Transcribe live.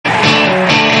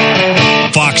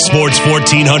Fox Sports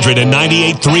 1400 and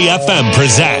 98.3 FM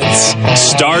presents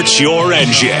Start Your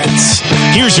Engines.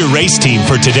 Here's your race team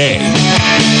for today.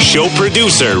 Show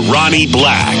producer Ronnie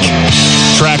Black.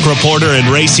 Track reporter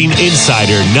and racing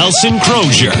insider Nelson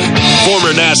Crozier.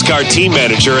 Former NASCAR team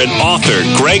manager and author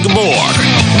Greg Moore.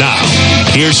 Now,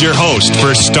 here's your host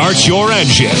for Start Your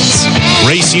Engines,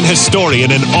 racing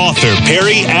historian and author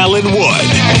Perry Allen Wood.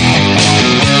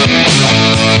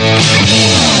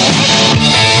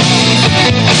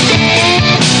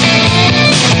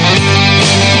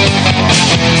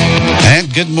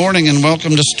 And good morning and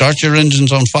welcome to Start Your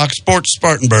Engines on Fox Sports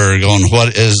Spartanburg on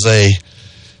what is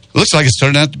looks like it's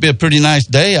turned out to be a pretty nice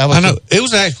day. I know. It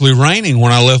was actually raining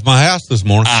when I left my house this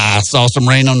morning. I saw some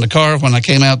rain on the car when I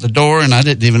came out the door, and I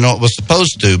didn't even know it was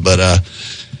supposed to, but it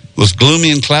was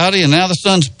gloomy and cloudy, and now the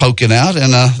sun's poking out,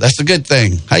 and that's a good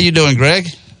thing. How you doing, Greg?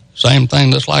 Same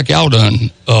thing that's like y'all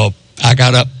done. I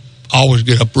always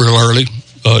get up real early,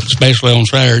 especially on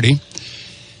Saturday.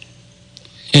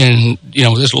 And, you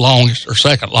know, this longest or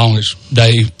second longest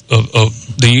day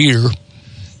of the year,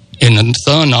 and the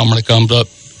sun normally comes up,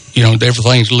 you know,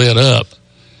 everything's lit up.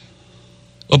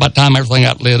 Well, by the time everything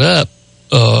got lit up,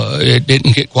 it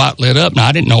didn't get quite lit up. Now,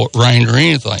 I didn't know it rained or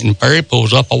anything. And Perry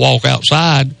pulls up, I walk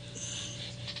outside,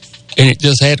 and it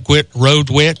just had to quit. The road's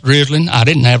wet, drizzling. I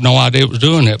didn't have no idea it was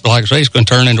doing it. But like I say, it's going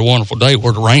to turn into a wonderful day.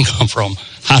 Where the rain come from,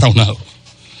 I don't know.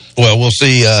 Well, we'll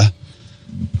see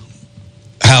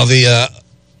how the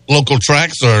local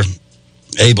tracks are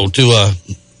able to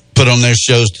put on their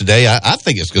shows today. I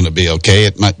think it's going to be okay.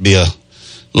 It might be a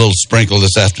little sprinkle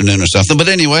this afternoon or something. But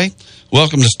anyway,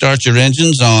 welcome to Start Your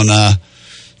Engines on,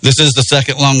 this is the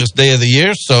second longest day of the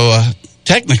year. So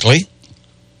technically,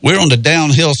 we're on the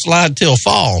downhill slide till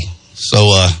fall. So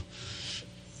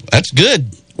that's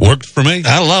good. Works for me.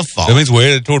 I love fall. That means we're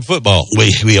headed toward football.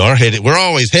 We are headed. We're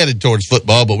always headed towards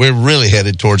football, but we're really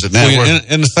headed towards it now.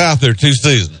 In the South, there are two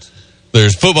seasons.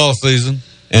 There's football season,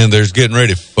 and there's getting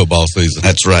ready for football season.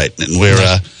 That's right. And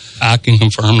we're I can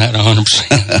confirm that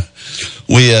 100%.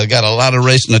 We got a lot of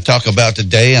racing to talk about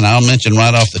today, and I'll mention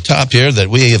right off the top here that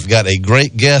we have got a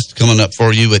great guest coming up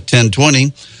for you at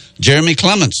 10:20, Jeremy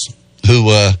Clements, who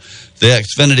the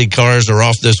Xfinity cars are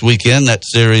off this weekend. That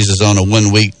series is on a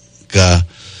 1 week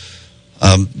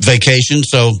vacation,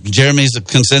 so Jeremy's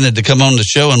consented to come on the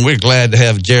show, and we're glad to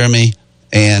have Jeremy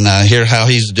and hear how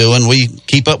he's doing. We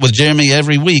keep up with Jeremy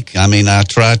every week. I mean, I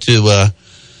try to,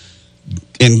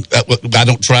 I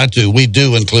don't try to, we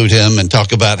do include him and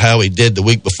talk about how he did the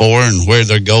week before and where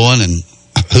they're going and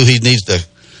who he needs to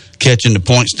catch in the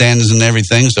point standings and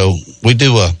everything. So we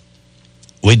do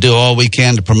all we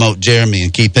can to promote Jeremy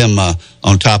and keep him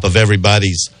on top of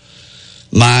everybody's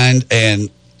mind. And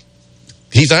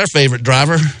he's our favorite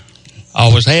driver.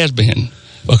 Always has been,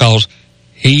 because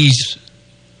he's,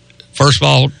 first of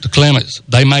all, the Clements,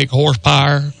 they make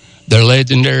horsepower. They're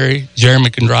legendary. Jeremy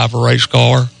can drive a race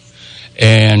car,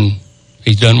 and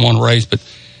he's done one race, but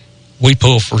we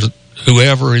pull for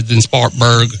whoever is in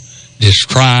Spartanburg just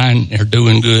trying. They're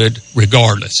doing good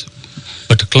regardless.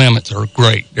 But the Clements are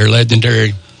great. They're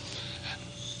legendary.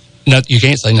 You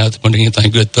can't say nothing but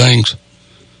anything good things.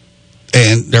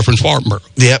 And they're from Spartanburg.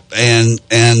 Yep, and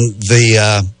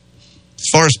the as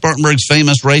far as Spartanburg's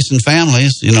famous racing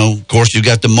families, you know, of course, you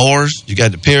got the Moores, you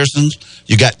got the Pearsons,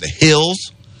 you got the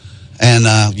Hills, and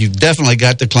you've definitely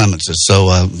got the Clementses.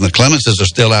 So the Clementses are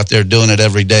still out there doing it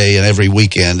every day and every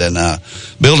weekend and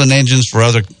building engines for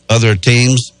other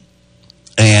teams.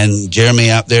 And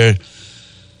Jeremy out there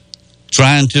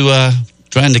trying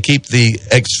to keep the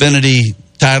Xfinity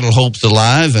title hopes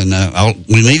alive, and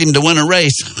we need him to win a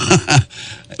race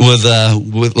with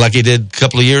like he did a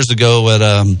couple of years ago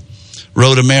at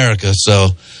Road America. So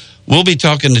we'll be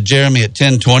talking to Jeremy at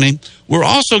 10:20. We're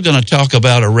also going to talk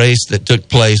about a race that took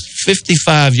place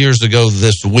 55 years ago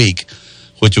this week,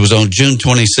 which was on June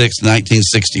 26,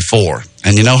 1964.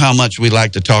 And you know how much we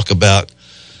like to talk about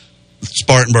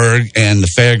Spartanburg and the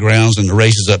fairgrounds and the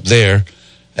races up there.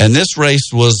 And this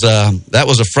race was, that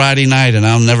was a Friday night, and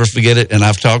I'll never forget it. And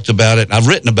I've talked about it. I've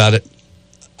written about it.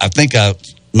 I think I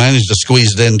managed to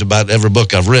squeeze it into about every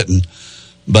book I've written.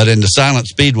 But in the Silent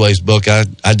Speedways book, I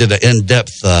did an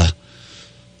in-depth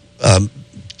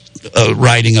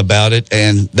writing about it.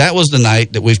 And that was the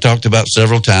night that we've talked about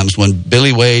several times when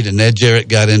Billy Wade and Ned Jarrett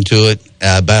got into it,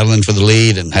 battling for the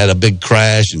lead and had a big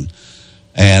crash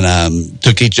and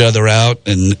took each other out.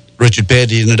 And Richard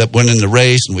Petty ended up winning the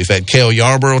race. And we've had Cale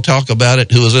Yarborough talk about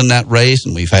it, who was in that race.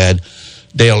 And we've had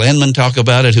Dale Inman talk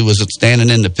about it, who was standing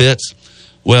in the pits.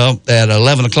 Well, at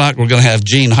 11 o'clock, we're going to have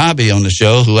Gene Hobby on the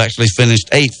show, who actually finished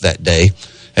 8th that day.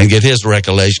 and get his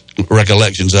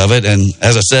recollections of it. And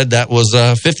as I said, that was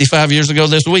 55 years ago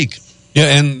this week.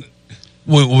 Yeah, and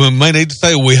we may need to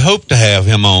say we hope to have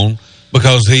him on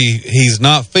because he's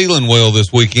not feeling well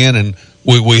this weekend, and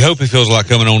we hope he feels like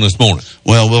coming on this morning.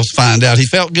 Well, we'll find out. He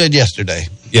felt good yesterday.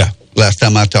 Yeah. Last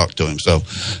time I talked to him. So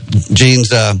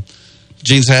Gene's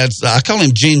had, I call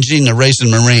him Gene the Racing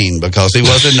Marine because he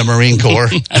was in the Marine Corps.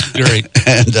 That's great.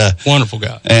 And wonderful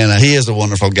guy. And he is a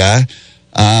wonderful guy.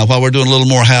 While we're doing a little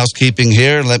more housekeeping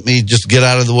here, let me just get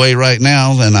out of the way right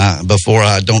now, and before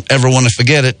I don't ever want to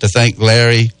forget it, to thank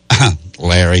Lanny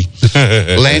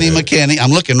McKinney.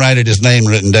 I'm looking right at his name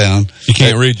written down. You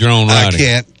can't read your own writing. I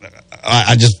can't.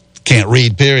 I just can't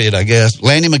read, period, I guess.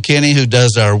 Lanny McKinney, who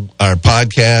does our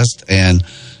podcast and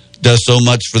does so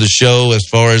much for the show as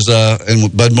far as in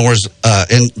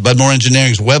Budmore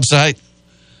Engineering's website,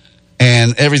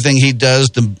 and everything he does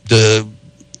to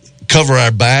cover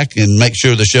our back and make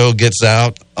sure the show gets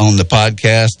out on the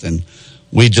podcast. And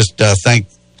we just thank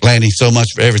Lanny so much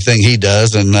for everything he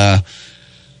does, and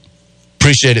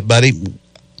appreciate it, buddy.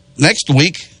 Next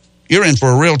week, you're in for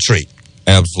a real treat.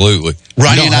 Absolutely.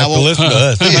 Ronnie and I won't listen to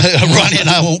us. Ronnie and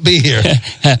I won't be here.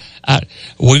 I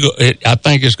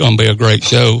think it's going to be a great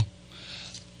show.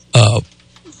 Well,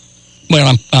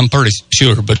 I'm pretty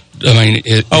sure, but I mean,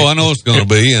 I know it's going to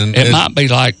be, and it might be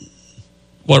like,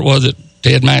 what was it,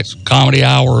 Ted Mack's Comedy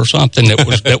Hour or something that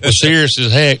was serious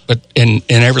as heck, but and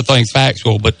everything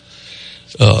factual, but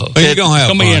you're gonna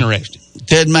have it's going to be interesting.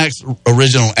 Ted Mack's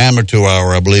original amateur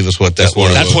hour, I believe, is what that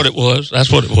was. That's what it was.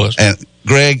 That's what it was. And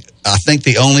Greg, I think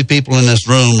the only people in this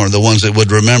room are the ones that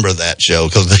would remember that show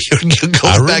because you're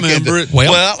going back into it.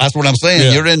 Well, that's what I'm saying.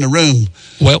 Yeah. You're in the room.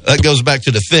 Well, that goes back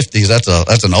to the 50s.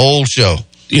 That's an old show.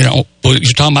 You know,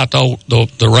 you're talking about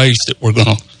the race that we're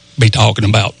going to be talking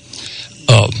about.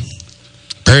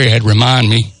 Perry had reminded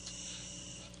me.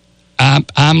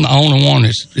 I'm the only one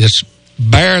that's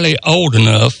barely old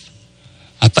enough.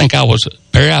 I think I was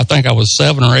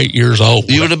 7 or 8 years old.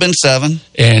 You would have been 7.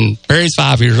 And Perry's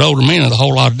 5 years older than me, and there's a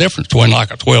whole lot of difference between like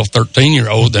a 12,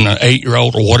 13-year-old than an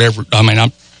 8-year-old or whatever. I mean,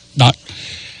 I'm not.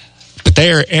 But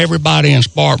everybody in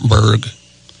Spartanburg,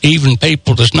 even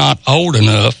people that's not old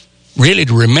enough really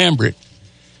to remember it,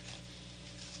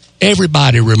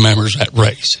 everybody remembers that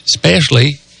race,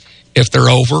 especially if they're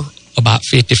over about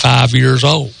 55 years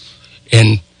old.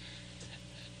 And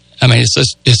I mean,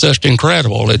 it's just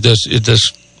incredible. It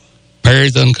just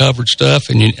Perry's uncovered stuff,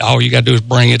 and all you got to do is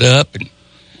bring it up, and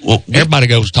everybody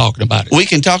goes talking about it. We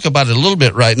can talk about it a little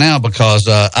bit right now because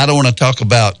I don't want to talk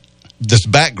about this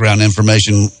background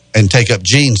information and take up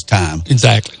Gene's time.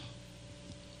 Exactly.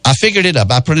 I figured it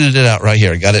up. I printed it out right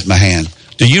here. I got it in my hand.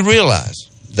 Do you realize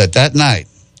that night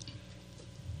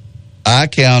I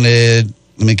counted,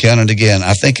 let me count it again,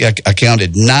 I think I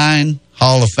counted 9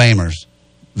 Hall of Famers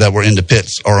that were in the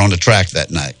pits or on the track that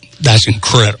night. That's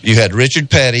incredible. You had Richard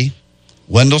Petty,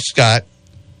 Wendell Scott,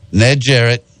 Ned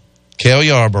Jarrett, Cale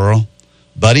Yarborough,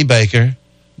 Buddy Baker,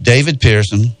 David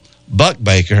Pearson, Buck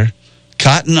Baker,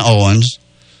 Cotton Owens,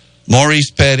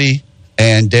 Maurice Petty,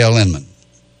 and Dale Inman.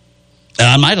 And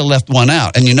I might have left one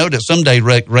out. And you know that someday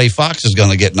Ray Fox is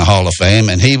going to get in the Hall of Fame,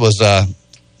 and he was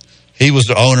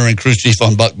the owner and crew chief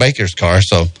on Buck Baker's car.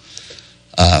 So,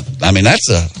 I mean, that's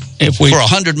for a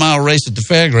 100-mile race at the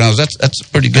fairgrounds. That's a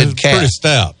pretty good cash. Pretty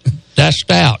stout. That's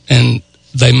stout, and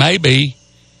they may be.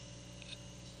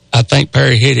 I think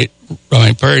Perry hit it. I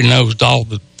mean, Perry knows all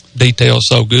the details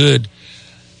so good.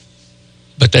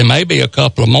 But there may be a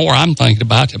couple of more I'm thinking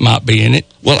about that might be in it.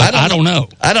 Well, I don't know.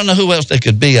 I don't know who else they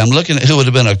could be. I'm looking at who would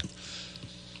have been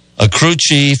a crew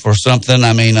chief or something.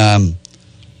 I mean,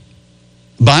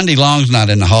 Bondy Long's not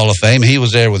in the Hall of Fame. He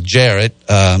was there with Jarrett.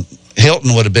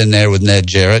 Hilton would have been there with Ned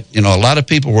Jarrett. You know, a lot of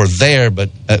people were there,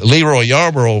 but Leroy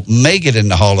Yarborough may get in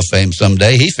the Hall of Fame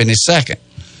someday. He finished second.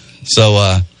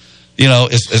 So, you know,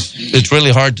 it's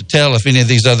really hard to tell if any of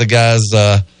these other guys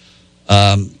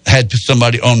had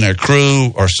somebody on their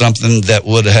crew or something that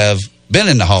would have been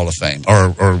in the Hall of Fame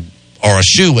or a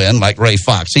shoe-in like Ray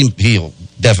Fox. He'll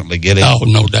definitely get in. Oh,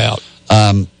 no doubt.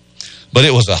 But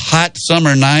it was a hot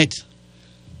summer night,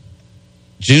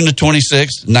 June the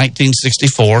 26th,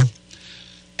 1964.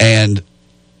 And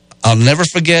I'll never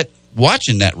forget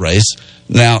watching that race.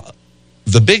 Now,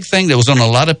 the big thing that was on a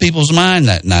lot of people's mind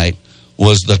that night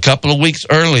was the couple of weeks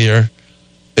earlier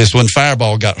is when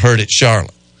Fireball got hurt at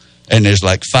Charlotte. And there's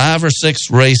like 5 or 6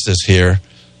 races here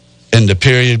in the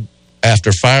period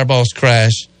after Fireball's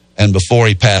crash and before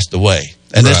he passed away.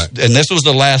 And this was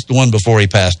the last one before he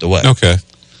passed away. Okay.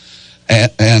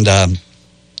 And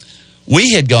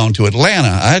we had gone to Atlanta.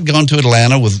 I had gone to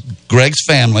Atlanta with Greg's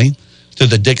family to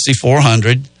the Dixie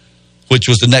 400, which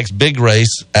was the next big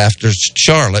race after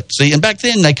Charlotte. See, and back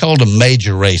then they called them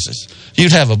major races.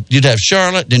 You'd have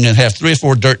Charlotte, then you'd have 3 or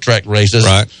 4 dirt track races,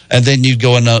 right, and then you'd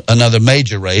go another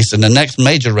major race, and the next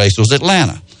major race was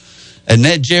Atlanta. And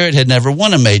Ned Jarrett had never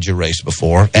won a major race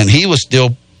before, and he was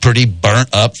still pretty burnt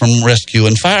up from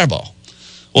rescuing Fireball.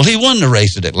 Well, he won the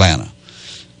race at Atlanta.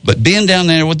 But being down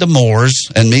there with the Moores,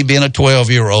 and me being a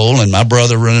 12-year-old, and my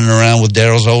brother running around with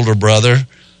Daryl's older brother,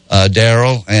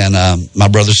 Daryl, and my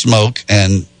brother Smoke,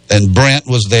 and Brent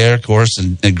was there, of course,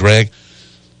 and Greg,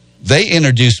 they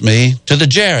introduced me to the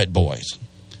Jarrett boys,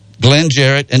 Glenn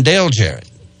Jarrett and Dale Jarrett.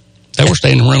 They were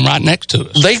staying in the room right next to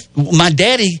us. My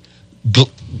daddy,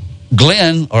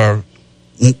 Glenn, or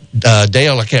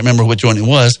Dale, I can't remember which one it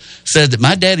was, said that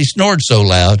my daddy snored so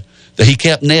loud that he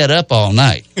kept Ned up all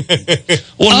night.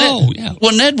 Well,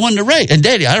 Ned won the race. And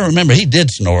Daddy, I remember he did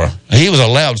snore. He was a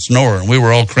loud snorer, and we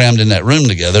were all crammed in that room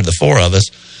together, the 4 of us.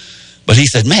 But he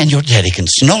said, man, your daddy can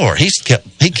snore. He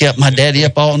kept my daddy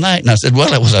up all night. And I said,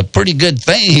 well, it was a pretty good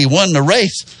thing he won the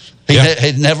race.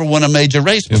 He'd never won a major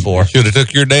race before. Should have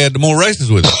took your dad to more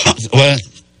races with him. Well,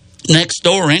 next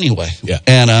door anyway. Yeah.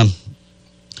 And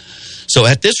so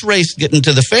at this race getting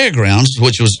to the fairgrounds,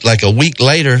 which was like a week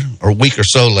later or a week or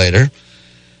so later,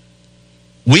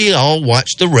 we all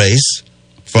watched the race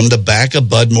from the back of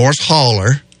Bud Moore's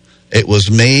hauler. It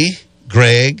was me,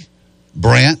 Greg,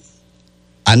 Brent.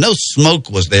 I know Smoke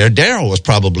was there. Daryl was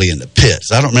probably in the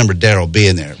pits. I don't remember Daryl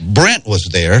being there. Brent was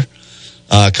there.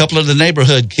 A couple of the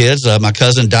neighborhood kids. My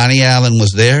cousin Donnie Allen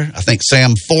was there. I think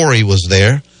Sam Forey was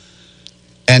there.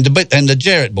 And the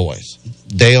Jarrett boys,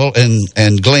 Dale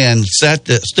and Glenn,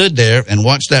 stood there and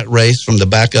watched that race from the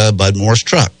back of Bud Moore's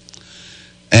truck.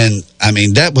 And, I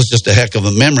mean, that was just a heck of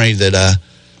a memory that,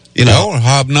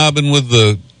 hobnobbing with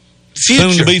the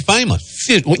soon-to-be famous.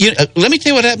 Let me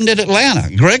tell you what happened at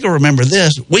Atlanta. Greg will remember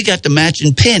this. We got to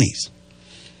matching pennies,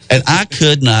 and I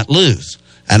could not lose.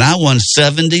 And I won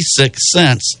 76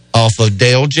 cents off of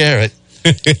Dale Jarrett,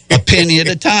 a penny at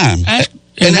a time.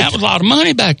 And that was a lot of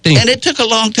money back then. And it took a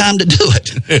long time to do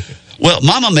it. Well,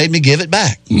 Mama made me give it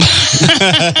back.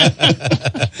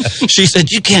 She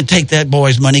said, you can't take that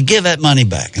boy's money. Give that money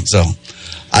back. And so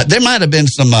there might have been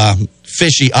some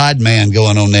fishy odd man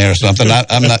going on there or something.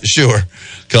 I'm not sure.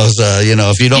 Because,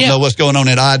 if you don't know what's going on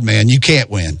at odd man, you can't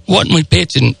win. Wasn't we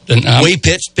pitching? We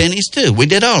pitched pennies, too. We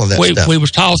did all of that stuff. We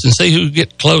was tossing, see who could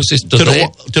get closest to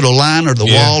the line or the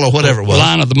wall or whatever it was. The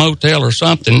line of the motel or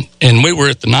something. And we were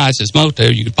at the nicest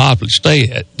motel you could probably stay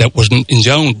at. That was in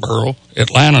Jonesboro.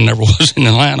 Atlanta never was in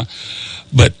Atlanta.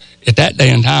 But at that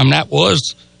day and time, that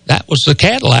was the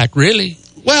Cadillac, really.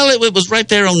 Well, it was right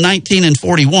there on 19 and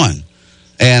 41.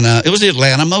 And it was the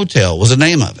Atlanta Motel was the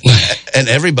name of it. And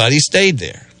everybody stayed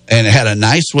there. And it had a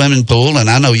nice swimming pool. And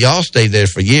I know y'all stayed there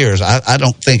for years. I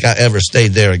don't think I ever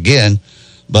stayed there again.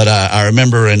 But I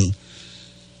remember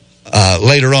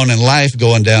later on in life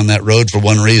going down that road for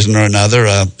one reason or another.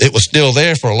 It was still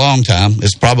there for a long time.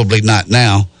 It's probably not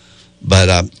now.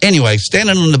 But anyway,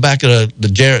 standing on the back of the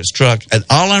Jarrett's truck, and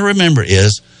all I remember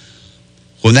is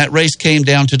when that race came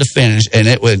down to the finish, and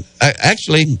it would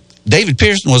actually David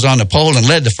Pearson was on the pole and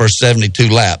led the first 72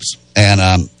 laps. And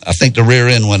I think the rear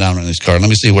end went out on his car. Let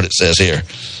me see what it says here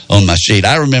on my sheet.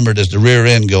 I remember it as the rear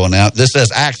end going out. This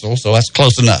says axle, so that's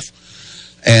close enough.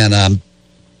 And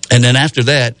then after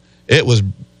that, it was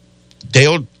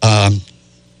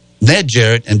Ned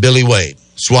Jarrett and Billy Wade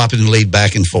swapping the lead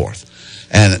back and forth.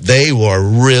 And they were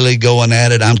really going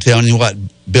at it. I'm telling you what,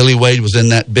 Billy Wade was in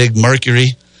that big Mercury,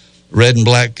 red and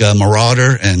black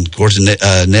Marauder. And, of course,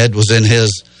 Ned was in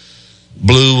his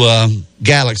blue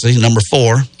Galaxy, number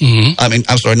 4.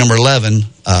 Mm-hmm. Number 11,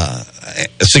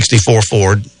 64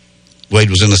 Ford. Wade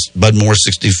was in the Bud Moore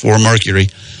 64 Mercury.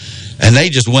 And they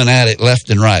just went at it left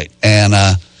and right. And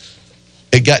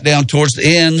it got down towards the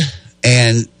end,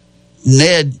 and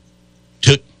Ned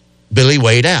took Billy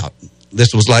Wade out.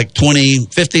 This was like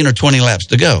 15 or 20 laps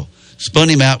to go. Spun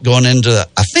him out going into,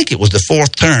 I think it was the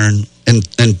 4th turn in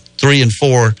 3 and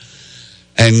 4,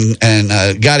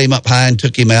 and got him up high and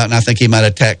took him out, and I think he might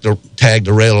have tagged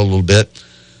the rail a little bit.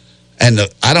 And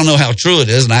I don't know how true it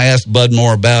is, and I asked Bud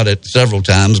Moore about it several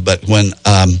times, but when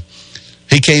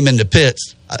he came into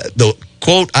pits, the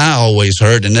quote I always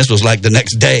heard, and this was like the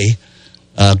next day,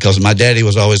 because my daddy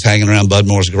was always hanging around Bud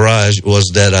Moore's garage,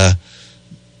 was that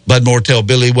Bud Moore told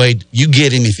Billy Wade, you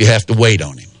get him if you have to wait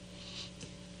on him.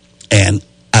 And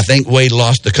I think Wade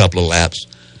lost a couple of laps,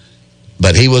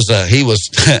 but he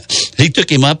he took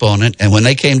him up on it. And when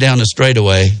they came down the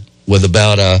straightaway with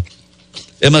about,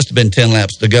 it must have been 10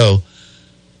 laps to go,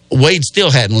 Wade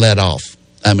still hadn't let off.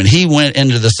 I mean, he went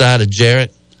into the side of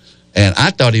Jarrett, And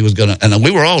I thought he was going to, and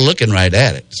we were all looking right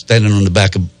at it, standing on the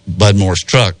back of Bud Moore's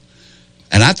truck.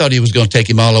 And I thought he was going to take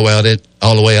him all the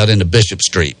way out into Bishop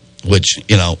Street, which,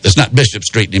 it's not Bishop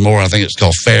Street anymore. I think it's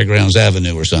called Fairgrounds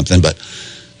Avenue or something. But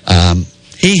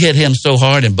he hit him so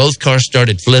hard, and both cars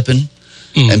started flipping.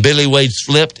 And Billy Wade's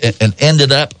flipped and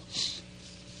ended up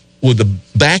with the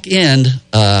back end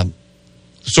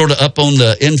sort of up on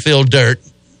the infield dirt,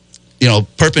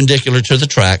 perpendicular to the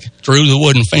track. Through the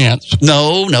wooden fence.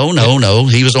 No.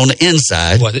 He was on the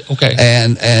inside. Okay.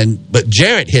 But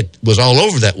Jarrett was all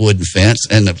over that wooden fence,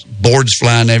 and the boards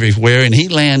flying everywhere, and he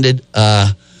landed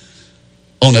on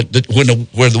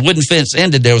where the wooden fence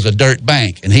ended. There was a dirt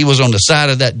bank, and he was on the side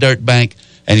of that dirt bank,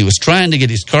 and he was trying to get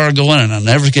his car going, and I'll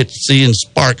never get seeing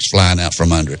sparks flying out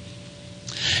from under it.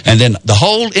 And then the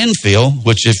whole infield,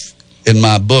 which if in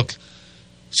my book,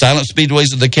 Silent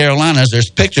Speedways of the Carolinas, there's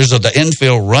pictures of the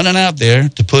infield running out there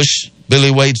to push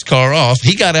Billy Wade's car off.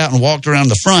 He got out and walked around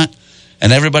the front,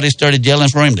 and everybody started yelling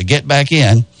for him to get back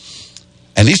in.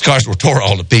 And these cars were tore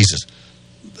all to pieces.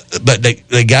 But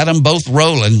they got them both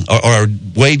rolling, or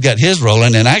Wade got his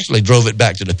rolling and actually drove it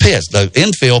back to the pits. The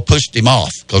infield pushed him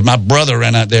off because my brother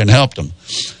ran out there and helped him.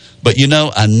 But,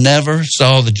 I never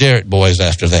saw the Jarrett boys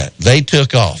after that. They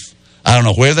took off. I don't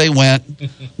know where they went,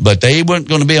 but they weren't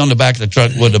going to be on the back of the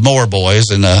truck with the Moore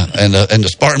boys and the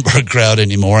Spartanburg crowd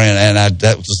anymore. And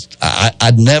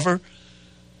I never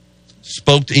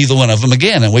spoke to either one of them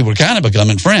again, and we were kind of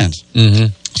becoming friends.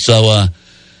 Mm-hmm. So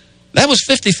that was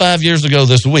 55 years ago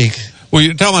this week. Well,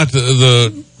 you're talking about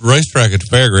the racetrack at the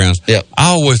fairgrounds. Yep. I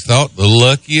always thought the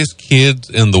luckiest kids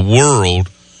in the world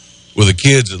were the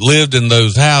kids that lived in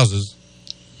those houses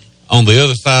on the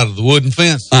other side of the wooden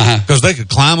fence, because they could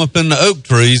climb up in the oak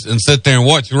trees and sit there and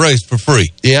watch the race for free.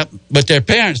 Yep, but their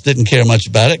parents didn't care much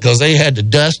about it because they had to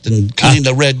dust and clean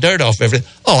the red dirt off everything.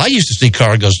 Oh, I used to see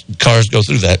cars go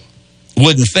through that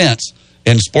wooden fence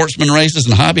in sportsman races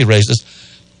and hobby races.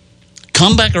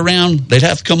 Come back around, they'd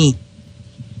have to come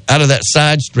out of that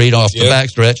side street off the back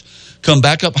stretch, come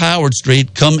back up Howard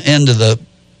Street, come into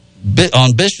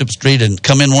on Bishop Street and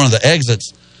come in one of the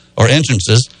exits or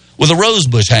entrances with a rose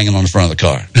bush hanging on the front of the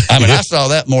car. I mean, I saw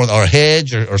that more, or a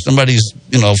hedge, or somebody's,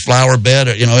 flower bed,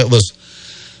 or, it was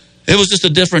just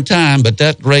a different time. But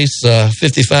that race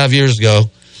 55 years ago,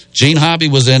 Gene Hobby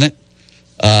was in it.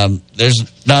 There's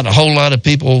not a whole lot of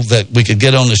people that we could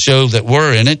get on the show that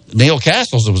were in it. Neil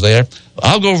Castles was there.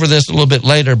 I'll go over this a little bit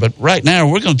later, but right now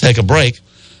we're going to take a break.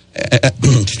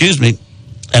 Excuse me.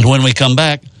 And when we come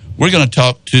back, we're going to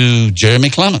talk to Jeremy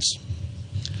Clements.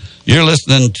 You're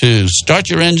listening to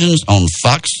Start Your Engines on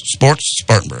Fox Sports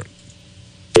Spartanburg.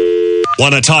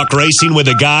 Want to talk racing with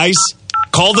the guys?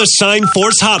 Call the Sign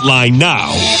Force hotline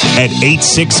now at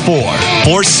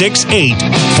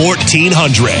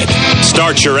 864-468-1400.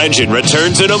 Start Your Engine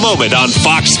returns in a moment on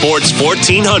Fox Sports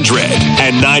 1400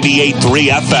 and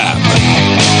 98.3 FM.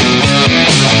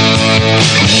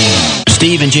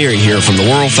 Steve and Jerry here from the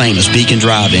world-famous Beacon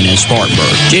Drive-In in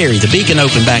Spartanburg. Jerry, the Beacon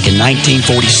opened back in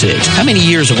 1946. How many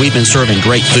years have we been serving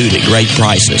great food at great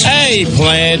prices? Hey,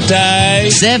 Plante.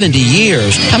 70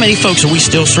 years. How many folks are we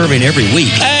still serving every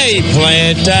week? Hey,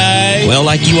 Plante. Well,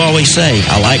 like you always say,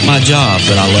 I like my job,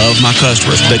 but I love my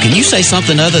customers. But can you say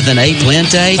something other than A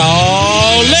Plante?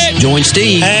 Call it. Join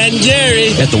Steve and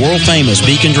Jerry at the world-famous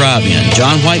Beacon Drive-In,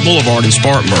 John White Boulevard in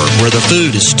Spartanburg, where the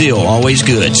food is still always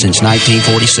good since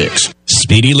 1946.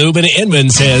 Speedy Lube in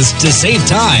Inman says to save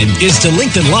time is to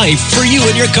lengthen life for you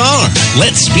and your car.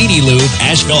 Let Speedy Lube,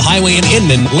 Asheville Highway in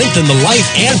Inman, lengthen the life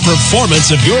and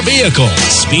performance of your vehicle.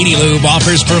 Speedy Lube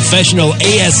offers professional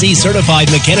ASE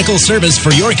certified mechanical service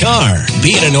for your car.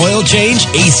 Be it an oil change,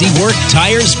 AC work,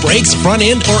 tires, brakes, front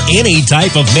end, or any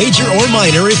type of major or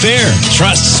minor repair.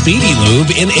 Trust Speedy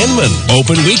Lube in Inman.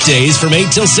 Open weekdays from 8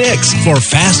 till 6. For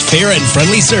fast, fair, and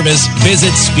friendly service,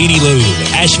 visit Speedy Lube,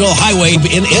 Asheville Highway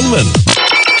in Inman.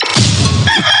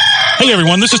 Hey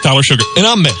everyone, this is Tyler Sugar. And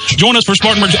I'm Mitch. Join us for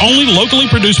Spartanburg's only locally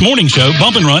produced morning show,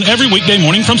 Bump and Run, every weekday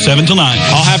morning from 7 till 9.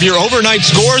 I'll have your overnight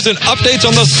scores and updates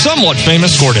on the somewhat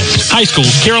famous score discs. High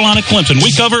schools, Carolina, Clemson. We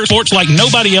cover sports like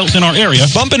nobody else in our area.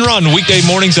 Bump and Run, weekday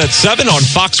mornings at 7 on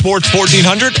Fox Sports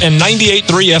 1400 and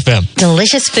 98.3 FM.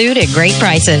 Delicious food at great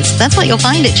prices. That's what you'll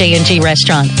find at J&G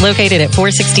Restaurant, located at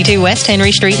 462 West Henry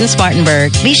Street in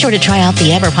Spartanburg. Be sure to try out the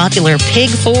ever-popular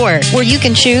Pig 4, where you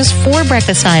can choose 4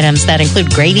 breakfast items that include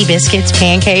gravy biscuits, biscuits,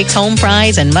 pancakes, home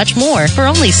fries, and much more for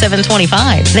only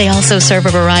 $7.25. They also serve a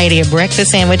variety of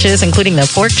breakfast sandwiches, including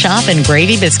the pork chop and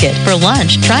gravy biscuit. For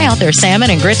lunch, try out their salmon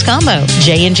and grits combo.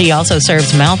 J&G also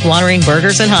serves mouth-watering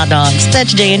burgers and hot dogs.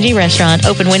 That's J&G Restaurant,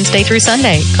 open Wednesday through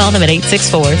Sunday. Call them at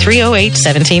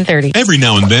 864-308-1730. Every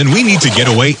now and then, we need to get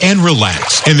away and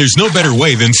relax. And there's no better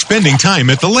way than spending time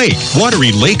at the lake.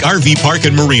 Watery Lake RV Park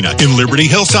and Marina in Liberty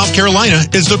Hill, South Carolina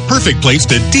is the perfect place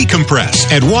to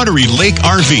decompress. At Watery Lake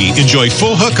RV, enjoy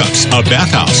full hookups, a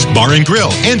bathhouse, bar and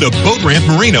grill, and a boat ramp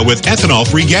marina with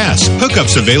ethanol-free gas.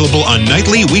 Hookups available on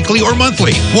nightly, weekly, or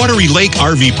monthly. Watery Lake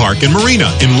RV Park and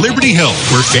Marina in Liberty Hill,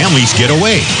 where families get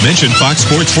away. Mention Fox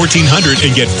Sports 1400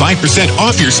 and get 5%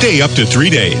 off your stay up to 3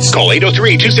 days. Call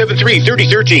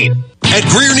 803-273-3013. At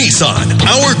Greer Nissan,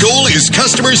 our goal is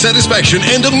customer satisfaction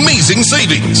and amazing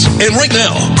savings. And right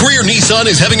now, Greer Nissan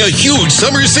is having a huge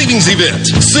summer savings event.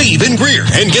 Save in Greer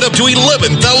and get up to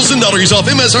 $11,000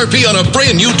 off MSRP on a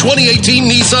brand new 2018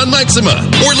 Nissan Maxima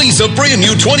or lease a brand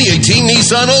new 2018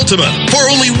 Nissan Altima for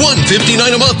only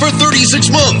 $159 a month for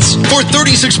 36 months. For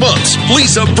 36 months,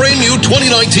 lease a brand new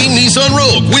 2019 Nissan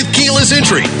Rogue with keyless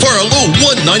entry for a low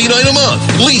 $199 a month.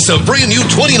 Lease a brand new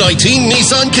 2019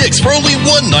 Nissan Kicks for only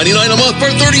 $199 a month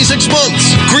for 36 months.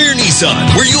 Greer Nissan,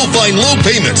 where you'll find low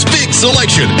payments, big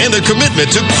selection, and a commitment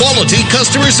to quality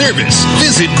customer service.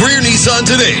 Visit Greer Nissan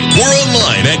today or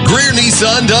online at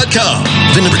GreerNissan.com.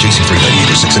 VIN number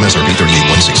JC39806, MSRP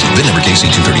 38160. VIN number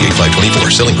KC238524,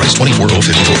 selling price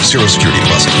 24054, zero security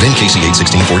deposit. VIN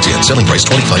KC816410, selling price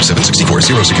 25764,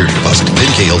 zero security deposit. VIN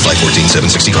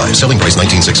KL540765, selling price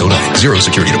 19609, zero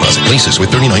security deposit. Leases with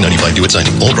 $39.95 due at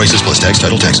signing. All prices plus tax,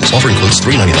 title, taxes. Offer includes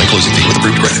 $3.99 closing fee with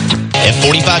approved credit.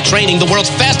 F45 Training, the world's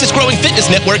fastest growing fitness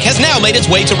network, has now made its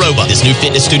way to Roebuck. This new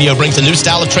fitness studio brings a new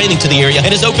style of training to the area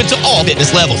and is open to all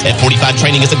fitness levels. F45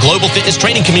 Training is a global fitness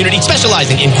training community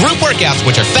specializing in group workouts,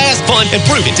 which are fast, fun, and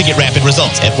proven to get rapid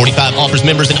results. F45 offers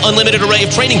members an unlimited array of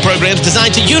training programs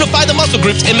designed to unify the muscle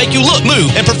groups and make you look,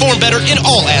 move, and perform better in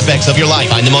all aspects of your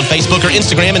life. Find them on Facebook or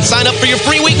Instagram and sign up for your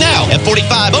free week now.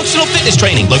 F45 Functional Fitness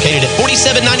Training, located at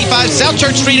 4795 South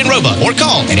Church Street in Roebuck, or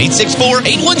call at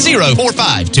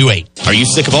 864-810-4528. Are you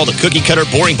sick of all the cookie-cutter,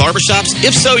 boring barbershops?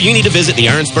 If so, you need to visit the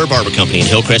Iron Spur Barber Company in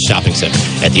Hillcrest Shopping Center.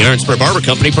 At the Iron Spur Barber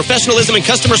Company, professionalism and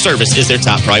customer service is their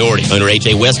top priority. Owner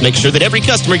A.J. West makes sure that every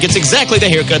customer gets exactly the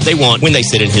haircut they want when they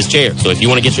sit in his chair. So if you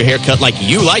want to get your hair cut like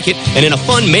you like it and in a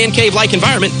fun man cave-like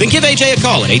environment, then give A.J. a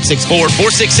call at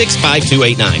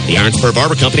 864-466-5289. The Iron Spur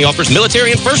Barber Company offers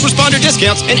military and first responder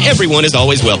discounts, and everyone is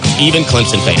always welcome, even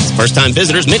Clemson fans. First-time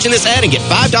visitors mention this ad and get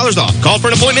 $5 off. Call for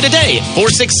an appointment today at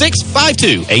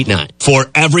 466-5289. For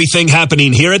everything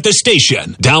happening here at the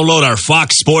station, download our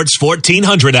Fox Sports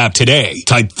 1400 app today.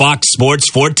 Type Fox Sports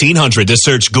 1400 to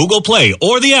search Google Play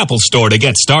or the Apple Store to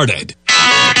get started.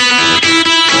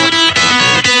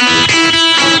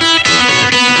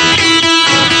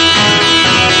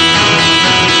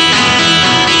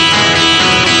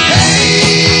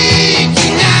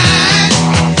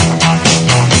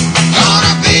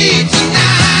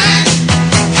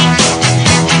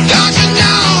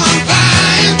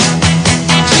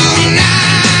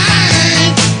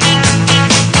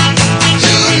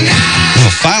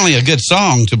 Finally, a good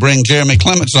song to bring Jeremy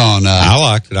Clements on. I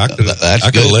liked it. I could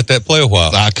have let that play a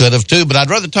while. I could have too, but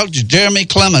I'd rather talk to Jeremy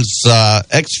Clements,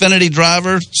 Xfinity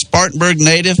driver, Spartanburg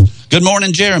native. Good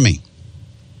morning, Jeremy.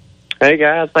 Hey,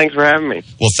 guys. Thanks for having me.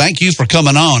 Well, thank you for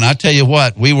coming on. I tell you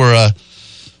what, we were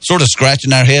sort of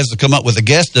scratching our heads to come up with a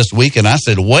guest this week, and I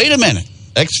said, wait a minute.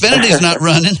 Xfinity's not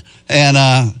running, and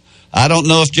I don't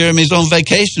know if Jeremy's on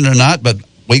vacation or not, but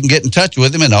we can get in touch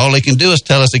with him, and all he can do is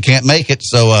tell us he can't make it.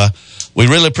 So we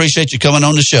really appreciate you coming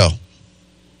on the show.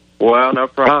 Well, no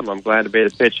problem. I'm glad to be the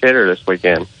pitch hitter this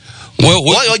weekend.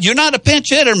 Well, you're not a pinch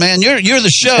hitter, man. You're the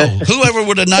show. Whoever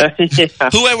would have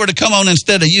whoever would have come on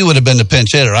instead of you would have been the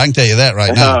pinch hitter. I can tell you that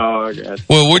right now. Oh, God.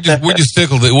 Well, we're just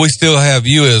tickled that we still have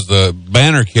you as the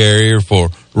banner carrier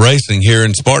for racing here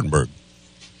in Spartanburg.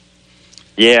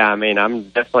 Yeah, I mean, I'm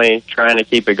definitely trying to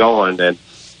keep it going, and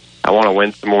I want to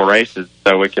win some more races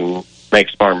so we can make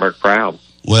Spartanburg proud.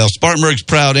 Well, Spartanburg's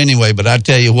proud anyway, but I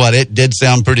tell you what, it did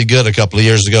sound pretty good a couple of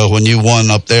years ago when you won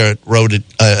up there at Road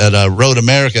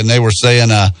America, and they were saying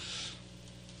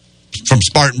from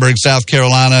Spartanburg, South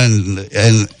Carolina,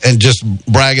 and just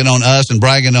bragging on us and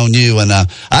bragging on you, and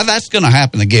that's going to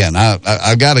happen again.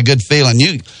 I've got a good feeling.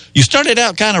 You started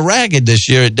out kind of ragged this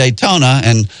year at Daytona,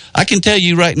 and I can tell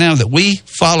you right now that we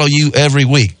follow you every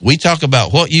week. We talk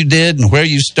about what you did and where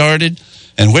you started,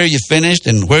 and where you finished,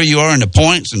 and where you are in the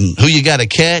points, and who you got to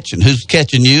catch, and who's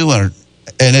catching you. And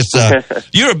it's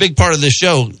you're a big part of this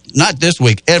show, not this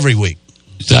week, every week.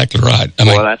 Exactly right.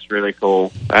 Well, that's really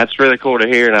cool. That's really cool to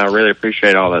hear, and I really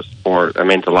appreciate all that support. It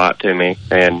meant a lot to me.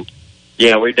 And,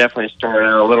 yeah, we definitely started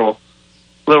out a little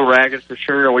ragged for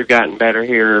sure. We've gotten better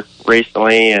here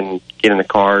recently and getting the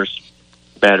cars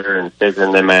better and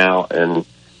figuring them out. And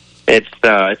it's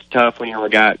tough when you only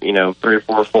got, 3 or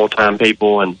 4 full-time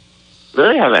people, and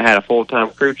really haven't had a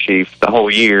full-time crew chief the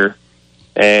whole year.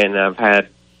 And I've had a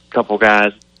couple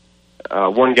guys,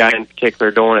 one guy in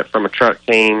particular doing it from a truck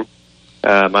team,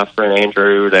 my friend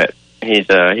Andrew, that he's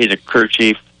a crew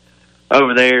chief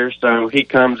over there, so he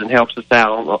comes and helps us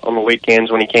out on the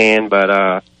weekends when he can.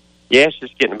 But yeah, it's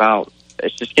just getting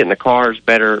the cars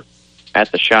better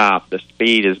at the shop. The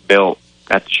speed is built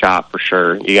at the shop for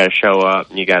sure. You got to show up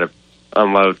and you got to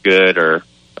unload good, or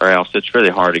else it's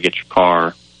really hard to get your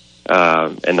car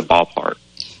in the ballpark.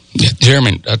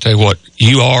 Jeremy, I tell you what,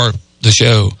 you are the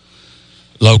show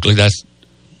locally. That's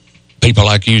people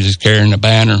like you just carrying the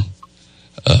banner.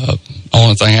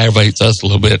 Only thing aggravates us a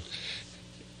little bit,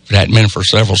 if it hadn't been for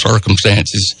several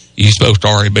circumstances, you're supposed to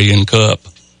already be in Cup.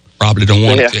 Probably don't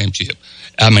win a championship.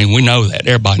 I mean, we know that.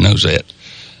 Everybody knows that.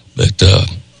 But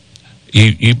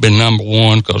you've been number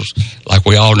one because, like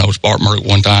we all know, Spartanburg at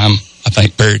one time, I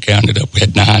think Perry counted up, we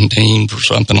had 9 teams or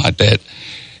something like that.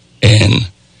 And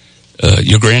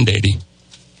your granddaddy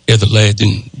is a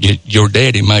legend. Your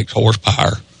daddy makes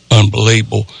horsepower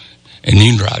unbelievable, and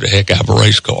you can drive the heck out of a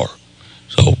race car.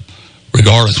 So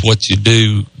regardless of what you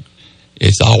do,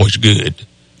 it's always good.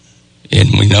 And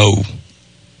we know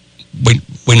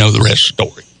the rest of the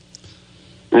story.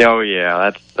 Oh,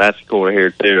 yeah, that's cool to hear,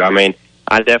 too. I mean,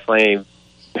 I definitely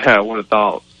would have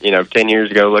thought, 10 years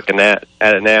ago looking at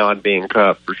it now, I'd be in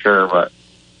Cup for sure. But,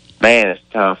 man, it's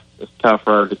tough. It's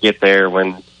tougher to get there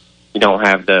when you don't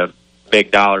have the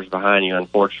big dollars behind you,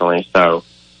 unfortunately. So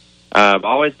I've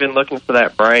always been looking for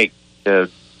that break to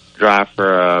drive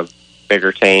for a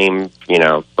bigger team,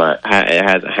 but it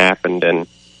hasn't happened. And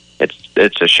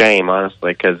it's a shame,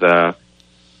 honestly, because,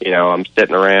 I'm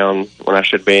sitting around when I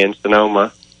should be in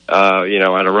Sonoma,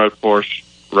 at a road course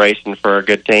racing for a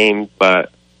good team,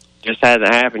 but just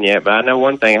hasn't happened yet. But I know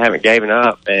one thing, I haven't given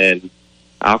up, and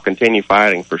I'll continue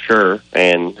fighting for sure,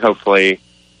 and hopefully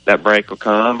that break will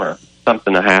come or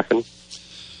something will happen.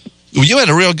 Well, you had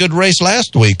a real good race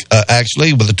last week,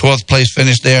 actually, with the 12th place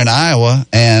finish there in Iowa,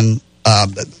 and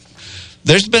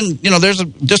there's been,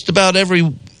 just about every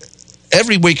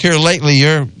week here lately,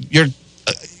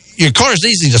 your car is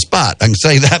easy to spot. I can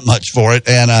say that much for it.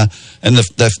 And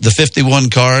the 51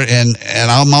 car, and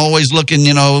I'm always looking,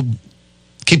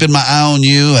 keeping my eye on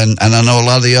you, and I know a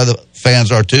lot of the other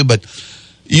fans are too. But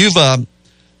you're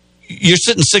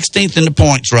sitting 16th in the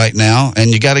points right now,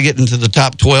 and you got to get into the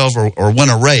top 12 or win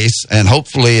a race. And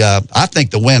hopefully, I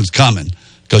think the win's coming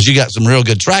because you got some real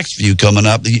good tracks for you coming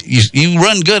up. You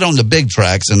run good on the big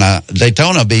tracks, and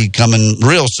Daytona will be coming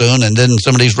real soon, and then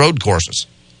some of these road courses.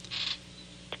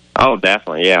 Oh,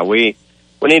 definitely, yeah. We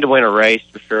need to win a race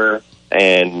for sure,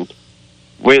 and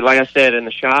like I said, in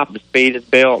the shop, the speed is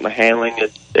built and the handling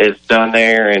is done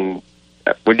there, and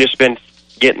we've just been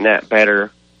getting that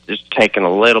better, just taking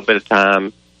a little bit of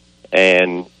time,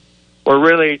 and we're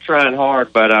really trying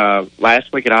hard. But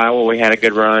last week at Iowa, we had a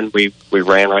good run. We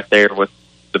ran right there with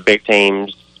the big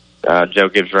teams, Joe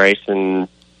Gibbs Racing's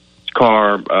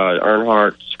car,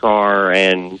 Earnhardt's car,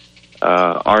 and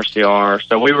RCR.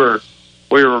 So we were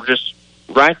just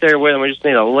right there with them. We just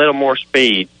need a little more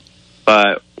speed.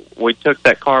 But we took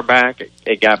that car back.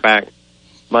 It got back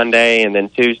Monday, and then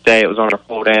Tuesday it was on a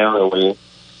pull down, and we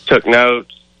took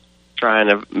notes trying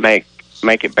to make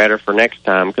it better for next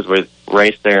time because we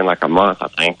raced there in like a month, I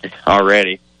think,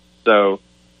 already. So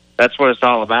that's what it's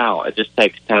all about. It just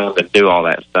takes time to do all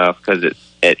that stuff because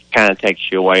it kind of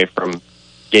takes you away from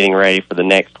getting ready for the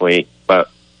next week.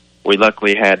 But we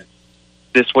luckily had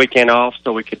this weekend off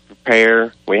so we could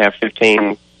prepare. We have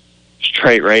 15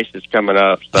 straight races coming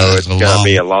up, so it's going to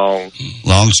be a long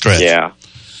stretch. Yeah.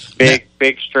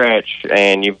 Big stretch,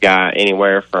 and you've got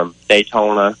anywhere from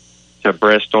Daytona to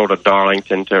Bristol to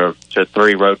Darlington to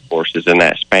 3 road courses in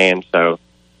that span, so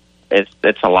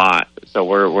it's a lot. So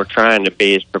we're trying to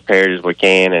be as prepared as we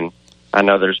can, and I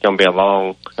know there's going to be a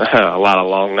lot of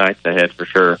long nights ahead for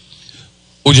sure.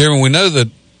 Well, Jeremy, we know that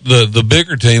the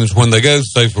bigger teams, when they go,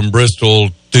 say, from Bristol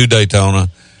to Daytona,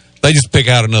 they just pick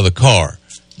out another car.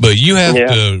 But you have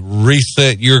to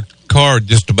reset your car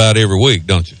just about every week,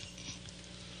 don't you?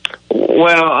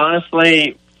 Well,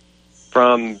 honestly,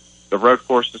 from the road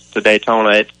courses to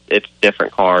Daytona, it's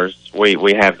different cars.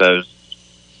 We have those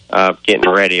getting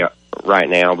ready right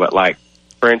now. But, like,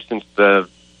 for instance, the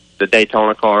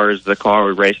Daytona car is the car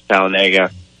we raced at Talladega.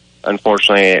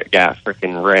 Unfortunately, it got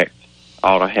freaking wrecked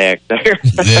all the heck there.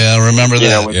 Yeah, I remember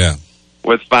that. Yeah.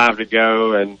 With 5 to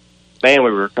go, and man,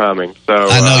 we were coming. So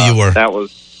I know you were.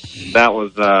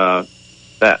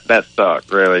 That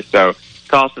sucked really. So it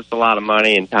cost us a lot of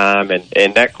money and time,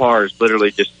 and that car is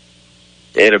literally just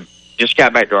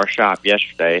got back to our shop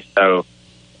yesterday. So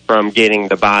from getting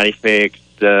the body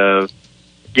fixed,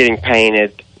 getting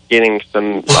painted, getting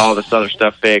all this other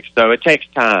stuff fixed. So it takes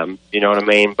time, you know what I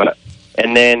mean?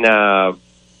 And then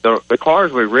the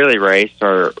cars we really race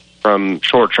are from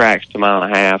short tracks to mile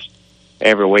and a half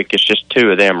every week. It's just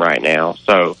 2 of them right now.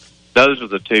 So those are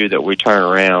the 2 that we turn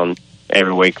around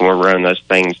every week, and we're running those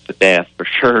things to death for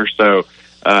sure. So,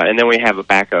 and then we have a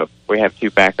backup. We have 2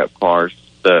 backup cars,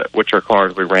 which are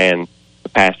cars we ran the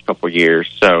past couple of years.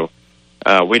 So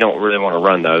we don't really want to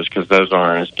run those because those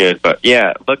aren't as good. But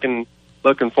yeah, looking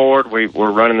forward,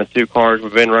 we're running the 2 cars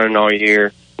we've been running all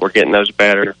year. We're getting those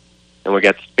better, and we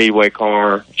got the Speedway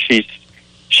car. She's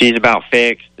about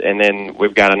fixed, and then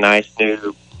we've got a nice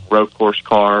new road course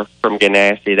car from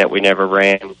Ganassi that we never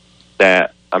ran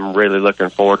that I'm really looking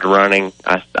forward to running.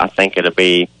 I think it'll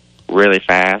be really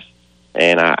fast,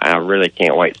 and I really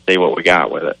can't wait to see what we got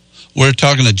with it. We're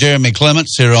talking to Jeremy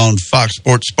Clements here on Fox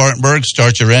Sports Spartanburg.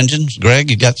 Start your engines.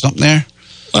 Greg, you got something there?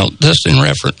 Well, just in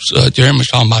reference, Jeremy's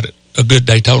talking about a good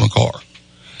Daytona car.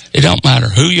 It don't matter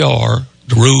who you are,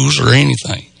 the rules, or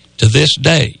anything. To this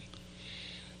day,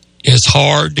 it's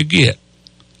hard to get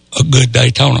a good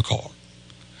Daytona car.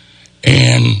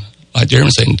 And like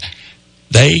Jeremy said,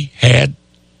 they had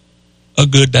a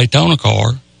good Daytona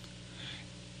car.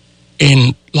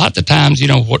 And lots of times,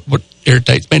 what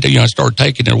irritates me, start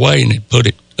taking it away and they put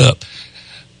it up.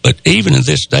 But even in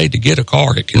this day, to get a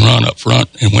car that can run up front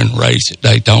and win a race at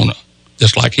Daytona,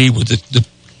 just like he was,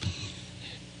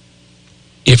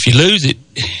 if you lose it,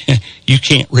 you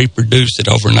can't reproduce it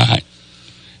overnight.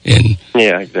 And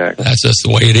yeah, exactly. That's just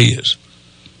the way it is.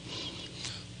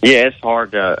 Yeah, it's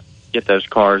hard to get those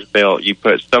cars built. You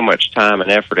put so much time and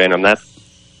effort in them. That's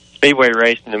Speedway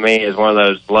racing to me is one of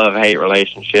those love-hate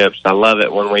relationships. I love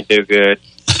it when we do good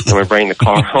and we bring the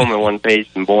car home in one piece,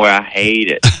 and boy, I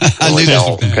hate it when we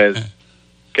don't,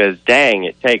 because dang,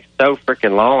 it takes so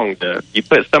freaking long you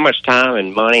put so much time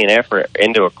and money and effort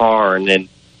into a car, and then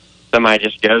somebody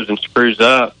just goes and screws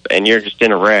up, and you're just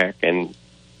in a wreck, and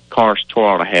car's tore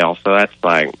all to hell. So that's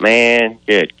like, man,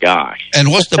 good gosh.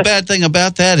 And what's the bad thing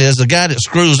about that is the guy that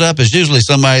screws up is usually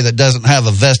somebody that doesn't have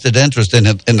a vested interest in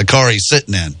the car he's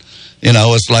sitting in.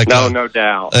 It's like no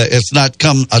doubt. It's not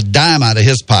come a dime out of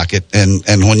his pocket, and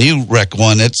when you wreck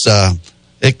one, it's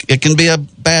it can be a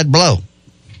bad blow.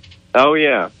 Oh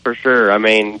yeah, for sure. I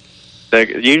mean,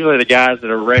 usually the guys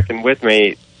that are wrecking with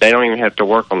me, they don't even have to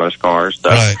work on those cars, so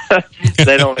right.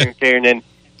 They don't even care. And then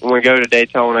when we go to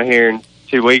Daytona here in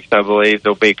 2 weeks, I believe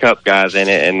there'll be Cup guys in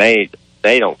it, and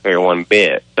they don't care one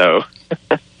bit. So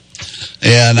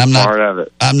yeah, and I'm not part of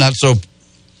it. I'm not so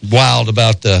wild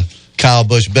about the Kyle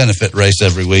Busch benefit race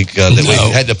every week that we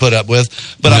had to put up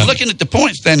with. But I'm looking at the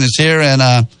point standings here, and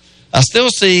I still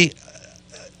see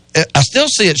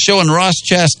it showing Ross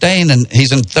Chastain, and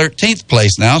he's in 13th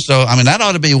place now. So I mean, that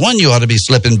ought to be one you ought to be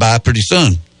slipping by pretty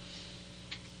soon.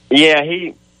 Yeah,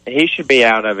 he should be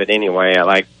out of it anyway.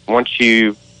 Like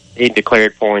he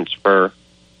declared points for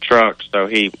trucks, so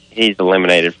he's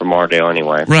eliminated from Mardale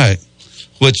anyway. Right.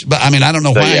 But I mean, I don't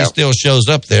know why he still shows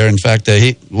up there. In fact,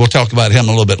 we'll talk about him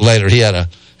a little bit later. He had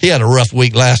a rough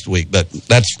week last week, but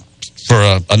that's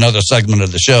for another segment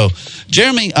of the show.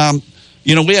 Jeremy,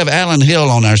 we have Alan Hill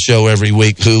on our show every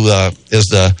week, who is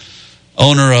the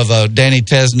owner of Danny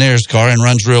Tesnier's car and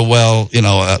runs real well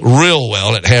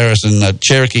at Harrison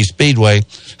Cherokee Speedway.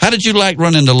 How did you like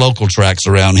running the local tracks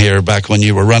around here back when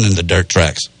you were running the dirt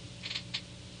tracks?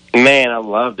 Man, I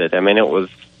loved it. I mean, it was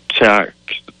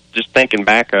just thinking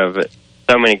back of it,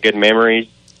 so many good memories.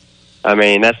 I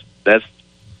mean, that's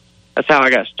how I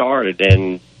got started,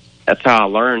 and that's how I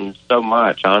learned so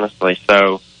much, honestly.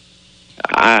 So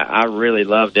I really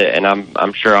loved it, and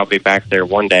I'm sure I'll be back there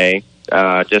one day.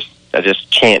 I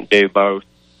just can't do both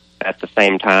at the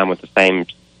same time with the same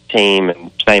team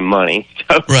and same money.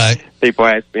 So right. People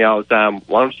ask me all the time,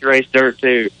 why don't you race dirt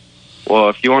too? Well,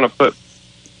 if you want to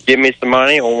give me some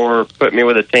money or put me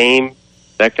with a team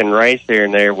that can race here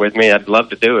and there with me, I'd love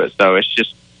to do it. So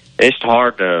it's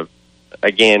hard to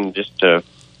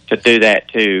do that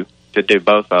too, to do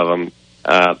both of them,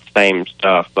 same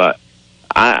stuff. But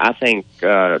I think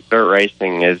dirt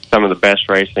racing is some of the best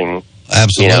racing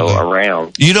absolutely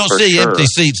around. You don't see empty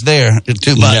seats there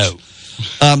too much.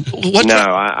 No.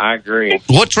 I agree.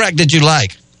 What track did you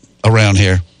like around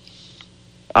here?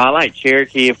 I like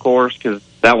Cherokee, of course, because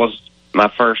that was my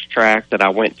first track that I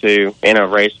went to in a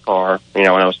race car, when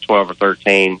I was 12 or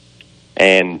 13,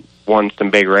 and won some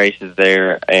big races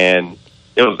there. And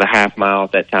it was a half mile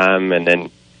at that time, and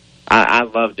then I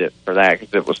loved it for that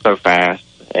because it was so fast,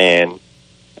 and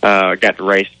got to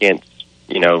race against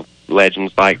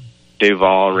legends like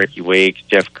Duval, Ricky Weeks,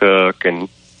 Jeff Cook, and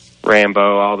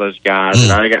Rambo, all those guys. And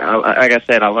like I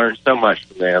said, I learned so much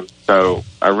from them. So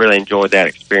I really enjoyed that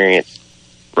experience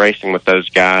racing with those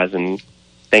guys and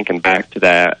thinking back to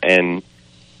that. And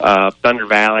Thunder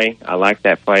Valley, I like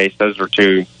that place. Those were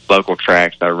two local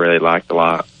tracks I really liked a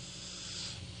lot.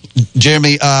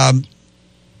 Jeremy, I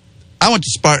went to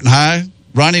Spartan High.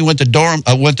 Ronnie went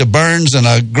to Burns,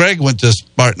 and Greg went to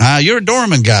Spartan High. You're a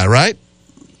Dorman guy, right?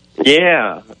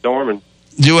 Yeah, Dorman.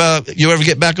 You ever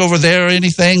get back over there or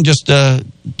anything? Just to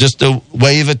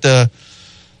wave at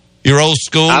your old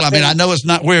school. I know it's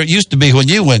not where it used to be when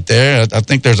you went there. I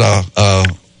think there's a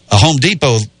Home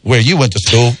Depot where you went to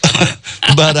school.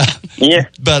 But yeah.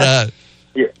 But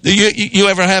you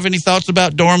ever have any thoughts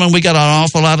about Dorman? We got an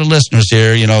awful lot of listeners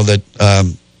here. That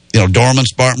Dorman,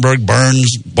 Spartanburg,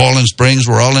 Burns, Boiling Springs.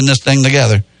 We're all in this thing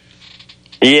together.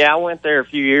 Yeah, I went there a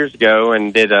few years ago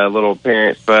and did a little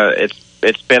appearance, but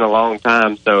it's been a long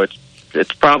time, so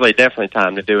it's probably definitely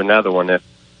time to do another one if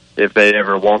they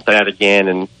ever want that again.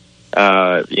 And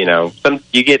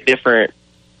you get different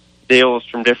deals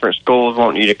from different schools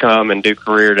wanting you to come and do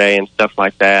career day and stuff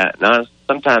like that. And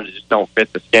sometimes it just don't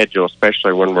fit the schedule,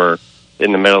 especially when we're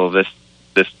in the middle of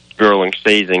this grueling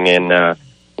season, and we're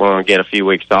going to get a few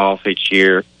weeks off each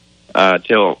year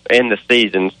till end the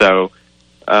season. So.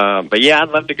 But yeah, I'd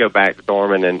love to go back to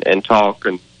Dorman and talk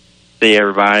and see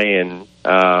everybody. And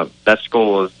that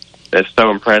school is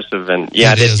so impressive. And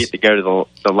yeah, I did get to go to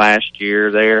the last year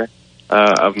there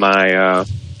of my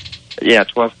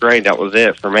 12th grade. That was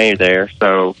it for me there.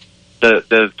 So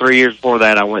the 3 years before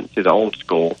that, I went to the old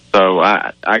school. So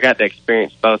I got to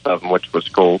experience both of them, which was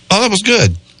cool. Oh, that was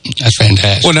good. That's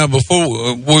fantastic. Well, now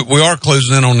before we are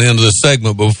closing in on the end of the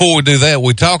segment, but before we do that,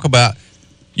 we talk about.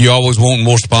 You always want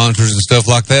more sponsors and stuff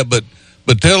like that, but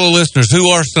tell the listeners,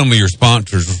 who are some of your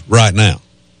sponsors right now?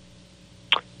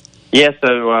 Yeah,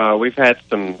 so we've had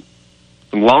some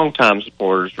long-time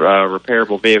supporters,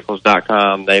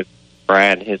 RepairableVehicles.com.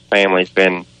 Brad and his family's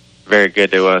been very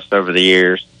good to us over the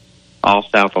years. All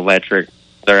South Electric,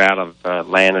 they're out of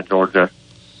Atlanta, Georgia.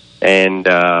 And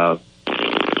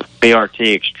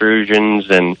BRT Extrusions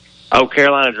and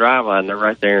Carolina Driveline, they're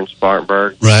right there in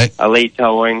Spartanburg. Right. Elite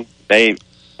Towing, they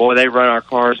run our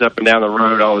cars up and down the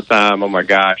road all the time. Oh, my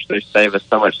gosh. They save us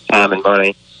so much time and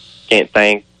money. Can't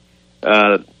thank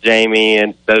Jamie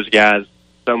and those guys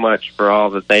so much for all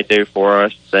that they do for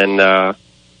us. And,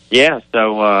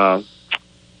 so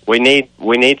we need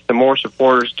some more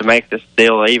supporters to make this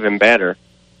deal even better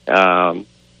because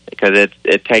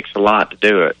it takes a lot to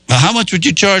do it. How much would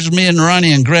you charge me and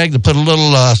Ronnie and Greg to put a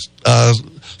little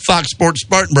Fox Sports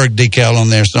Spartanburg decal on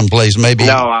there someplace, maybe?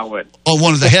 No, I wouldn't. On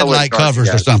one of the headlight covers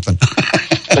or something.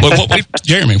 But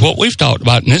Jeremy, what we've talked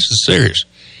about, and this is serious,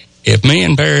 if me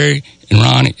and Barry and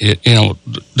Ronnie,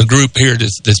 the group here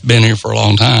that's been here for a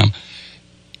long time,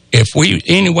 if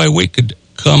any way we could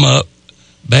come up,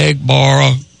 beg,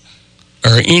 borrow,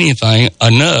 or anything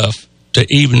enough to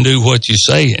even do what you're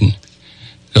saying,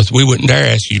 because we wouldn't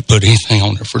dare ask you to put anything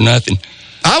on there for nothing.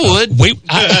 I would.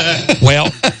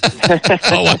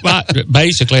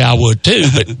 Basically, I would too.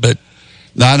 But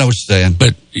no, I know what you're saying.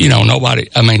 But nobody.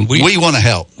 I mean, we want to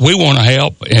help. We want to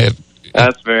help.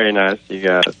 That's very nice, you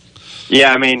guys.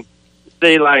 Yeah, I mean,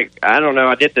 see, I don't know.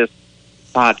 I did this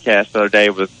podcast the other day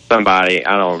with somebody.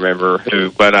 I don't remember who,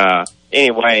 but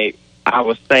anyway, I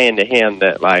was saying to him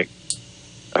that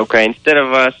instead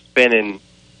of us spending,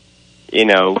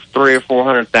 $300,000 or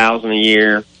 $400,000 a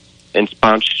year in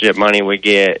sponsorship money we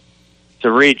get,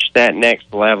 to reach that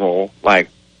next level,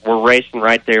 we're racing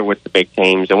right there with the big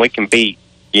teams, and we can beat,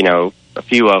 a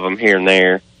few of them here and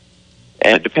there,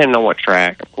 and depending on what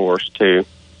track, of course, too.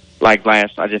 I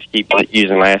just keep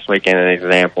using last weekend as an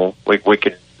example. We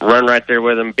could run right there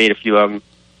with them, beat a few of them,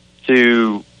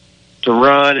 to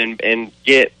run and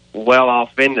get well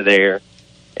off into the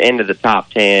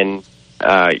top 10.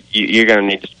 You're going to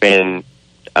need to spend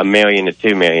 $1 million to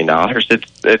 $2 million.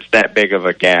 It's that big of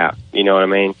a gap. You know what I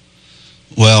mean?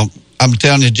 Well, I'm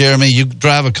telling you, Jeremy, you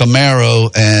drive a Camaro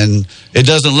and it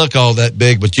doesn't look all that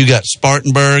big, but you got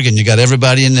Spartanburg and you got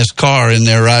everybody in this car in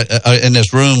there, in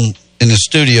this room, in the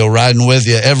studio, riding with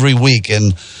you every week.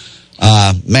 And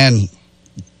man,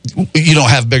 you don't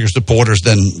have bigger supporters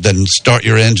than Start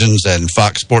Your Engines and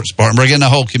Fox Sports Spartanburg and the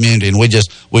whole community. And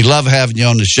we love having you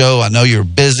on the show. I know you're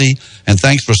busy, and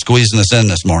thanks for squeezing us in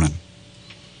this morning.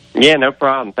 Yeah, no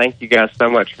problem. Thank you guys so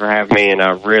much for having me, and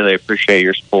I really appreciate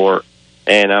your support.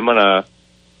 And I'm going to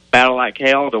battle like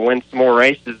hell to win some more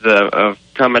races of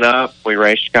coming up. We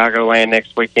race Chicagoland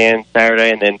next weekend,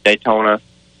 Saturday, and then Daytona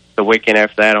the weekend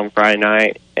after that on Friday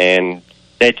night. And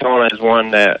Daytona is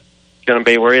one that's going to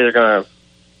be, we're either going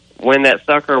to win that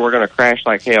sucker or we're going to crash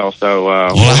like hell. So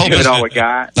we'll give it all we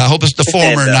got. I hope it's the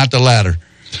former, and, not the latter.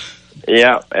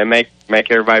 Yeah, and make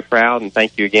everybody proud, and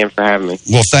thank you again for having me.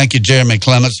 Well, thank you, Jeremy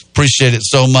Clements. Appreciate it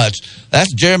so much.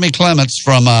 That's Jeremy Clements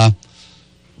from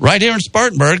right here in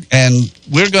Spartanburg, and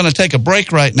we're going to take a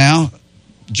break right now.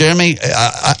 Jeremy,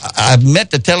 I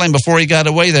meant to tell him before he got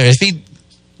away there,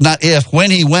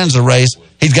 when he wins a race,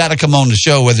 he's got to come on the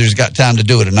show whether he's got time to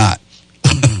do it or not.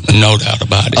 No doubt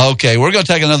about it. Okay, we're going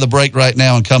to take another break right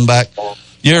now and come back.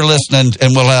 You're listening,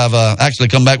 and we'll have actually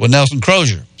come back with Nelson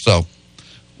Crozier. So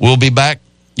we'll be back.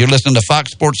 You're listening to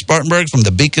Fox Sports Spartanburg from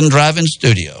the Beacon Drive-In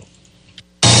Studio.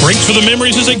 Frank's for the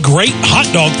Memories is a great hot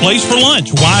dog place for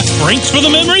lunch. Why Frank's for the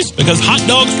Memories? Because hot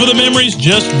dogs for the Memories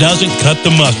just doesn't cut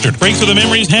the mustard. Frank's for the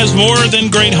Memories has more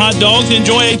than great hot dogs.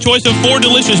 Enjoy a choice of 4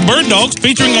 delicious bird dogs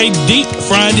featuring a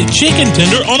deep-fried chicken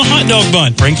tender on a hot dog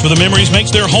bun. Frank's for the Memories makes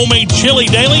their homemade chili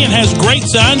daily and has great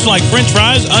signs like French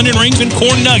fries, onion rings, and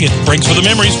corn nuggets. Frank's for the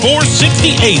Memories,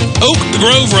 468 Oak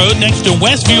Grove Road next to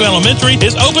Westview Elementary,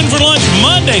 is open for lunch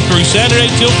Monday through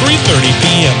Saturday till 3:30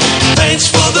 p.m. Thanks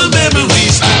for the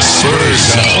memories.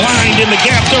 Lined in the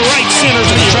gap to right center of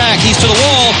the track. He's to the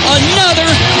wall. Another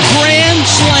grand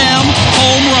slam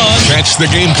home run. Catch the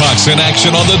Gamecocks in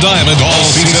action on the diamond all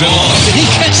season long. Did he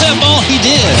catch that ball? He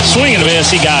did. Swing and a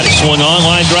miss. He got it. Swung on,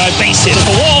 line drive, base hit at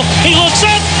the wall. He looks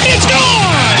up. It's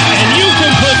gone. And you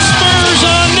can put Spurs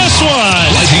on this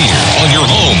one. Right here on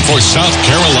your home for South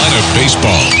Carolina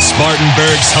baseball.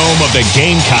 Spartanburg's home of the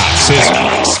Gamecocks is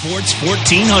Fox Sports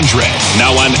 1400.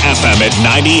 Now on FM at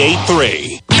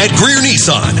 98.3. At Greer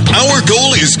Nissan, our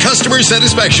goal is customer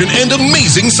satisfaction and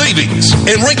amazing savings.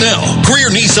 And right now, Greer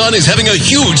Nissan is having a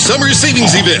huge summer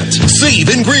savings event.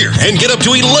 Save in Greer and get up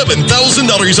to $11,000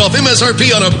 off MSRP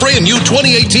on a brand new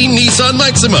 2018 Nissan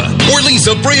Maxima or lease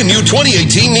a brand new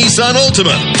 2018 Nissan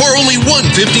Altima for only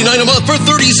 $159 a month for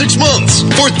 36 months.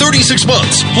 For 36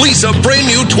 months, lease a brand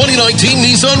new 2019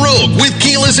 Nissan Rogue with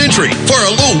keyless entry for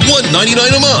a low $199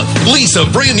 a month. Lease a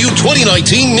brand new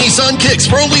 2019 Nissan Kicks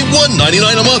for only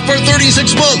 $199 a month for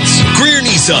 36 months. Greer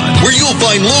Nissan, where you'll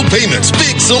find low payments,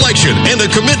 big selection, and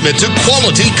a commitment to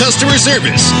quality customer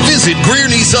service. Visit Greer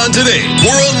Nissan today.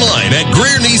 We're online at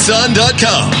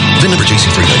GreerNissan.com. VIN number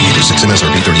JC39806,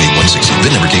 MSRP 38160.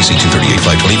 VIN number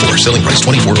KC238524. Selling price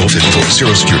 24054.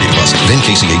 Zero security deposit. VIN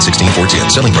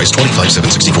KC816410. Selling price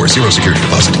 25764. Zero security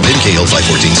deposit. VIN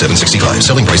KL548765.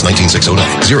 Selling price 19609.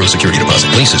 Zero security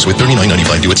deposit. Leases with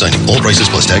 $39.95 due at signing. All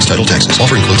prices plus tax, title, taxes.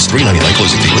 Offer includes $3.99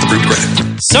 closing fee with approved credit.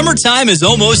 Summertime is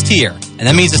almost here, and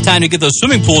that means it's time to get those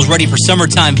swimming pools ready for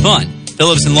summertime fun.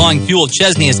 Phillips & Long Fuel at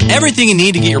Chesney has everything you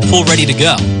need to get your pool ready to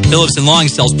go. Phillips & Long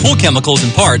sells pool chemicals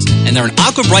and parts, and they're an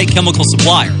AquaBrite chemical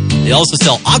supplier. They also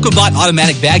sell AquaBot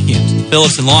automatic vacuums.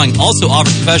 Phillips & Long also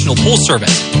offers professional pool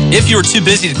service. If you are too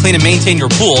busy to clean and maintain your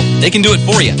pool, they can do it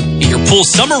for you. Get your pool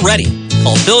summer ready.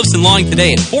 Call Phillips & Long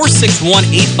today at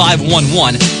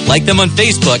 461-8511. Like them on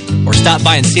Facebook or stop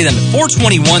by and see them at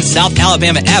 421 South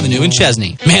Alabama Avenue in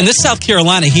Chesney. Man, this South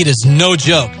Carolina heat is no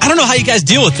joke. I don't know how you guys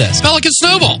deal with this. Pelican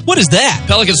Snowball. What is that?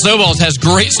 Pelican Snowballs has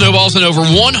great snowballs in over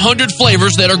 100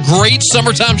 flavors that are great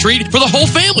summertime treat for the whole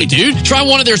family, dude. Try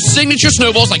one of their signature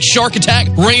snowballs like Shark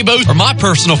Attack, Rainbow, or my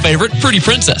personal favorite, Pretty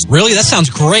Princess. Really? That sounds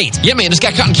great. Yeah, man, it's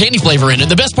got cotton candy flavor in it.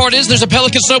 The best part is there's a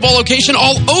Pelican Snowball location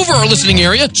all over our listening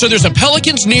area, so there's a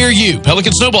Pelicans near you.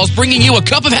 Pelican Snowballs bringing you a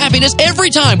cup of happiness every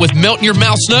time with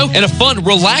melt-in-your-mouth snow and a fun,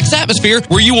 relaxed atmosphere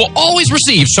where you will always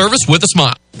receive service with a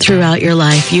smile. Throughout your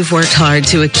life, you've worked hard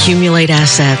to accumulate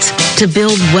assets, to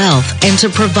build wealth, and to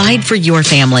provide for your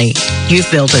family.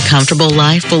 You've built a comfortable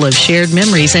life full of shared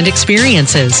memories and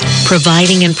experiences.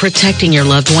 Providing and protecting your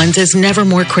loved ones is never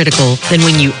more critical than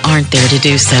when you aren't there to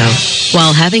do so.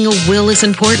 While having a will is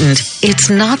important, it's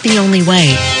not the only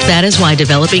way. That is why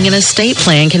developing an estate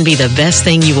plan can be the best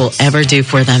thing you will ever do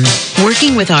for them.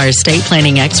 Working with our estate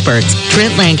planning experts,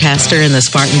 Trent Lancaster in the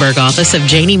Spartanburg office of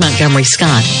Janie Montgomery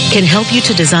Scott can help you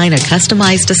to design a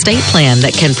customized estate plan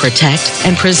that can protect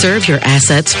and preserve your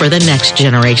assets for the next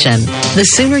generation. The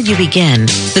sooner you begin,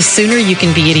 the sooner you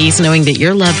can be at ease knowing that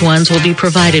your loved ones will be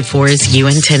provided for as you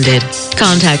intended.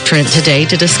 Contact Trent today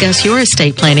to discuss your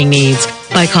estate planning needs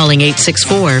by calling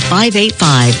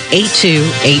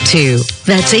 864-585-8282.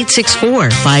 That's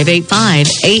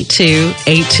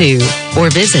 864-585-8282. or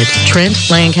visit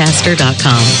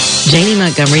TrentLancaster.com. Janie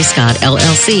Montgomery Scott,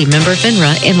 LLC, member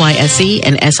FINRA, NYSE,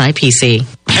 and SIPC.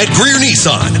 At Greer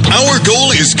Nissan, our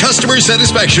goal is customer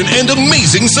satisfaction and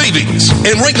amazing savings.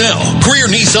 And right now, Greer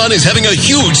Nissan is having a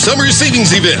huge summer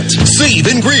savings event.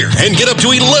 Save in Greer and get up to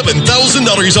 $11,000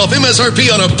 off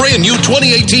MSRP on a brand new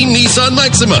 2018 Nissan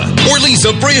Maxima or lease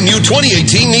a brand new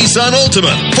 2018 Nissan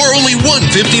Altima for only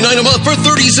 $159 a month for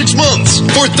 36 months.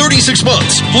 For 36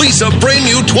 months, lease a brand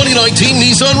new 2019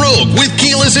 Nissan Rogue with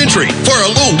keyless entry for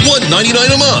a low $199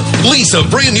 a month. Lease a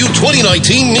brand new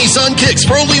 2019 Nissan Kicks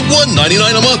for only $199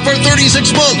 a month for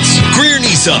 36 months. Greer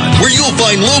Nissan, where you'll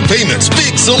find low payments,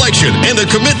 big selection, and a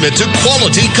commitment to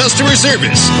quality customer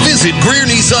service. Visit Greer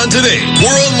Nissan today.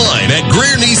 We're online at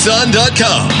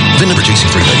GreerNissan.com. VIN number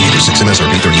KC39806,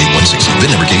 MSRP 38160. VIN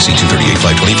number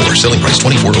KC238524. Selling price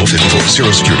 24054.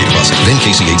 Zero security deposit. VIN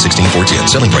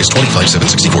KC816410. Selling price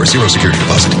 25764. Zero security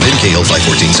deposit. VIN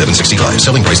KL514765.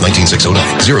 Selling price 19609.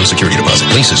 Zero security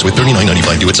deposit. Leases with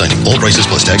 $39.95 due at signing. All prices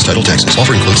plus tax, title, taxes.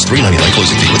 Offer includes $399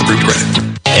 closing fee with approved credit.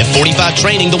 F45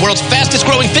 Training, the world's fastest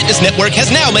growing fitness network,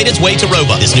 has now made its way to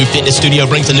Roebuck. This new fitness studio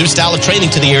brings a new style of training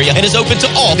to the area and is open to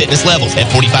all fitness levels.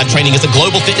 F45 Training is a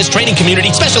global fitness training community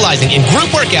specializing in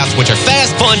group workouts, which are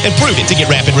fast, fun, and proven to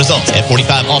get rapid results.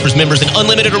 F45 offers members an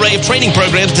unlimited array of training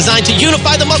programs designed to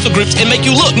unify the muscle groups and make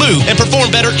you look, move, and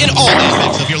perform better in all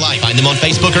aspects of your life. Find them on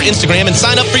Facebook or Instagram and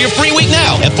sign up for your free week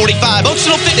now. F45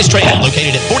 Functional Fitness Training,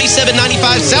 located at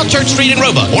 4795 South Church Street in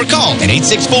Roebuck, or call at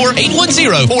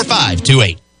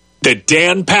 864-810-4528. The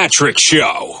Dan Patrick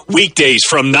Show. Weekdays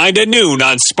from 9 to noon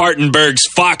on Spartanburg's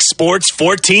Fox Sports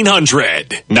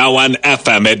 1400. Now on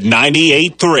FM at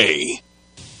 98.3.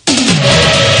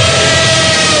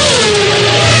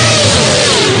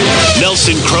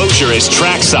 Nelson Crozier is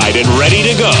trackside and ready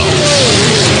to go.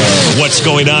 What's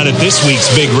going on at this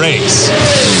week's big race?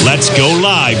 Let's go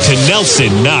live to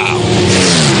Nelson now.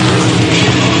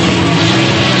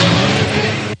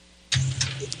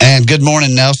 And good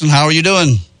morning, Nelson. How are you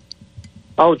doing?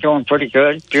 Oh, doing pretty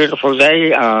good. Beautiful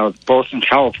day, both in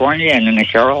California and in the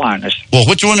Carolinas. Well,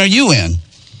 which one are you in?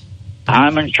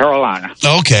 I'm in Carolina.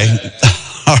 Okay.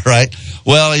 All right.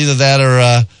 Well, either that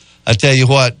or I tell you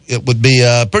what, it would be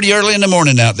pretty early in the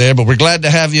morning out there, but we're glad to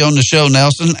have you on the show,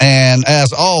 Nelson. And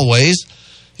as always,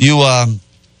 you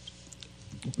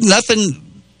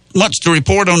nothing much to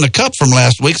report on the Cup from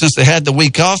last week since they had the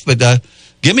week off, but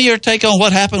give me your take on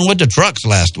what happened with the trucks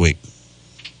last week.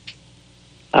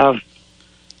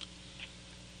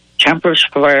 Temper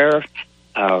Square,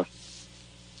 was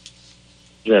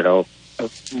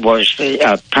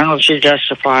the penalty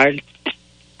justified?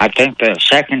 I think the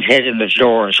second hit in the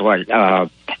door is what,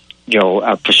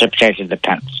 precipitated the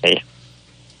penalty.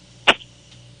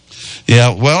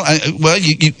 Yeah, well,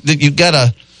 you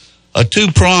got a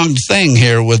two-pronged thing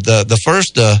here with the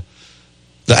first, the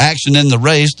action in the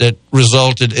race that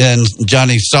resulted in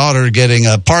Johnny Sauter getting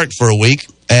parked for a week.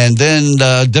 And then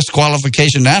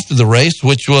disqualification after the race,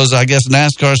 which was, I guess,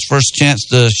 NASCAR's first chance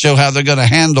to show how they're going to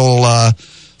handle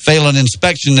failing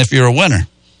inspection if you're a winner.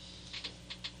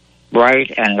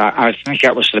 Right, and I think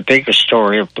that was the biggest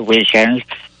story of the weekend.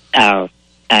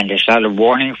 And is that a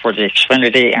warning for the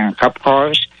Xfinity and Cup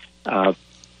cars? The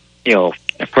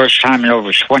first time in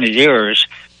over 20 years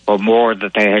or more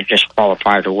that they had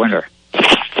disqualified a winner.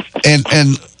 And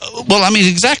well, I mean,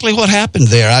 exactly what happened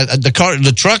there.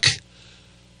 The truck.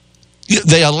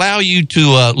 They allow you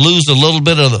to lose a little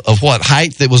bit of what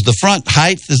height? It was the front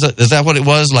height. Is that what it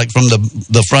was? Like from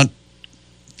the front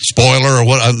spoiler or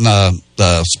what?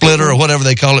 The splitter or whatever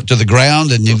they call it to the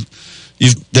ground, and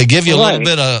they give you a little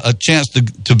bit of a chance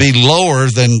to be lower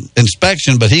than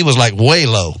inspection, but he was like way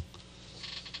low.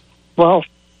 Well,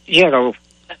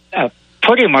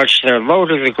 pretty much they're low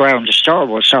to the ground to start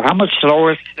with. So how much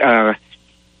lower?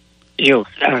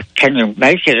 Can you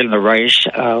make it in the race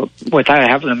without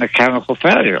having a mechanical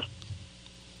failure?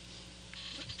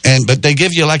 But they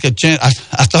give you like a chance. I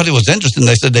thought it was interesting.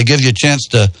 They said they give you a chance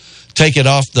to take it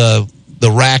off the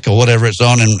rack or whatever it's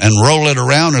on and roll it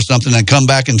around or something and come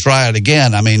back and try it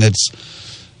again. I mean,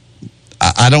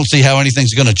 I don't see how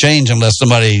anything's going to change unless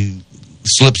somebody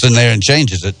slips in there and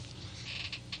changes it.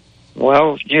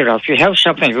 Well, if you have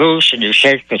something loose and you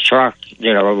shake the truck,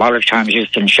 a lot of times you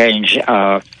can change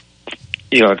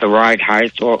the ride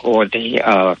height or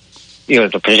the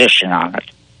the position on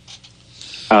it.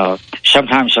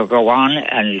 Sometimes they'll go on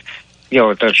and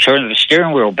they'll turn the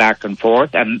steering wheel back and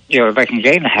forth, and they can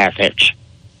gain a half inch.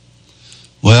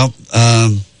 Well,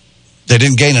 they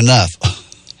didn't gain enough.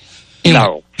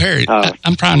 No, Perry.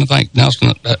 I'm trying to think,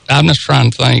 Nelson. I'm just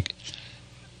trying to think,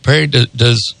 Perry.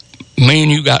 Does me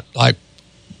and you got like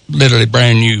literally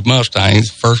brand new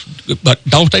Mustangs. But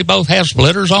don't they both have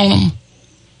splitters on them?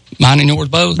 Mine and yours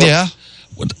both? Yeah.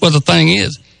 Well, the thing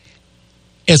is,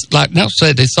 it's like Nelson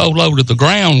said, they so low to the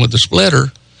ground with the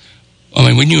splitter. I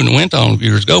mean, we knew and went on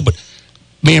years ago, but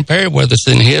me and Perry, whether it's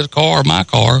in his car or my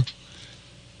car,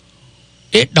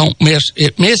 it don't miss.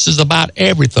 It misses about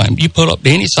everything. You put up to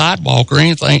any sidewalk or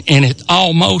anything, and it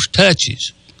almost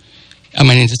touches. I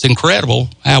mean, it's incredible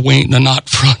how we ain't knocked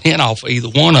front end off either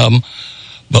one of them,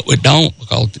 but we don't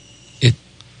because it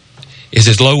is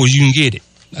as low as you can get it.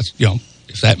 That's,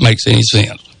 if that makes any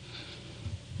sense.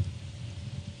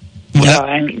 Yeah,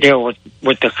 and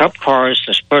with the Cup cars,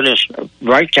 the splitters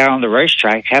right down the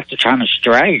racetrack, half the time it's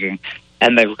dragging,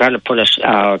 and they've got to put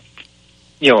a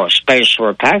space for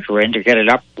a packer in to get it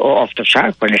up off the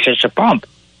track when it hits a bump.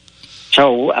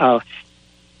 So,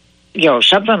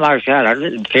 something like that I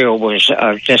didn't feel was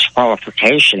a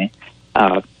disqualification.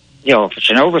 If it's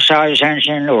an oversized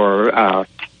engine or,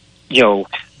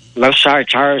 left side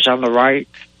tires on the right,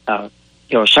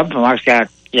 something like that,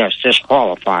 yes,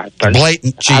 disqualified. But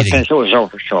blatant cheating. I think it was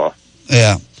overkill.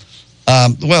 Yeah.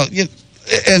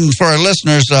 And for our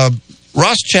listeners,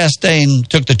 Ross Chastain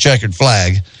took the checkered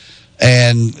flag,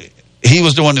 and he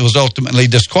was the one that was ultimately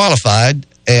disqualified,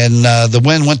 and the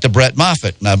win went to Brett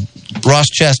Moffitt. Now, Ross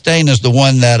Chastain is the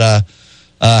one that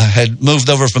had moved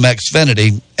over from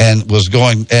Xfinity and was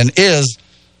going and is,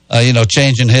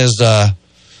 changing his, the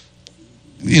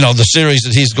series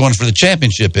that he's going for the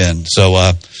championship in.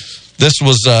 So this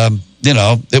was,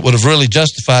 it would have really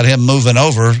justified him moving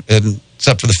over,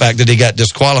 except for the fact that he got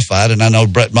disqualified. And I know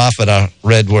Brett Moffitt, I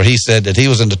read where he said that he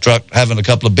was in the truck having a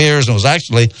couple of beers and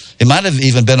he might have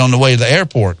even been on the way to the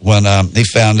airport when he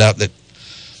found out that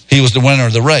he was the winner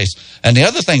of the race. And the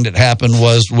other thing that happened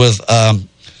was with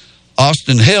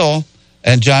Austin Hill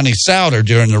and Johnny Sauter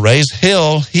during the race.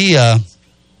 Hill,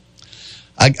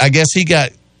 I guess he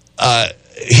got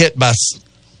hit by,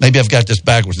 maybe I've got this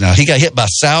backwards now. He got hit by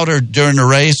Sauter during the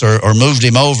race or moved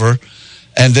him over.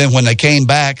 And then when they came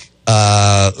back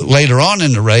later on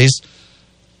in the race,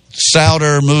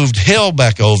 Sauter moved Hill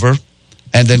back over.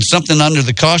 And then something under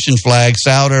the caution flag,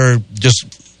 Sauter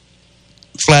just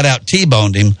flat out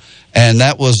T-boned him. And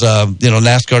that was,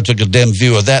 NASCAR took a dim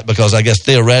view of that because I guess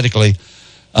theoretically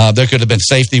there could have been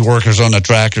safety workers on the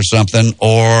track or something,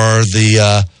 or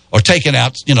taking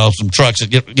out, some trucks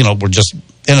that, were just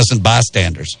innocent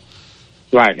bystanders.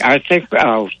 Right. I think,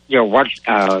 what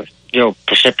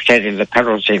precipitated the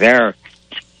penalty there,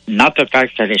 not the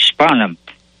fact that he spun him,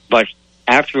 but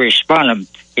after he spun him,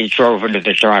 he drove into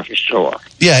the driver's door.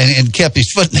 Yeah, and kept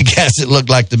his foot in the gas, it looked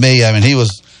like to me. I mean, he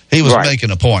was right.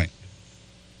 Making a point.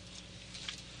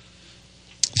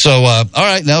 So, all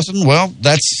right, Nelson, well,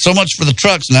 that's so much for the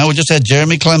trucks. Now we just had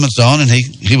Jeremy Clements on, and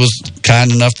he was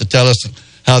kind enough to tell us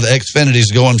how the Xfinity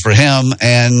is going for him.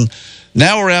 And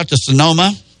now we're out to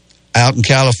Sonoma, out in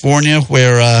California,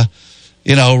 where,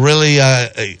 really,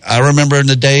 I remember in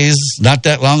the days not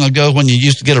that long ago when you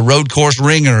used to get a road course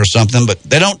ringer or something, but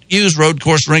they don't use road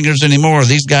course ringers anymore.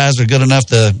 These guys are good enough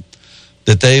that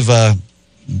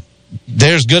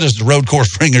they're as good as the road course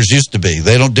ringers used to be.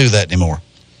 They don't do that anymore.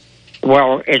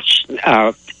 Well,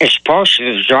 it's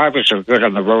possible the drivers are good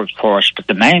on the road course, but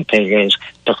the main thing is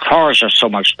the cars are so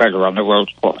much better on the road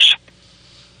course.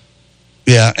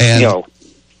 Yeah, and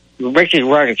Ricky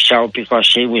Rudd excelled because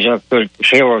he was a good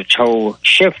hero toe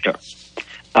shifter.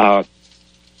 And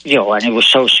he was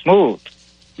so smooth.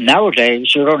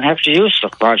 Nowadays, you don't have to use the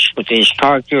clutch with these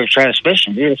power gear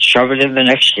transmissions. You just shove it in the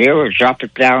next gear or drop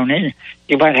it down in.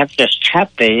 You might have to just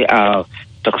tap the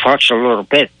clutch a little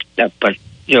bit, but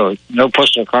no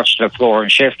pushing the clutch to the floor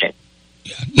and shifting.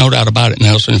 Yeah, no doubt about it,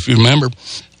 Nelson. If you remember,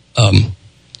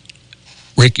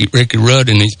 Ricky Rudd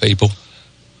and these people,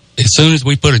 as soon as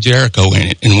we put a Jericho in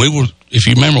it, and if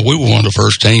you remember, we were one of the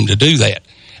first team to do that.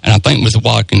 And I think with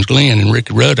Watkins Glen and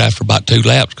Ricky Rudd, after about 2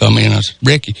 laps come in, I said,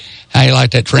 Ricky, how you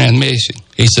like that transmission?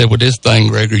 He said, well, this thing,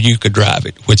 Gregor, you could drive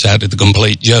it, which I did the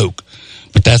complete joke.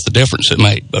 But that's the difference it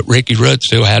made. But Ricky Rudd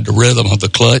still had the rhythm of the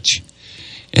clutch,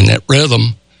 and that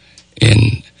rhythm,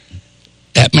 and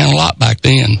that meant a lot back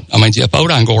then. I mean, Jeff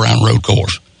Bodine go around road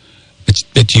course,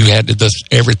 but you had to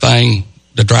everything.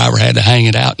 The driver had to hang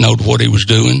it out, know what he was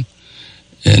doing.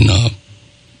 And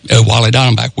Wally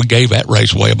Diamondback, we gave that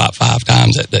race away about 5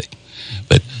 times that day.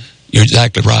 But you're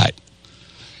exactly right.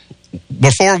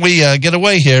 Before we get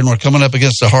away here, and we're coming up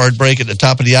against a hard break at the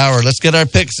top of the hour, let's get our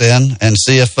picks in and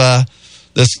see if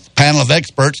this panel of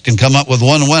experts can come up with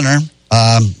one winner.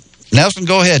 Nelson,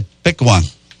 go ahead. Pick one.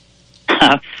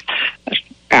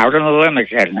 Out on the limb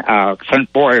again,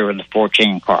 Clint Boyer in the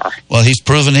 14 car. Well, he's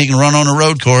proven he can run on a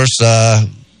road course.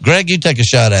 Greg, you take a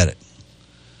shot at it.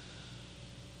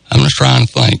 I'm just trying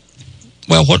to think.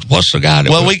 Well, what's the guy that...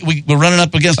 Well, we're running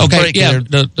up against the break here.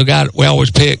 The guy that we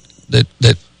always pick that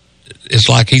it's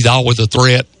like he's always a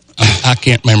threat. I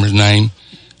can't remember his name.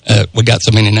 We got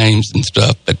so many names and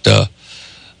stuff, but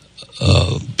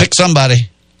pick somebody.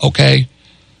 Okay.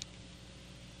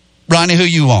 Ronnie, who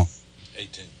you want?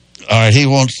 18. All right, he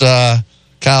wants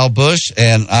Kyle Busch,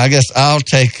 and I guess I'll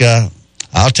take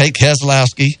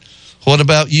Keselowski. What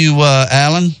about you,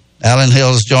 Alan? Alan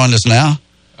Hill has joined us now.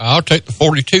 I'll take the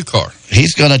 42 car.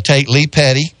 He's going to take Lee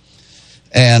Petty.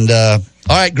 And all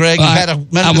right, Greg, you had a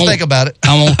minute to think about it.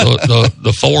 I want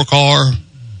the 4 car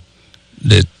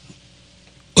that.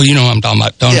 Well, you know what I'm talking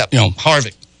about.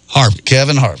 Harvick.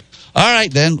 Kevin Harvick. All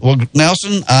right, then. Well,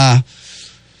 Nelson, I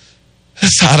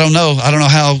don't know. I don't know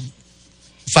how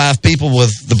 5 people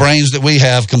with the brains that we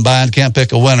have combined can't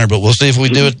pick a winner, but we'll see if we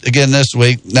do it again this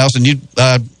week. Nelson, you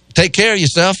take care of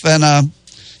yourself, and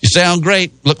you sound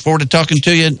great. Look forward to talking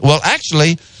to you. Well,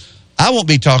 actually, I won't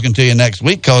be talking to you next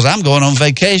week because I'm going on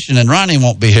vacation, and Ronnie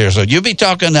won't be here. So you'll be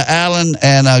talking to Alan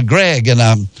and Greg,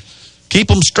 and keep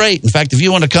them straight. In fact, if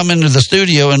you want to come into the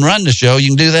studio and run the show, you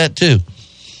can do that too.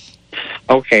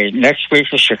 Okay, next week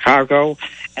is Chicago,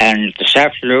 and this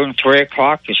afternoon, 3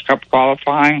 o'clock is Cup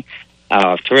qualifying.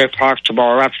 3 o'clock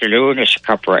tomorrow afternoon is a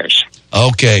Cup race.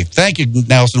 Okay, thank you,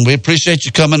 Nelson. We appreciate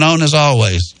you coming on as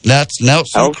always. That's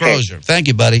Nelson Crozier. Thank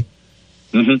you, buddy.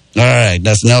 Mm-hmm. All right,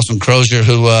 that's Nelson Crozier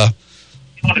who... what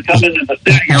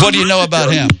do you know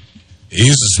about him?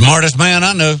 He's the smartest man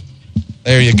I know.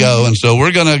 There you go. And so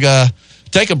we're going to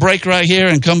take a break right here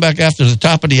and come back after the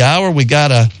top of the hour. We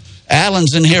got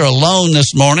Alan's in here alone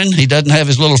this morning. He doesn't have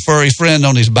his little furry friend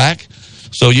on his back.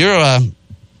 So you're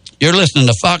listening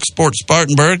to Fox Sports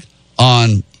Spartanburg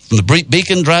from the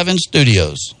Beacon Drive-In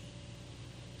Studios.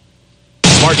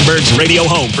 Spartanburg's radio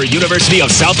home for University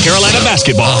of South Carolina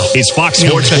basketball is Fox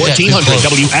Sports 1400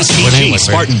 WSTG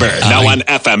Spartanburg. Now on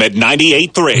FM at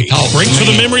 98.3. Frank's for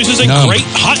the Memories is a great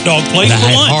hot dog place for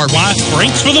lunch. Why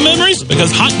Frank's for the Memories? Because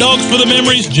hot dogs for the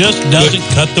memories just doesn't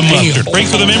cut the mustard.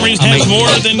 Frank's for the Memories has more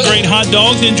than great hot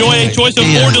dogs. Enjoy a choice of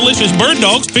 4 delicious bird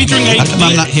dogs featuring a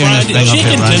fried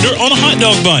chicken tender on a hot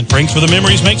dog bun. Frank's for the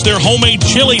Memories makes their homemade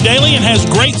chili daily and has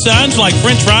great signs like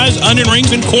French fries, onion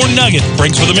rings, and corn nuggets.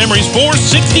 Frank's for the Memories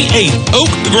 468 Oak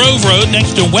Grove Road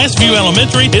next to Westview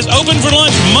Elementary is open for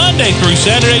lunch Monday through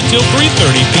Saturday till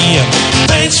 3:30 p.m.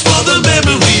 Thanks for the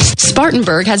memories.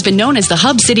 Spartanburg has been known as the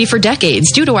hub city for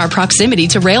decades due to our proximity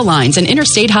to rail lines and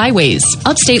interstate highways.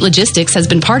 Upstate Logistics has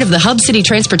been part of the hub city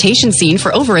transportation scene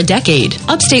for over a decade.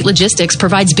 Upstate Logistics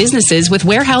provides businesses with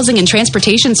warehousing and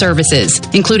transportation services,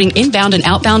 including inbound and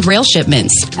outbound rail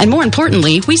shipments. And more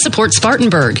importantly, we support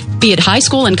Spartanburg. Be it high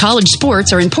school and college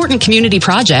sports or important community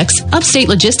projects, Upstate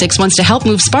Logistics wants to help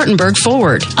move Spartanburg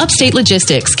forward. Upstate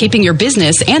Logistics, keeping your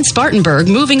business and Spartanburg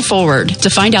moving forward. To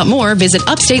find out more, visit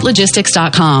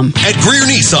upstatelogistics.com. At Greer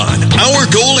Nissan, our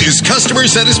goal is customer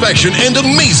satisfaction and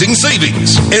amazing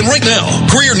savings. And right now,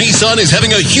 Greer Nissan is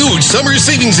having a huge summer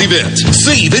savings event.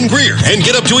 Save in Greer and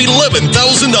get up to $11,000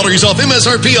 off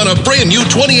MSRP on a brand new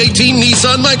 2018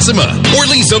 Nissan Maxima or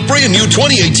lease a brand new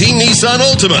 2018 Nissan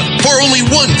Altima for only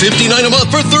 $159 a month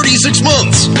for 36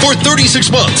 months. For 36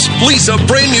 months, lease a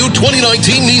brand new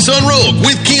 2019 Nissan Rogue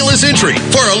with keyless entry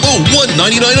for a low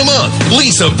 $199 a month.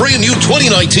 Lease a brand new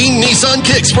 2019 Nissan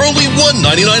Kicks for only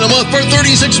 $199 a month for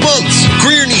 36 months.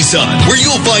 Greer Nissan, where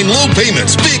you'll find low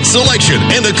payments, big selection,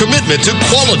 and a commitment to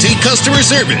quality customer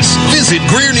service. Visit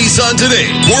Greer Nissan today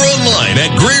or online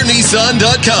at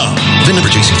GreerNissan.com. VIN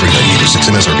number JC39806,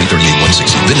 MSRP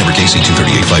 38160. VIN number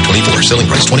KC238524, selling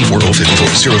price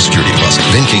 24054, zero security deposit.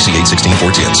 VIN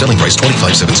KC816410, selling price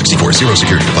 25764, zero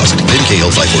security deposit. VIN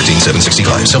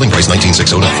KL514765, selling price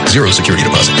 19609, zero security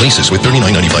deposit. Leases with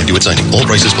 $39.95 due at signing. All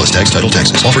prices plus tax, title,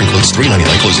 taxes. Offer includes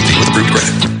 $3.99 closing fee with approved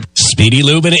credit. Speedy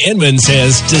Lube in Inman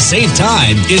says to save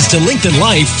time is to lengthen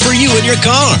life for you and your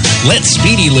car. Let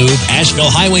Speedy Lube, Asheville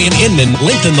Highway in Inman,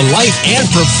 lengthen the life and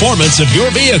performance of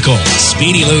your vehicle.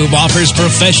 Speedy Lube offers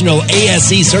professional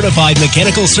ASE certified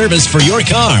mechanical service for your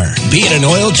car. Be it an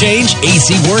oil change,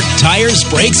 AC work, tires,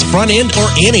 brakes, front end, or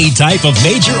any type of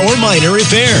major or minor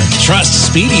repair.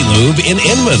 Trust Speedy Lube in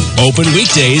Inman. Open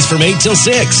weekdays from 8 till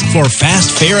 6. For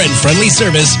fast, fair, and friendly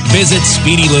service, visit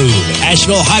Speedy Lube,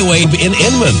 Asheville Highway in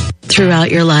Inman.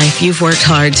 Throughout your life, you've worked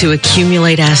hard to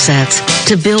accumulate assets,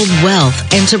 to build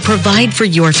wealth, and to provide for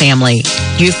your family.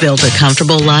 You've built a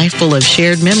comfortable life full of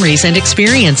shared memories and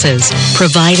experiences.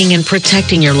 Providing and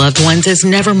protecting your loved ones is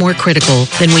never more critical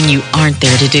than when you aren't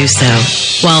there to do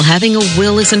so. While having a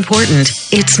will is important,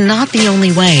 it's not the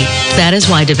only way. That is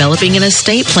why developing an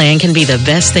estate plan can be the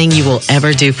best thing you will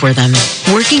ever do for them.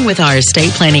 Working with our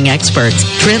estate planning experts,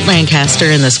 Trent Lancaster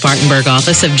in the Spartanburg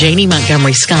office of Janie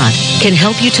Montgomery Scott can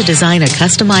help you to design a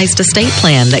customized estate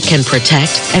plan that can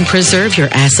protect and preserve your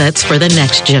assets for the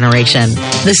next generation.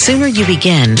 The sooner you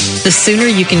begin, the sooner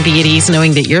you can be at ease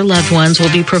knowing that your loved ones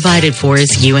will be provided for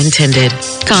as you intended.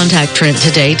 Contact Trent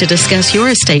today to discuss your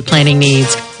estate planning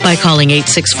needs by calling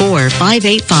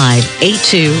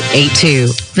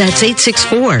 864-585-8282. That's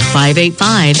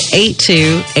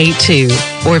 864-585-8282.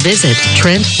 Or visit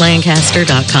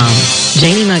TrentLancaster.com.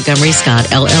 Janie Montgomery Scott,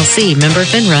 LLC, member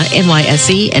FINRA,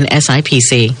 NYSE, and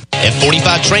SIPC.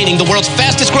 F45 Training, the world's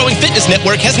fastest growing fitness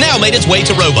network, has now made its way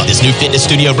to Roebuck. This new fitness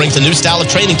studio brings a new style of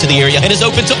training to the area and is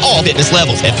open to all fitness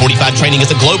levels. F45 Training is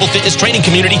a global fitness training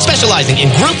community specializing in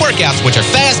group workouts, which are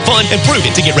fast, fun, and proven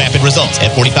to get rapid results.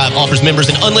 F45 offers members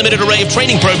an unlimited array of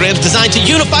training programs designed to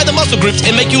unify the muscle groups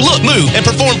and make you look, move, and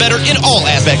perform better in all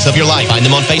aspects of your life. Find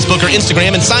them on Facebook or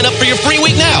Instagram and sign up for your free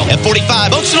week now.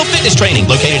 F45 Functional Fitness Training,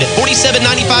 located at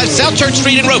 4795 South Church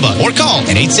Street in Roebuck, or call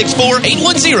at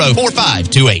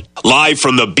 864-810-4528. Live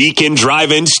from the Beacon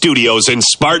Drive-In Studios in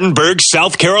Spartanburg,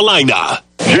 South Carolina.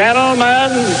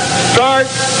 Gentlemen, start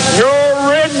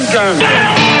your engine.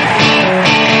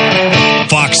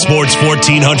 Fox Sports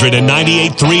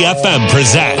 1498.3 FM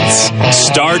presents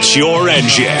Start Your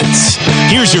Engines.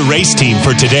 Here's your race team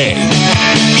for today.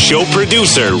 Show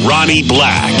producer Ronnie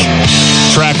Black.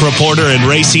 Track reporter and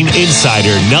racing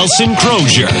insider Nelson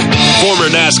Crozier. Former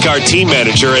NASCAR team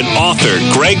manager and author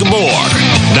Greg Moore.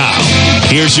 Now,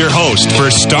 here's your host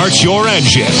for Start Your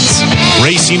Engines,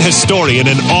 racing historian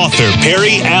and author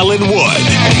Perry Allen Wood.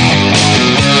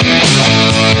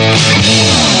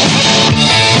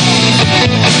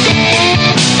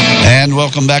 And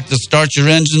welcome back to Start Your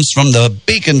Engines from the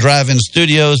Beacon Drive-In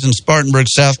Studios in Spartanburg,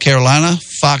 South Carolina.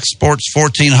 Fox Sports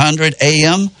 1400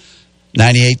 AM,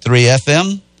 98.3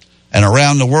 FM, and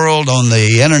around the world on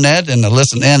the internet and the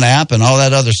Listen In app and all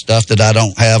that other stuff that I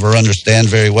don't have or understand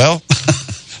very well.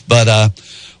 But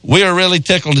we are really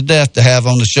tickled to death to have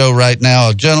on the show right now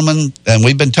a gentleman, and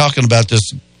we've been talking about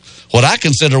this, what I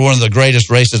consider one of the greatest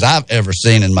races I've ever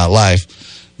seen in my life.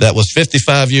 That was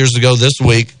 55 years ago this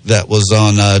week. That was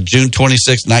on June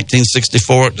 26,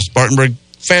 1964 at the Spartanburg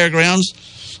Fairgrounds.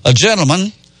 A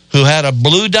gentleman who had a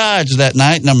blue Dodge that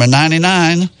night, number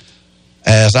 99,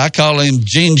 as I call him,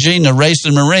 Gene, the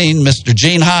racing Marine, Mr.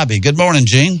 Gene Hobby. Good morning,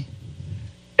 Gene.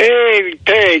 Hey,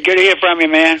 Perry, good to hear from you,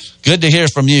 man. Good to hear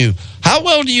from you. How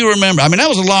well do you remember? I mean, that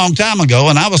was a long time ago,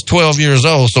 and I was 12 years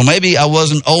old, so maybe I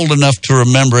wasn't old enough to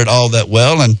remember it all that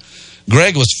well, and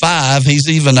Greg was 5. He's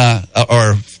even,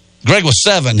 Greg was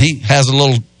 7. He has a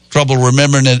little trouble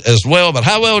remembering it as well. But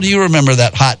how well do you remember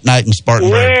that hot night in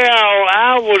Spartanburg? Well,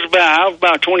 I was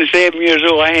about 27 years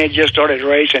old. I had just started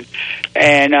racing,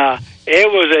 and it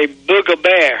was a booger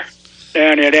bear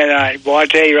down there that night. Boy, I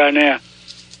tell you right now,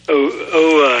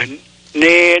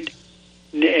 Ned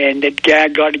and that guy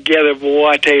got together. Boy,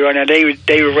 I tell you right now,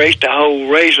 they raced the whole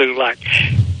race. Looked like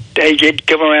they get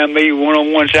come around me, one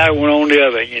on one side, one on the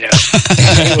other, you know.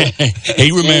 He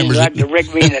remembers like to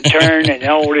wreck me in the turn and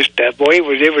all this stuff. Boy, it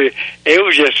was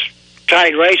just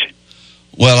tight racing.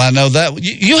 Well, I know that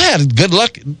you had good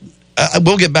luck.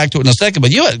 We'll get back to it in a second,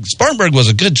 but Spartanburg was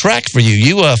a good track for you.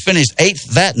 You finished 8th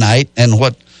that night in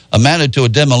what amounted to a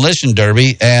demolition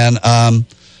derby, and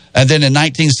then in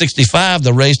 1965,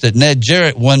 the race that Ned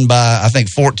Jarrett won by I think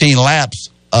 14 laps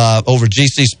over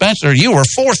G.C. Spencer. You were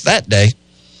 4th that day.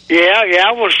 Yeah,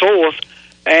 I was 4th,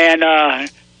 and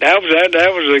that was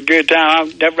a good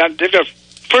time. That was the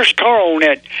first car on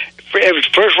that. It was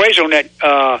the first race on that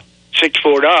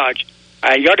 64 Dodge.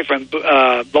 I got it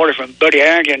bought it from Buddy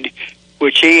Harrington,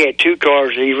 which he had 2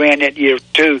 cars. He ran that year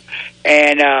too,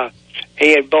 and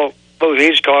he had bought both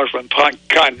his cars from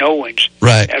Cotton Owens.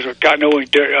 Right. That's what Cotton Owens.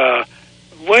 Well,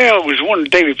 it was one of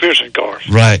Davy Pearson cars.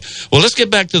 Right. Well, let's get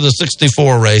back to the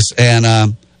 64 race, and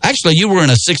actually, you were in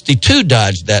a 62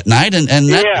 Dodge that night, and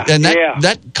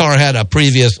that car had a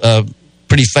previous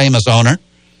pretty famous owner.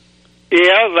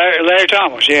 Yeah, Larry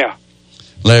Thomas, yeah.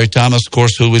 Larry Thomas, of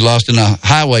course, who we lost in a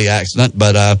highway accident.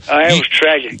 But it was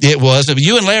tragic. It was.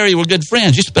 You and Larry were good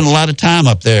friends. You spent a lot of time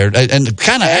up there, and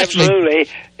kind of absolutely.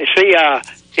 See,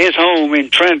 his home in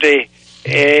Trinity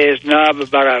is now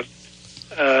about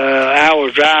a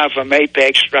hour's drive from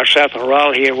Apex, right south of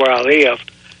Raleigh, here where I live,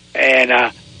 and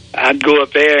I'd go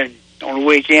up there on the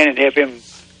weekend and help him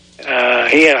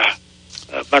he had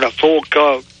about a four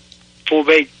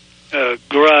big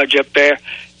garage up there,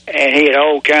 and he had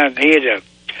all kinds. He had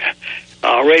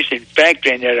a racing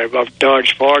factory in there about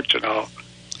Dodge parts and all.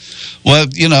 Well,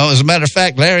 as a matter of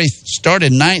fact, Larry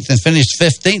started 9th and finished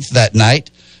 15th that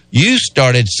night. You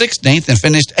started 16th and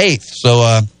finished 8th. So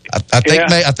I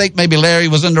think maybe Larry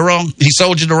was in the wrong. He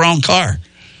sold you the wrong car.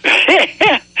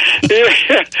 Yeah,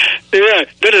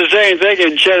 did the same thing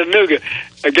in Chattanooga.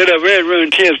 I did a red run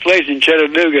 10th place in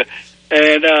Chattanooga,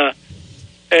 and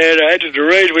after the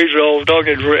race we were all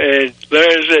talking, and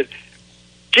Larry said,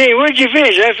 "Gee, where'd you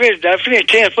finish?" I finished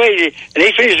 10th place, and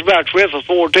he finished about 12th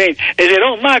or 14th. He said,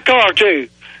 "On my car too."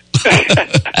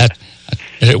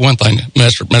 One thing,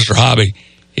 Mr. Hobby,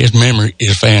 his memory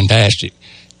is fantastic.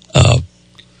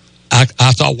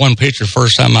 I saw one picture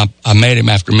first time I met him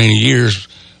after many years,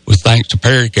 was thanks to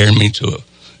Perry carrying me to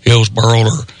Hillsboro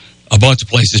or a bunch of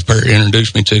places Perry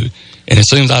introduced me to. And as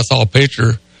soon as I saw a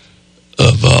picture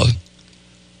of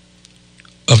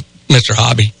Mr.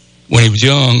 Hobby when he was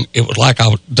young, it was like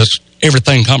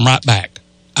everything come right back.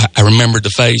 I remembered the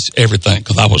face, everything,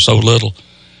 because I was so little.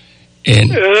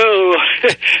 And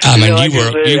I mean,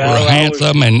 you were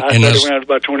handsome and I was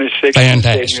about 26,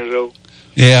 fantastic. Years old.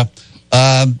 Yeah.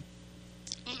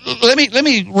 Let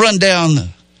me run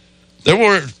down. There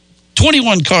were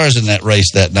 21 cars in that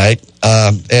race that night,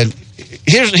 and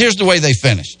here's the way they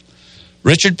finished.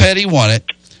 Richard Petty won it.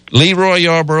 Leroy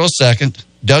Yarborough second.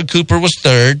 Doug Cooper was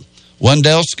third.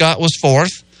 Wendell Scott was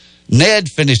fourth. Ned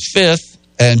finished fifth,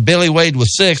 and Billy Wade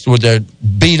was sixth with their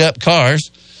beat-up cars.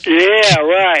 Yeah,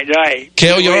 right.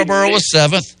 Cale Yarborough was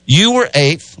seventh. You were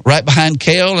eighth, right behind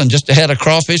Cale and just ahead of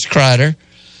Crawfish Kreider.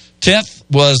 10th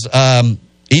was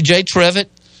E.J. Trevitt.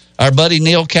 Our buddy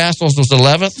Neil Castles was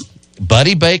 11th.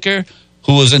 Buddy Baker,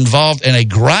 who was involved in a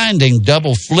grinding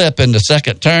double flip in the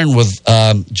second turn with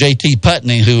J.T.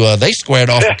 Putney, who they squared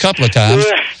off a couple of times.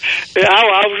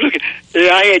 I was looking.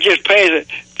 I had just passed it.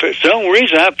 For some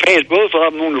reason, I passed both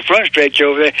of them on the front stretch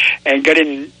over there and got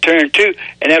in turn 2.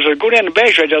 And as I go down the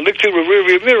back stretch, I looked through the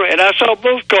rearview mirror, and I saw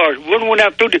both cars. One went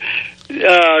out through the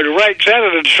right side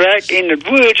of the track in the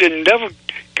woods, and the other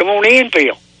come on the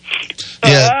infield.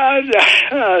 Yeah.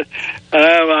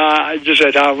 I just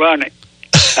said ironic.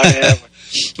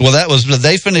 Well,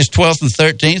 they finished 12th and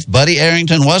 13th. Buddy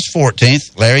Arrington was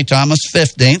 14th. Larry Thomas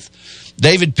 15th.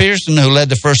 David Pearson, who led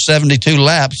the first 72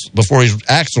 laps before his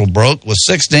axle broke, was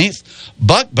 16th.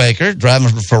 Buck Baker, driving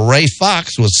for Ray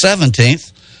Fox, was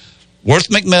 17th. Worth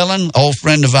McMillan, old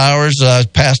friend of ours,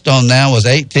 passed on now, was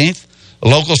 18th. A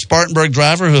local Spartanburg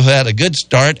driver who had a good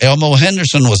start, Elmo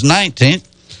Henderson, was 19th.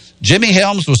 Jimmy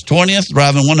Helms was 20th,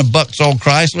 driving one of Buck's old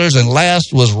Chryslers, and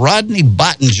last was Rodney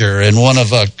Bottinger in one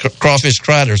of Crawfish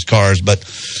Kreider's cars. But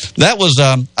that was,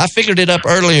 I figured it up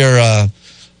earlier,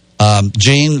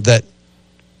 Gene, that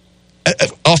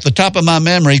off the top of my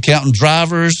memory, counting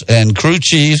drivers and crew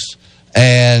chiefs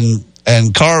and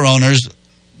car owners,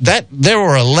 that there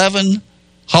were 11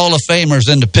 Hall of Famers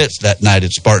in the pits that night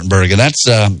at Spartanburg, and that's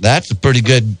a pretty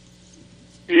good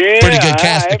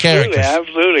cast of characters.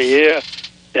 Absolutely, yeah.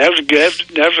 That was good.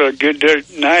 That was a good,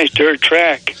 nice dirt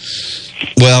track.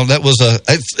 Well,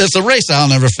 it's a race I'll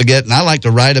never forget, and I like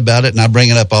to write about it, and I bring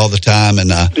it up all the time.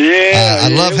 And I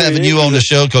love having you on the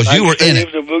show because you were in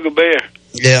it. The Booger Bear.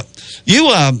 Yeah, you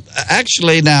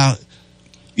actually now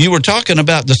you were talking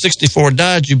about the '64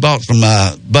 Dodge you bought from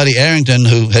Buddy Arrington,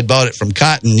 who had bought it from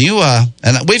Cotton. You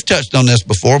and we've touched on this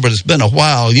before, but it's been a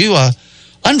while. You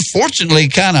unfortunately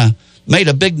kind of made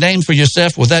a big name for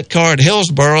yourself with that car at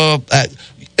Hillsboro.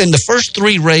 In the first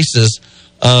 3 races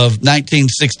of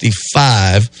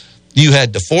 1965, you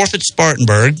had the 4th at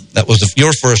Spartanburg. That was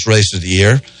your first race of the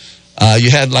year.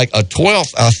 You had like a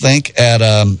 12th, I think, at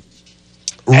Asheville,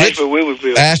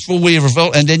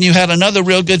 Weaverville. And then you had another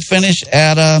real good finish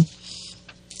at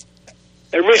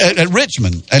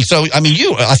Richmond. And so, I mean,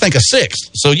 I think a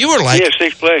 6th. So you were like... Yeah,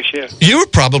 6th place, yeah. You were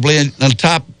probably in the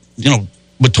top,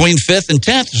 between 5th and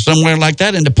 10th or somewhere like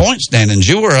that in the point standings.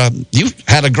 You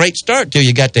had a great start till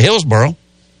you got to Hillsboro.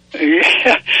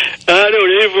 Yeah, I know.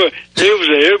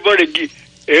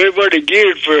 Everybody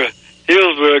geared for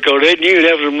Hillsboro because they knew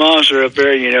that was a monster up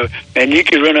there, and you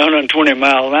could run 120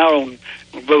 miles an hour on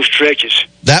both stretches.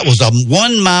 That was a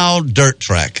 1-mile dirt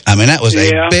track. I mean, that was a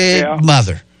big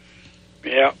mother.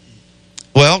 Yeah.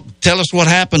 Well, tell us what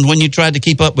happened when you tried to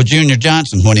keep up with Junior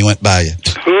Johnson when he went by you.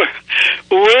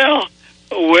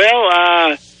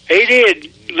 Well, he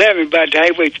did let me about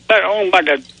about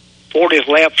the 40th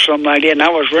lap or something like that, and I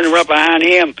was running right behind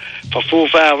him for 4 or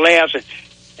 5 laps, and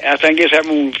I think this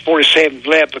happened on the 47th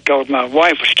lap because my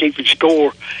wife was keeping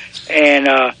score, and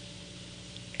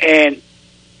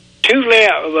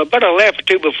about a lap or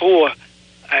two before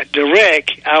the wreck,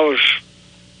 I was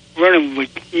running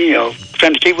with,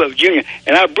 trying to keep up with Junior,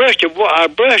 and I brushed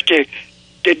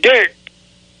the dirt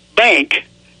bank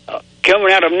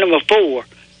coming out of number 4,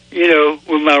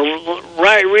 with my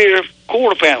right rear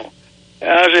quarter panel.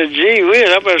 I said, gee whiz,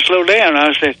 I better slow down.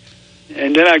 I said,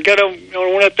 and then I got up,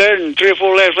 went up there, and 3 or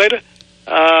 4 laps later,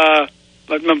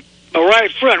 but my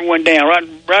right front went down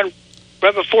right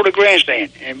before the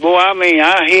grandstand. And boy,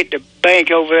 I hit the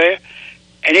bank over there,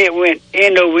 and it went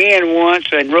end over end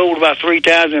once and rolled about 3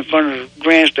 times in front of the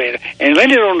grandstand. And it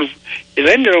landed on the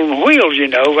wheels,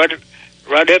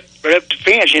 right up the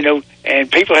fence,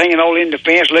 and people hanging all in the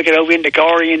fence, looking over in the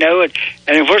car, and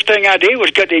the first thing I did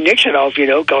was cut the ignition off,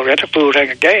 because that's a full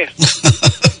tank of gas.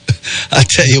 I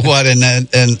tell you what, and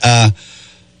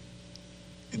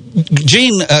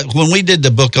Gene, when we did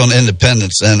the book on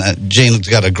independence, and Gene's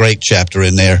got a great chapter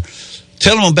in there.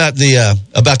 Tell them about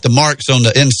the marks on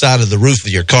the inside of the roof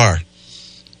of your car.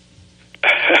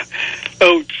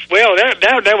 Oh, well,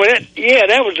 that was it. Yeah,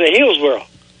 that was the Hillsboro.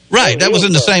 Right, that was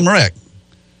in the same wreck.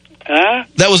 Huh?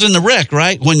 That was in the wreck,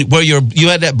 right? Where you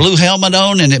had that blue helmet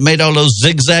on, and it made all those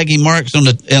zigzaggy marks on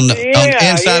the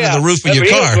inside of the roof of your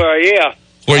car. Yeah,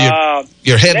 where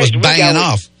your head was banging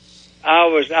off. I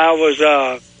was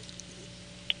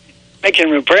making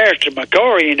repairs to my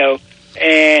car, and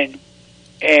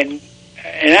I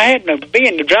happened to be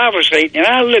in the driver's seat, and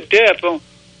I looked up on,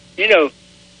 your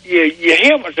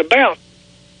helmet's about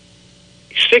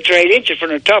 6 or 8 inches from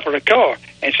the top of the car,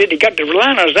 and said they got the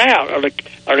liners out of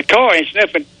the car and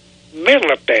stuff in the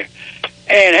middle up there,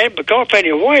 and I had my car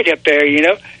painted white up there, and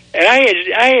I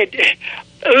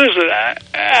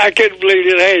couldn't believe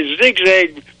it. I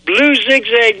had blue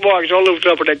zigzag marks all over the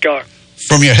top of that car.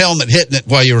 From your helmet hitting it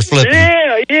while you were flipping.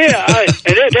 Yeah. And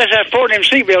that's how far them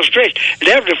seatbelts stretched. And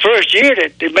that was the first year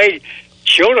that they made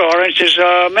shoulder harnesses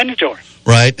mandatory.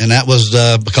 Right, and that was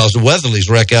because of Weatherly's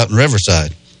wreck out in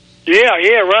Riverside.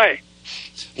 Yeah, right.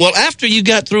 Well, after you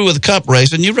got through with the Cup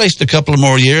race, and you raced a couple of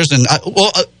more years, and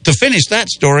to finish that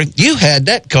story, you had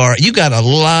that car. You got a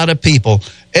lot of people,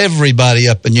 everybody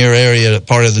up in your area,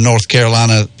 part of the North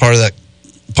Carolina, part of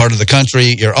the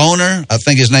country. Your owner, I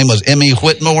think his name was Emmy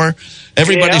Whitmore.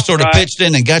 Everybody sort of pitched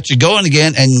in and got you going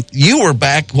again, and you were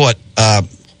back,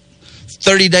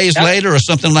 30 days later or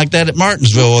something like that at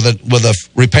Martinsville with a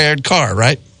repaired car,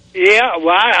 right? Yeah,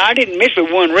 well, I didn't miss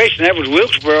but one race, and that was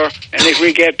Wilkesboro, and then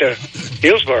we got to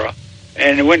Hillsboro,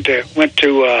 and went to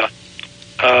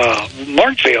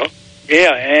Martinsville.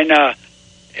 Yeah, and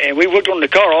we worked on the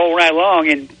car all night long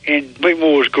in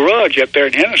Whitmore's garage up there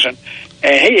in Henderson,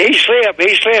 and he slept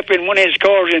in one of his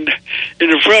cars in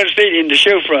the front seat in the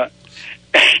show front.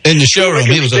 In the showroom,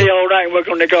 he was stay all night and work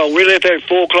on the car. We left there at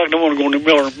 4 o'clock in the morning going to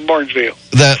Martinsville.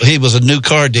 He was a new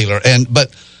car dealer,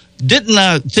 but didn't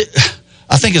I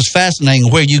think it's fascinating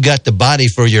where you got the body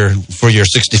for your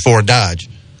 64 Dodge.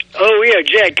 Oh yeah,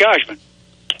 Jack Koshman,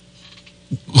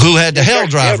 who had the hell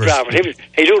drivers.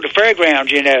 He drove the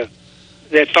fairgrounds,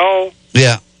 that fall.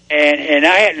 Yeah, and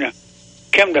I hadn't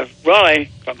come to Raleigh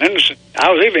from Henderson.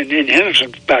 I was even in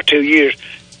Henderson for about 2 years.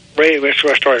 That's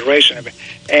where I started racing,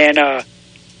 and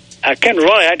I came to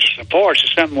Raleigh. I had some parts or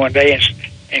something one day,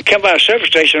 and come by a service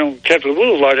station on Capitol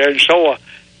Boulevard there, and saw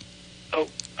a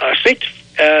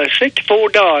 64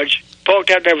 Dodge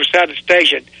parked out there beside the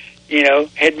station.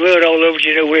 Had mud all over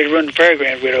it. Where to run the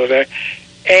fairgrounds with over there,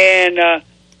 and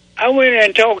I went in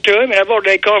and talked to him, and I bought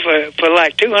that car for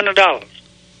like $200,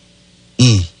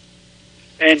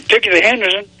 and took it to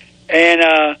Henderson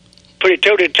and put it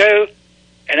toe to toe.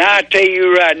 And I tell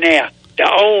you right now, the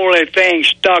only thing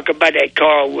stuck about that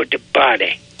car was the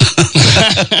body.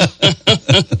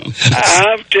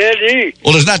 I'm telling you.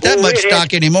 Well, there's not that much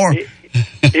stock anymore. It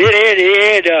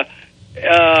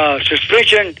had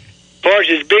suspension parts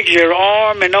as big as your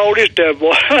arm and all this stuff.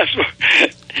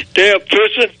 Damn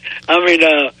pussy.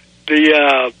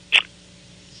 The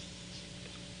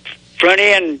front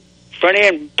end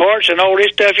parts and all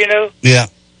this stuff, Yeah.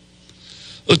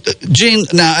 Gene,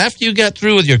 now after you got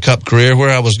through with your Cup career, where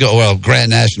I was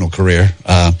Grand National career,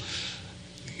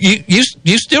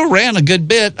 you still ran a good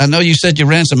bit. I know you said you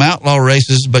ran some outlaw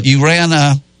races, but you ran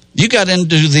you got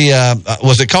into the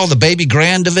was it called the Baby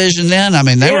Grand division then? I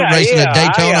mean, they were racing at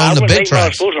Daytona on the big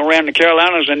tracks. I was around the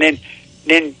Carolinas, and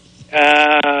then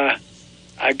I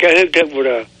got hooked up with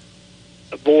a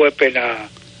boy up in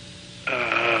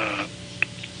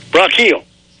Rock Hill,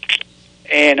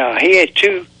 and he had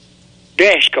 2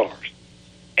 dash cars.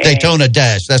 Daytona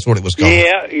Dash, that's what it was called.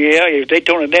 Yeah, it was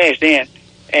Daytona Dash then.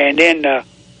 And then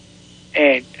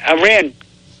and I ran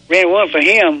one for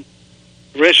him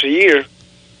the rest of the year.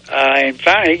 And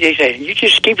finally, he said, "You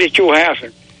just keep it at your house,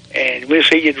 and we'll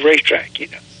see you at the racetrack."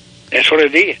 That's what I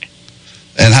did.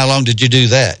 And how long did you do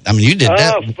that? I mean, you did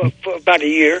that for about a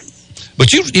year.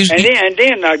 But you and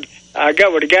then I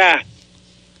got with a guy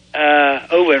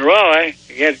over in Raleigh.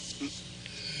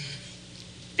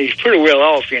 He's pretty well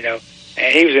off, and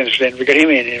he was interested. We got him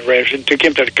in racing, took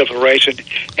him to a couple of races,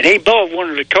 and he bought one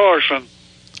of the cars from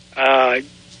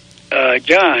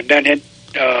John down at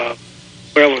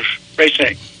where I was racing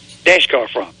a dash car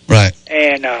from. Right.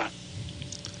 And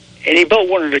he bought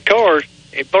one of the cars.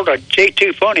 He bought a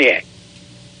J2 Pontiac.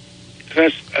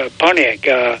 That's a Pontiac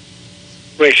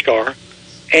race car,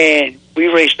 and we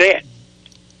raced that.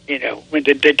 When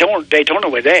the Daytona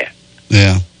with that.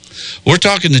 Yeah. We're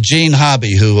talking to Gene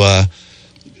Hobby, who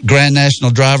Grand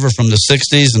National driver from the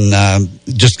 60s, and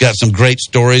just got some great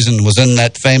stories, and was in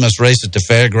that famous race at the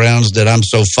fairgrounds that I'm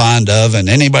so fond of, and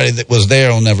anybody that was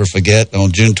there will never forget,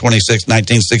 on June 26,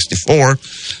 1964.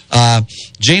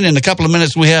 Gene, in a couple of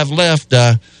minutes we have left,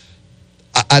 I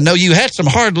know you had some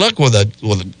hard luck with a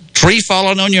tree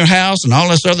falling on your house and all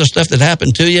this other stuff that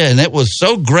happened to you, and it was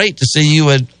so great to see you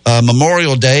at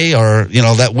Memorial Day, or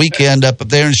that weekend up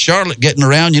there in Charlotte getting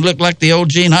around. You look like the old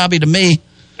Gene Hobby to me.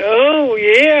 Oh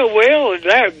yeah, well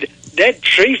that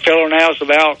tree fell on the house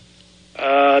about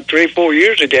 3 or 4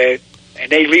 years ago,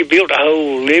 and they rebuilt the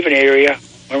whole living area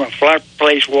where my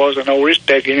fireplace was and all this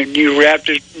stuff. New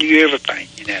Raptors, new everything.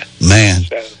 Man,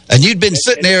 so, and you'd been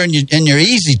sitting there in your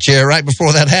easy chair right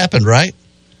before that happened, right?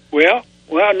 Well,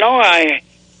 no, it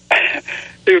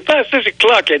was about 6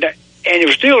 o'clock, and it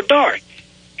was still dark.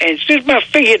 And as soon as my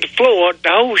feet hit the floor, the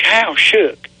whole house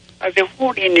shook. I said,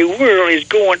 "What in the world is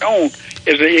going on?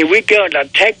 Is we got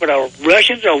attacked by the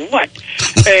Russians or what?"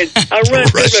 And I ran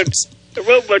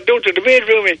my door to the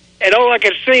bedroom, and all I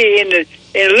could see in the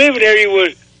living area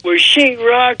was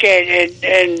sheetrock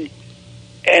and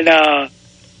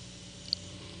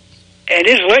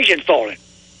insulation falling.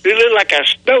 It looked like a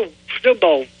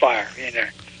snowball fire in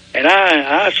there. And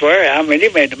I swear,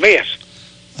 it made a mess.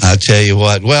 I tell you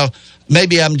what. Well,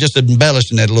 maybe I'm just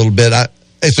embellishing it a little bit.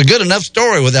 It's a good enough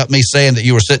story without me saying that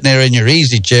you were sitting there in your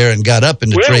easy chair and got up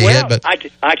in the tree. But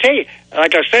I tell you,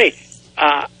 like I say,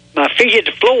 my feet hit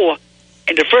the floor,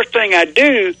 and the first thing I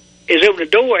do is open the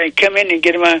door and come in and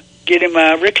get in my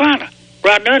recliner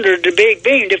right under the big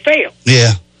beam that fell.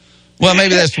 Yeah. Well,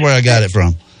 maybe that's where I got it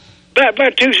from.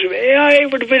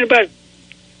 It would have been about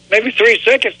maybe 3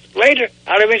 seconds later.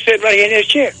 I'd have been sitting right here in this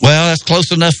chair. Well, that's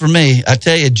close enough for me. I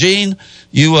tell you, Gene,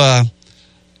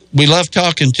 we love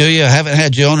talking to you. I haven't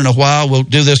had you on in a while. We'll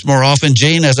do this more often.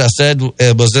 Gene, as I said,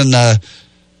 was in a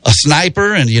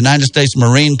sniper in the United States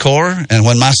Marine Corps. And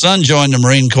when my son joined the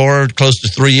Marine Corps close to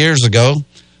 3 years ago,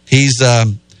 he's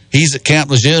at Camp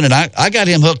Lejeune, and I got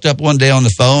him hooked up one day on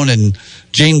the phone, and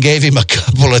Gene gave him a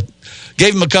couple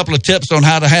of tips on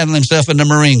how to handle himself in the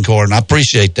Marine Corps, and I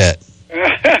appreciate that.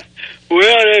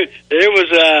 Well, there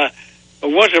was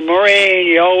once a Marine,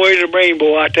 you're always a Marine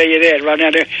boy. I tell you that right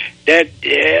now.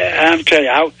 I'm telling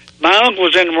you, my uncle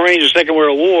was in the Marines in the Second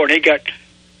World War, and he got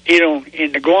hit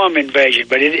in the Guam invasion,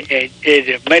 but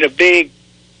it made a big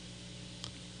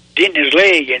dent in his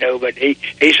leg, but he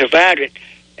survived it,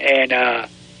 and I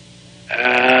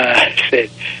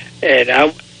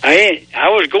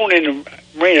was going in the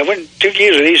Marine. I went 2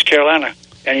 years at East Carolina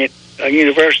and at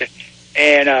university,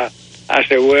 and I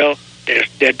said, well,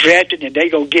 they're drafted and they're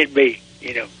going to get me,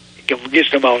 get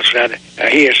some officers out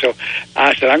here. So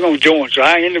I said, I'm going to join. So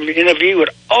I interviewed with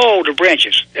all the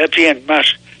branches up here at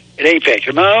Apex.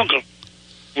 And my uncle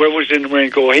was in the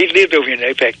Marine Corps. He lived over here in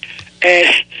Apex. And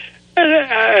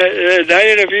I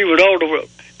interviewed with all the...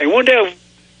 And one day,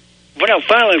 when I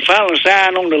finally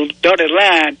signed on the dotted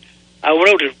line, I went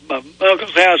over to my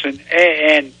uncle's house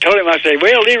and told him, I said,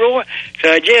 "Well, Leroy,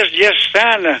 so I just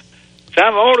signed my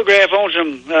autograph on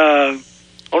some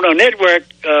on a network,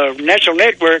 national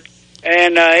network."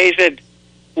 And he said,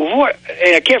 "Well, what?"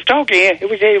 And I kept talking to him.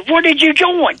 He said, "What did you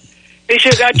join?" He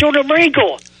said, "I joined the Marine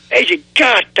Corps." He said,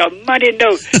 "God almighty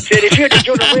no." He said, "If you had to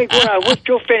join the Marine Corps, I whipped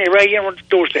your fanny right here on the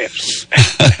doorstep."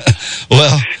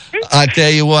 Well, I tell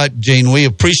you what, Gene, we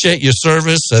appreciate your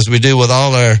service, as we do with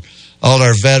all our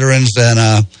veterans,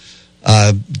 and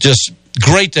just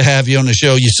great to have you on the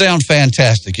show. You sound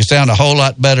fantastic. You sound a whole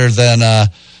lot better than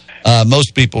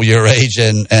most people your age,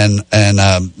 and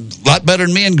a lot better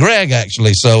than me and Greg,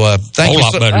 actually. So thank you. A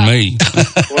whole lot better than me.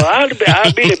 Well,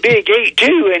 I'll be the big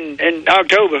 82 in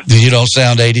October. You don't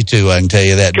sound 82, I can tell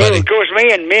you that, buddy. Of course,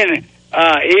 me and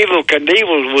Evel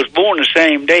Knievel was born the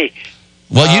same day.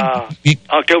 Well, you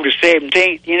October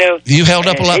 17th, You held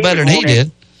up a lot better than he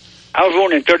did. I was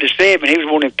born in 37. He was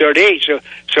born in 38.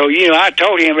 So you know, I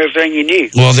told him everything he knew.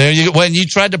 Well, there you go. When you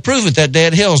tried to prove it that day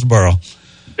at Hillsboro.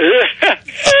 All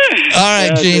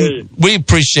right, Gene, we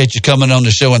appreciate you coming on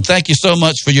the show, and thank you so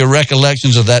much for your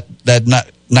recollections of that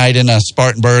night in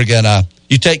Spartanburg. And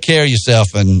you take care of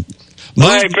yourself. And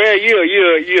Hey, Perry,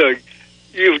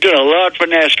 you've done a lot for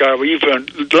NASCAR, but you've done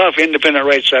a lot for independent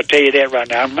races. I tell you that right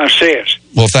now. I'm serious.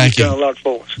 Well, thank you. You've done a lot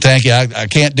for us. Thank you. I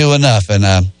can't do enough,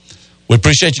 and we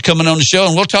appreciate you coming on the show,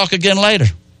 and we'll talk again later.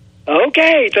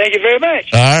 Okay, thank you very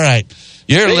much. All right.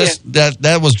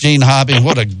 That was Gene Hobby.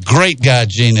 What a great guy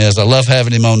Gene is. I love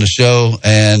having him on the show,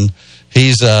 and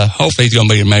he's hopefully he's going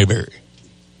to be in Mayberry.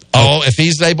 Oh, if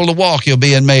he's able to walk, he'll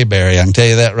be in Mayberry. I can tell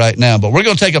you that right now. But we're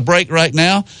going to take a break right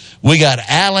now. We got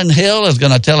Alan Hill is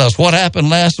going to tell us what happened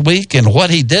last week and what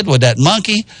he did with that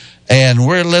monkey. And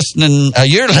we're listening.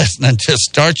 You're listening to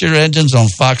Start Your Engines on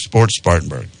Fox Sports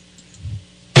Spartanburg.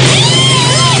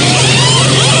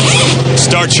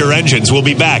 Start Your Engines will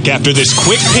be back after this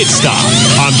quick pit stop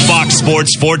on Fox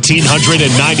Sports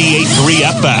 1498.3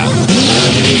 FM.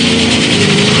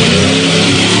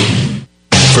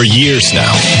 For years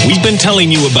now, we've been telling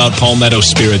you about Palmetto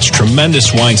Spirit's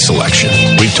tremendous wine selection.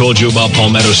 We've told you about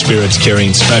Palmetto Spirits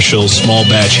carrying special, small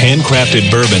batch,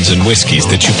 handcrafted bourbons and whiskeys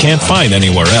that you can't find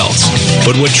anywhere else.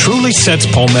 But what truly sets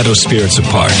Palmetto Spirits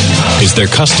apart is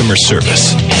their customer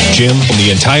service. Jim and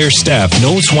the entire staff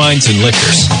knows wines and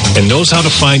liquors and knows how to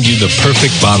find you the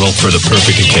perfect bottle for the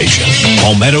perfect occasion.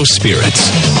 Palmetto Spirits,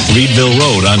 Reedville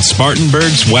Road on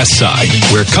Spartanburg's west side,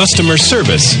 where customer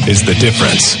service is the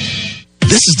difference.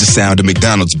 This is the sound a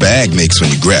McDonald's bag makes when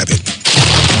you grab it.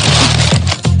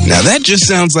 Now that just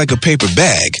sounds like a paper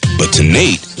bag, but to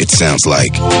Nate, it sounds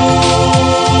like...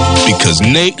 Because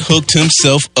Nate hooked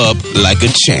himself up like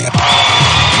a champ.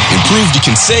 And proved you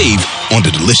can save on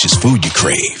the delicious food you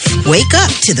crave. Wake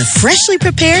up to the freshly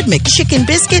prepared McChicken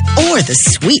biscuit or the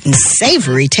sweet and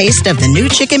savory taste of the new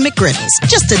Chicken McGriddles.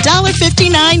 Just $1.59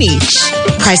 each.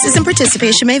 Prices and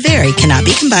participation may vary. Cannot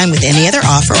be combined with any other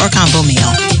offer or combo meal.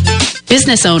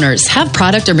 Business owners, have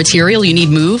product or material you need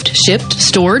moved, shipped,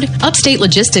 stored? Upstate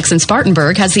Logistics in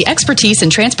Spartanburg has the expertise in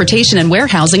transportation and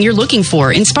warehousing you're looking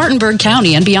for in Spartanburg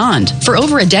County and beyond. For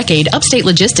over a decade, Upstate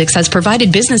Logistics has provided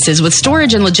businesses with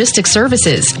storage and logistics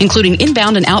services, including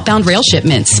inbound and outbound rail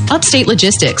shipments. Upstate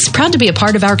Logistics, proud to be a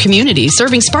part of our community,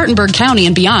 serving Spartanburg County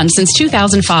and beyond since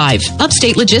 2005.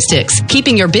 Upstate Logistics,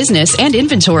 keeping your business and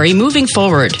inventory moving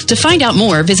forward. To find out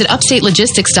more, visit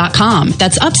upstatelogistics.com.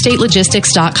 That's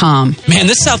upstatelogistics.com. Man,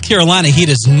 this South Carolina heat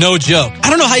is no joke.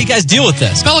 I don't know how you guys deal with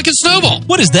this. Pelican Snowball.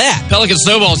 What is that? Pelican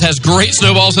Snowballs has great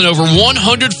snowballs in over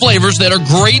 100 flavors that are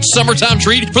great summertime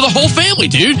treat for the whole family,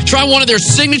 dude. Try one of their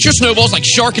signature snowballs like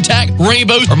Shark Attack,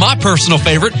 Rainbows, or my personal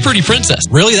favorite, Pretty Princess.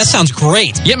 Really? That sounds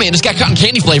great. Yeah, man, it's got cotton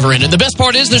candy flavor in it. The best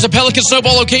part is there's a Pelican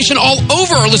Snowball location all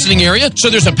over our listening area, so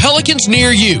there's a Pelicans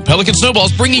near you. Pelican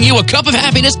Snowballs bringing you a cup of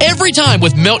happiness every time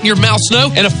with melt-in-your-mouth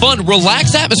snow and a fun,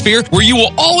 relaxed atmosphere where you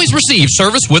will always receive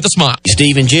service with a smile.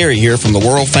 Steve and Jerry here from the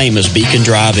world-famous Beacon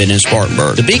Drive-In in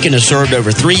Spartanburg. The Beacon has served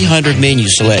over 300 menu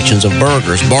selections of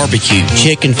burgers, barbecue,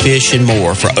 chicken, fish, and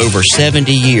more for over 70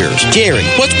 years. Jerry,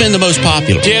 what's been the most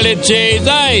popular? Chili cheese,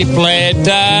 flat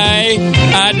tie.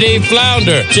 I need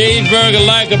flounder. Cheeseburger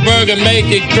like a burger, make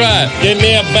it cry. Give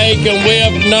me a bacon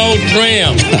whip, no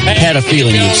trim. Had a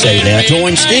feeling you'd say that.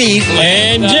 Join Steve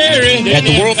and Jerry at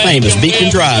the world-famous Beacon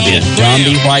Drive-In, John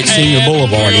D. White Senior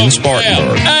Boulevard in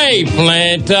Spartanburg. Hey,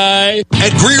 plant tie.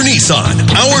 At Greer Nissan,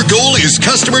 our goal is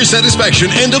customer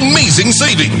satisfaction and amazing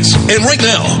savings. And right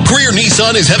now, Greer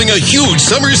Nissan is having a huge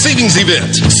summer savings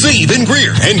event. Save in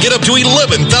Greer and get up to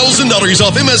 $11,000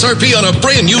 off MSRP on a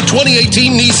brand new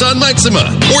 2018 Nissan Maxima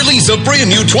or lease a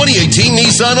brand new 2018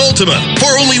 Nissan Altima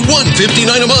for only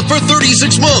 $159 a month for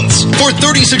 36 months. For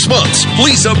 36 months,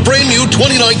 lease a brand new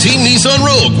 2019 Nissan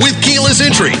Rogue with keyless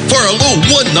entry for a low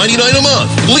 $199 a month.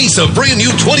 Lease a brand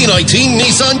new 2019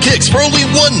 Nissan Kicks for only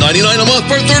 $199 a month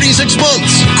for 36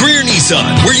 months. Greer Nissan,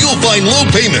 where you'll find low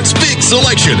payments, big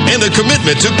selection, and a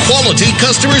commitment to quality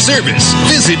customer service.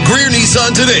 Visit Greer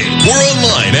Nissan today. We're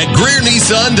online at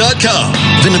GreerNissan.com.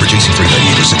 VIN number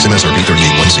JC39806, MSRP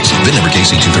 38160. VIN number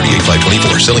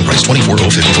KC238524. Selling price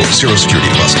 $24,054. Zero security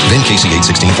deposit. VIN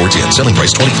KC816410. Selling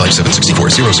price $25,764.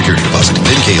 Zero security deposit.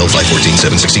 VIN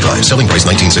KL541765. Selling price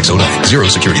 $19,609. Zero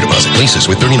security deposit. Leases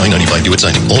with $39.95 due at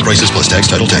signing. All prices plus tax,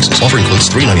 title, taxes. Offer includes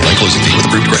 $3.99 closing fee with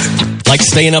approved credit. Like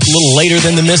staying up a little later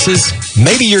than the missus?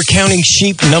 Maybe you're counting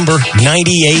sheep number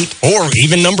 98 or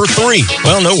even number 3.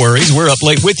 Well, no worries. We're up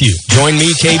late with you. Join me,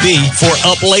 KB, for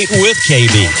Up Late with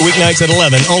KB. Weeknights at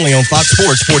 11, only on Fox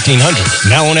Sports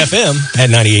 1400. Now on FM at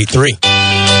 98.3.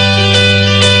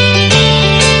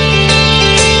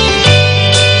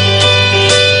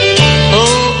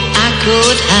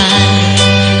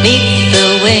 high, meet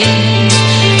the wings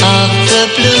of the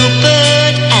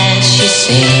bluebird as she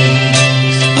sings.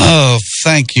 Oh,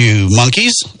 thank you,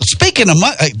 Monkees. Speaking of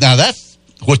now that's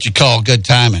what you call good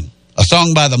timing. A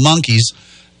song by the Monkees,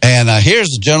 and here's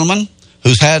a gentleman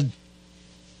who's had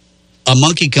a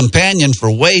monkey companion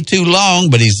for way too long,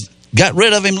 but he's got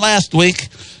rid of him last week.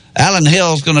 Alan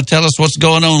Hill's going to tell us what's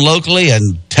going on locally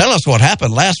and tell us what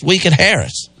happened last week at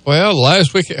Harris. Well,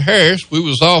 last week at Harris, we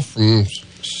was off from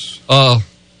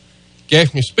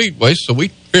Gaffney Speedway, so we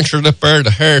ventured up there to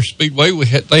Harris Speedway.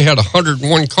 They had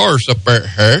 101 cars up there at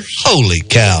Harris. Holy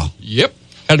cow. Yep.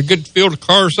 Had a good field of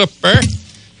cars up there.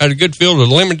 Had a good field of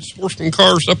limited sportsman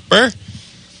cars up there.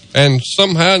 And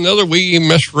somehow or another, we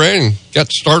messed around and got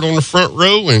to start on the front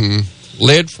row and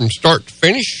led from start to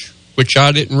finish, which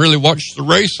I didn't really watch the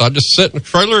race. I just sat in the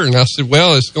trailer and I said,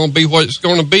 well, it's going to be what it's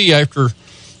going to be after,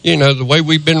 the way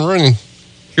we've been running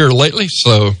here lately.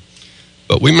 So,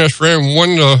 but we messed around and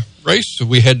won the race. So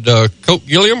we had Colt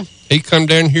Gilliam. He come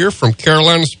down here from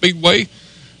Carolina Speedway,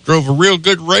 drove a real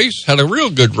good race, had a real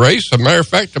good race. As a matter of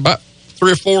fact, about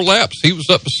 3 or 4 laps, he was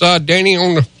up beside Danny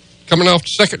coming off the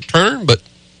second turn, but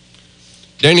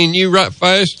Danny knew right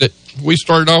fast that we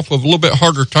started off with a little bit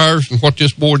harder tires than what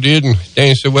this boy did, and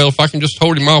Danny said, well, if I can just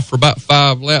hold him off for about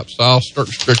 5 laps, I'll start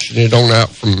stretching it on out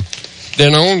from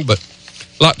then on. But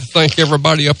I'd like to thank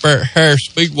everybody up there at Harris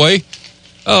Speedway.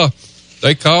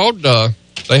 They called.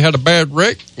 They had a bad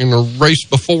wreck in the race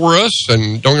before us,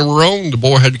 and don't get me wrong, the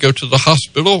boy had to go to the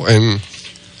hospital, and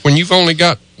when you've only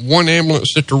got one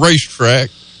ambulance at the racetrack,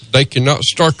 they cannot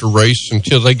start the race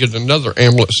until they get another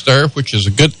ambulance there, which is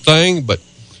a good thing, but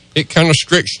it kind of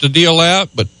stretched the deal out.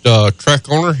 But track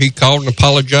owner, he called and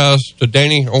apologized to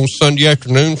Danny on Sunday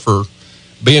afternoon for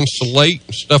being so late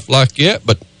and stuff like that,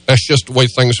 but that's just the way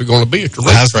things are going to be at the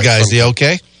racetrack. How's the guy? Is he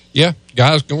okay? Yeah,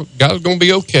 guy's going to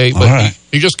be okay, but right.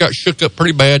 he just got shook up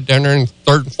pretty bad down there in the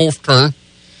 3rd and 4th turn.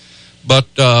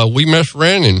 But we messed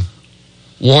around and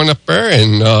won up there,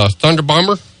 and Thunder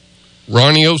Bomber,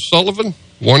 Ronnie O'Sullivan,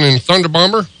 won in Thunder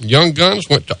Bomber. Young Guns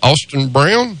went to Austin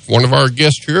Brown, one of our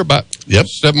guests here about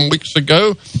 7 weeks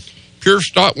ago. Pure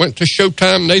Stock went to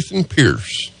Showtime Nathan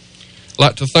Pierce.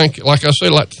 Like to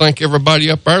thank everybody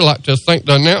up there. Like to thank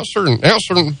the announcer. And the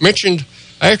announcer mentioned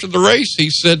after the race, he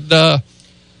said,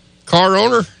 car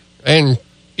owner and,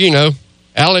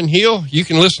 Alan Hill, you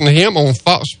can listen to him on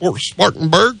Fox Sports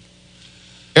Spartanburg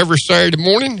every Saturday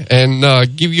morning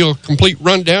and give you a complete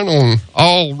rundown on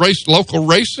all local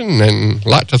racing, and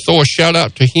like to throw a shout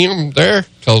out to him there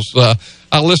because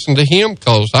I listened to him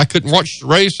because I couldn't watch the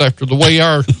race after the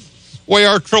way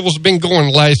our troubles have been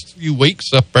going the last few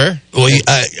weeks up there. Well,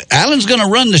 Alan's going to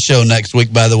run the show next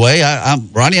week, by the way.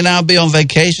 Ronnie and I will be on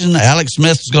vacation. Alex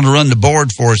Smith is going to run the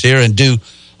board for us here and do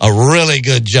a really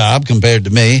good job compared to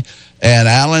me. And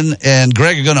Alan and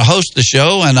Greg are going to host the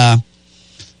show, and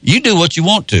you do what you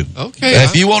want to. Okay.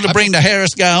 If you want to bring the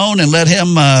Harris guy on and let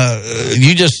him,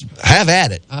 you just have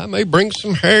at it. I may bring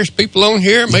some Harris people on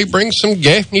here, may bring some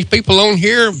Gaffney people on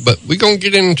here, but we're going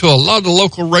to get into a lot of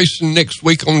local racing next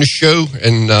week on the show.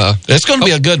 And it's going to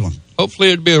be a good one. Hopefully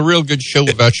it'll be a real good show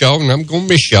about y'all, and I'm going to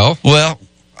miss y'all. Well,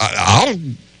 I'll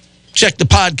check the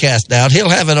podcast out. He'll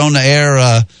have it on the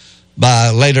air by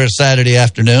later Saturday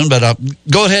afternoon, but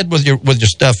go ahead with your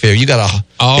stuff here. He's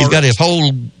got his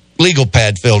whole legal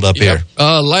pad filled up here.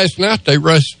 Last night they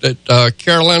raced at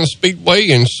Carolina Speedway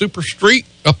in Super Street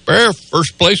up there.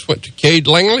 First place went to Cade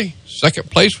Langley.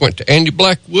 Second place went to Andy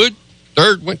Blackwood.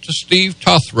 Third went to Steve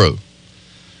Tothrow.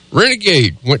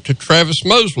 Renegade went to Travis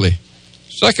Mosley.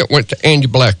 Second went to Andy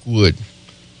Blackwood.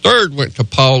 Third went to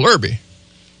Paul Irby.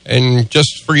 And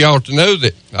just for y'all to know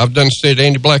that I've done said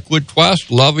Andy Blackwood twice.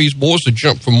 A lot of these boys have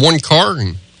jumped from one car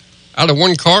and out of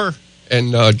one car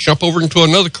and jump over into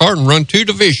another car and run 2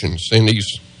 divisions in these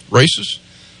races.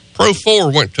 Pro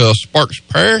 4 went to Sparks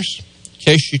Paris.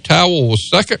 Casey Towell was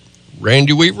second.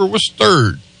 Randy Weaver was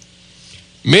third.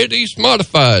 Mid-East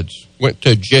Modifieds went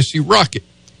to Jesse Rocket.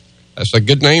 That's a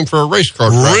good name for a race car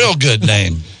driver. Real good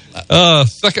name.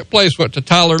 Second place went to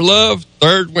Tyler Love.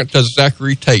 Third went to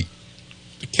Zachary Tate.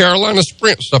 The Carolina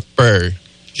Sprints up there,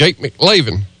 Jake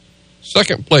McLavin.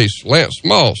 Second place, Lance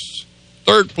Moss.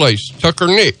 Third place, Tucker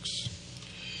Nix.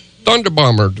 Thunder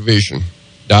Bomber Division,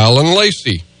 Dylan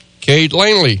Lacey, Cade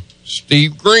Langley,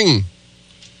 Steve Green.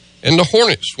 And the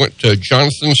Hornets went to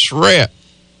Jonathan Surratt.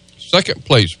 Second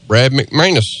place, Brad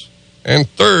McManus. And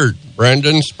third,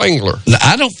 Brandon Spangler. Now,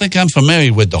 I don't think I'm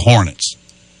familiar with the Hornets.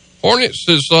 Hornets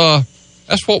is,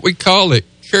 that's what we call it.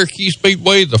 Cherokee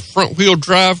Speedway, the front-wheel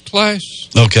drive class.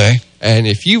 Okay. And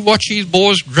if you watch these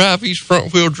boys drive these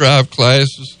front-wheel drive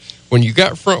classes, when you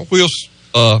got front-wheel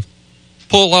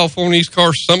pull off on these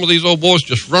cars. Some of these old boys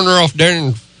just run her off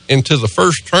down into the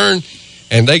first turn,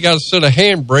 and they got a set of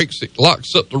handbrakes that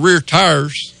locks up the rear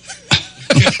tires.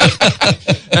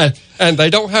 and they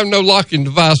don't have no locking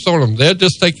device on them. They'll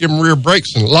just take them rear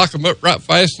brakes and lock them up right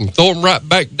fast and throw them right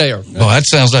back down. Well, that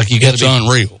sounds like you got to be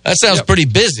unreal. That sounds pretty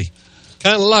busy.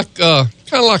 Kind of like a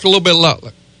little bit like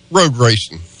road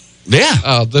racing.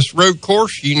 Yeah. This road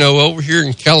course, over here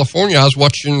in California, I was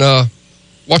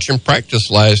watching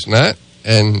practice last night,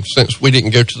 and since we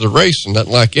didn't go to the race and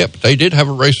nothing like that, but they did have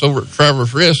a race over at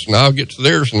Traverse Rest, and I'll get to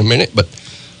theirs in a minute. But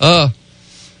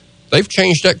they've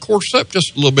changed that course up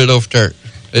just a little bit over there.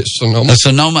 It's Sonoma. The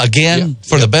Sonoma again,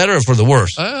 for the better or for the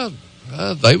worse?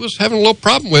 They was having a little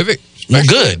problem with it. Well,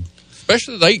 good.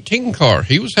 Especially the 18 car.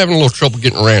 He was having a little trouble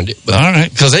getting around it. But, all right,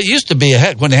 because it used to be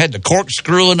when they had the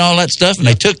corkscrew and all that stuff, and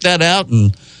they took that out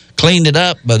and cleaned it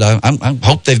up. But I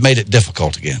hope they've made it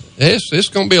difficult again. It's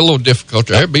going to be a little difficult.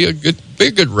 It'll be a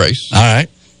good race. All right.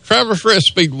 Traverse Rest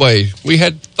Speedway. We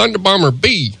had Thunder Bomber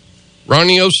B,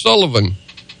 Ronnie O'Sullivan.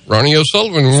 Ronnie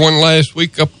O'Sullivan won last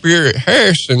week up here at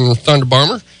Harris in the Thunder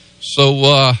Bomber. So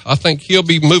I think he'll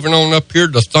be moving on up here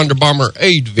to Thunder Bomber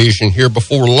A division here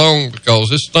before long, because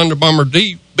this Thunder Bomber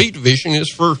B division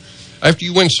is for after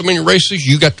you win so many races,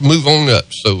 you got to move on up.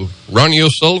 So Ronnie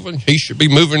O'Sullivan, he should be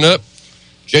moving up.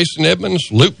 Jason Edmonds,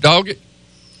 Luke Doggett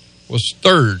was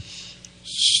third.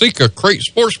 Sika Crate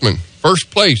Sportsman,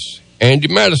 first place. Andy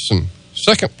Madison,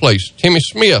 second place. Timmy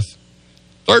Smith,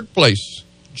 third place.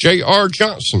 J.R.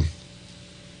 Johnson.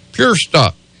 Pure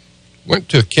Stock went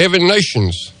to Kevin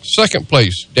Nations, second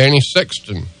place. Danny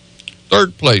Sexton,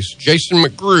 third place. Jason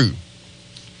McGrew.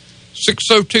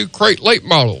 602 Crate Late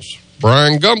Models,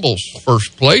 Brian Gumbles,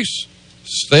 first place.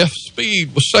 Steph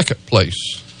Speed was second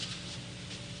place.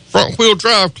 Front Wheel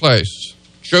Drive class,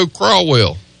 Joe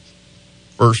Crawwell,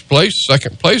 first place.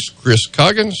 Second place, Chris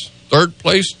Coggins. Third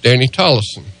place, Danny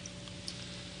Tollison.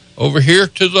 Over here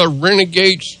to the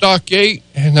Renegade Stock 8,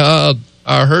 and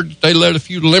I heard that they let a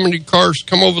few limited cars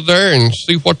come over there and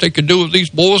see what they could do with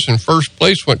these boys. And first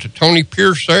place went to Tony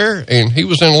Pierce there, and he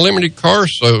was in a limited car,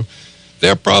 so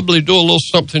they'll probably do a little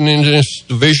something in this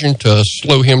division to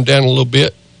slow him down a little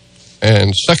bit.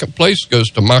 And second place goes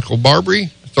to Michael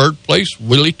Barbary. Third place,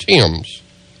 Willie Timms.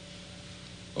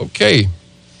 Okay,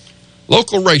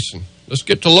 local racing. Let's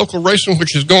get to local racing,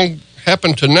 which is going to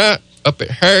happen tonight up at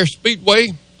Harris Speedway.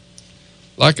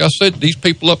 Like I said, these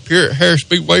people up here at Harris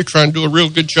Speedway trying to do a real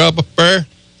good job up there.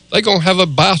 They're going to have a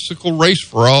bicycle race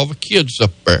for all the kids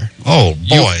up there. Oh,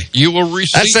 boy. You will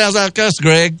receive... That sounds like us,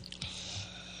 Greg.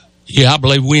 Yeah, I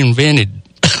believe we invented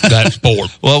that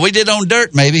sport. Well, we did on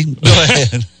dirt, maybe. Go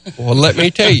ahead. Well, let me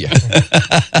tell you.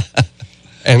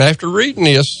 And after reading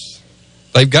this,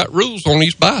 they've got rules on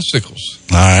these bicycles.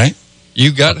 All right.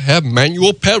 You got to have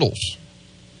manual pedals.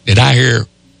 Did I hear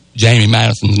Jamie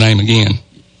Madison's name again?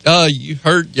 You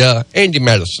heard Andy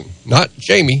Madison, not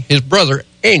Jamie, his brother,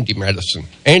 Andy Madison.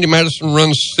 Andy Madison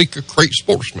runs Sika Crate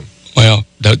Sportsman. Well,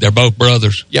 they're both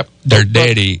brothers. Yep. Their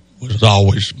daddy was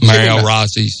always Mario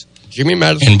Rossi's, Jimmy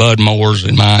Madison, and Bud Moore's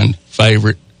and mine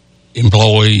favorite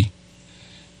employee.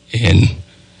 And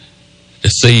to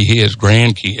see his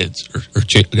grandkids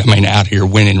out here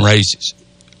winning races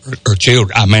or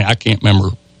children. I can't remember,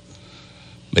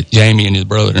 but Jamie and his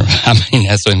brother,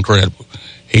 that's incredible.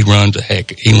 He runs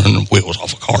the wheels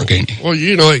off a car, can't he? Well,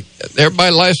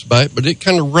 everybody laughs about it, but it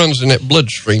kind of runs in that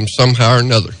bloodstream somehow or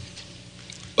another.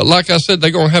 But like I said,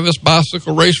 they're going to have this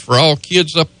bicycle race for all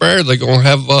kids up there. They're going to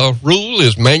have a rule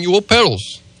is manual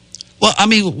pedals. Well,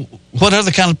 what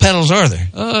other kind of pedals are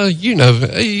there? You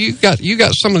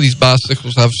got some of these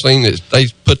bicycles I've seen that they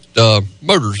put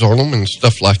motors on them and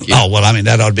stuff like that. Oh, well,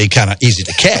 that ought to be kind of easy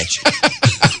to catch.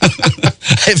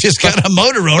 If it's got a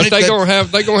motor on but it. They're going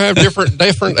to have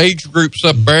different age groups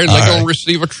up there, and they're going to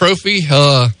receive a trophy.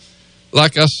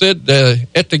 Like I said,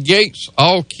 at the gates,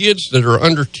 all kids that are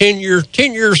under 10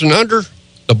 years and under,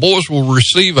 the boys will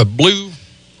receive a blue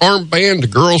armband. The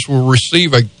girls will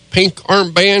receive a pink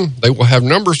armband. They will have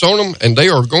numbers on them, and they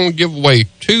are going to give away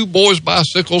 2 boys'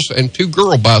 bicycles and 2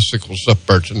 girl bicycles up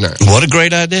there tonight. What a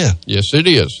great idea. Yes, it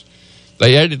is.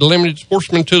 They added limited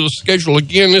sportsmen to the schedule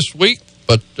again this week,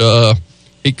 but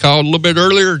he called a little bit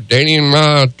earlier. Danny and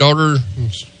my daughter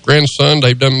and grandson,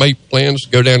 they've done made plans to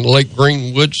go down to Lake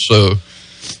Greenwood, so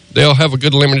they'll have a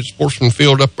good limited sportsman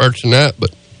field up there tonight,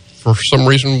 but for some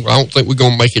reason, I don't think we're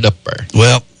going to make it up there.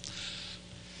 Well,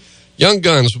 Young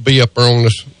Guns will be up there on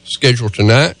the schedule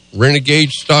tonight.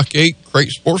 Renegade Stock 8 Crate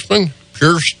Sportsman,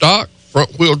 Pure Stock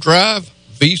Front Wheel Drive,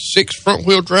 V6 Front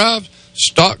Wheel Drive,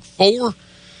 Stock 4,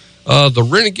 The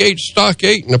Renegade Stock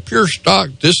 8 and the Pure Stock,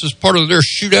 this is part of their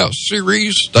shootout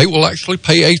series. They will actually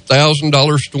pay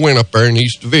 $8,000 to win up there in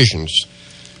these divisions.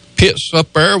 Pits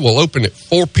up there will open at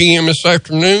 4 p.m. this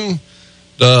afternoon.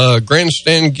 The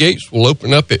grandstand gates will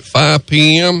open up at 5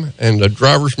 p.m. and the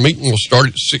drivers' meeting will start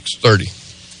at 6:30.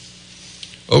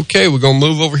 Okay, we're going to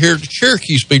move over here to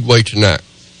Cherokee Speedway tonight.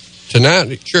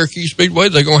 Tonight at Cherokee Speedway,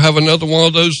 they're going to have another one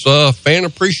of those fan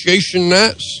appreciation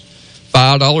nights.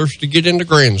 $5 to get in the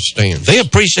grandstands. They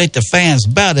appreciate the fans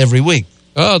about every week.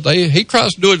 He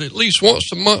tries to do it at least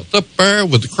once a month up there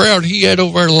with the crowd he had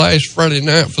over there last Friday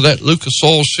night for that Lucas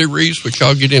Oil Series, which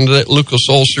I'll get into that Lucas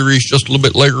Oil Series just a little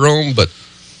bit later on. But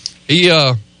he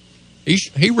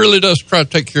really does try to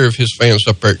take care of his fans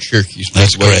up there at Cherokee Speedway.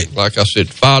 That's great. Like I said,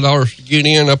 $5 to get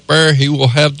in up there. He will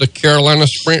have the Carolina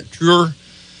Sprint Tour,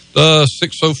 the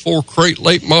 604 Crate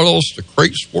late models, the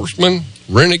Crate Sportsman,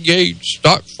 Renegade,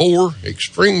 Stock 4,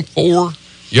 Extreme 4,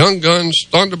 Young Guns,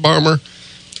 Thunder Bomber.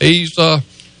 He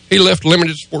left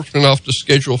Limited Sportsman off the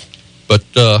schedule, but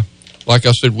like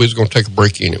I said, we was going to take a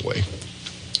break anyway.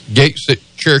 Gates at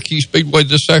Cherokee Speedway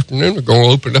this afternoon are going to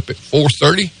open up at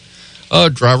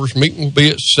 4:30. Drivers' meeting will be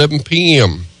at 7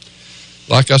 p.m.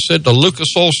 Like I said, the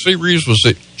Lucas Oil Series was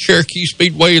at Cherokee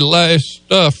Speedway last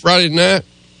Friday night,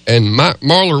 and Mike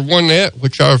Marlar won that,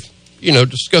 which I've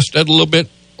discussed that a little bit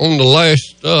on the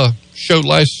last show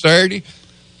last Saturday.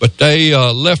 But they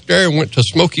left there and went to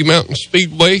Smoky Mountain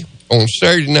Speedway on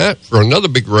Saturday night for another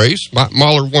big race. Mike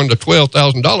Mahler won the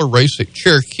 $12,000 race at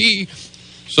Cherokee.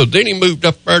 So then he moved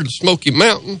up there to Smoky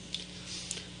Mountain,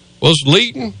 was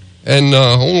leading, and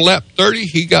on lap 30,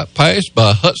 he got passed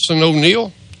by Hudson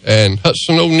O'Neill. And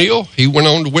Hudson O'Neill, he went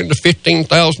on to win the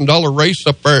 $15,000 race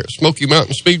up there at Smoky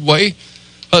Mountain Speedway.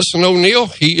 Hudson O'Neill,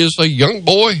 he is a young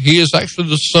boy. He is actually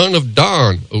the son of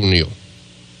Don O'Neill.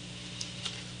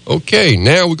 Okay,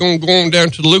 now we're going to go on down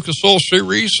to the Lucas Oil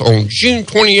Series on June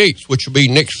 28th, which will be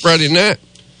next Friday night.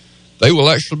 They will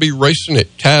actually be racing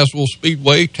at Tazewell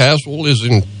Speedway. Tazewell is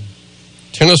in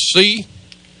Tennessee,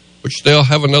 which they'll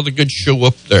have another good show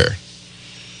up there.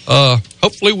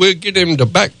 Hopefully we'll get him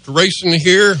back to racing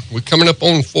here. We're coming up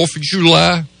on 4th of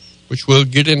July, which we'll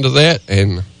get into that,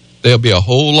 and there'll be a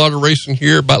whole lot of racing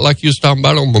here, about like you was talking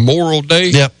about on Memorial Day.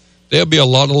 Yep. There'll be a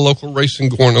lot of local racing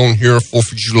going on here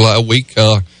 4th of July week.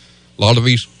 A lot of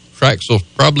these tracks will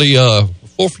probably, 4th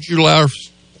of July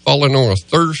falling on a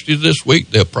Thursday this week.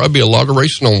 There'll probably be a lot of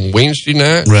racing on Wednesday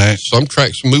night. Right. Some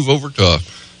tracks move over to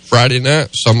Friday night.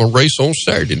 Some will race on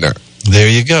Saturday night. There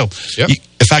you go. Yep.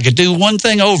 If I could do one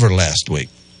thing over last week,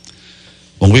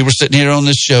 when we were sitting here on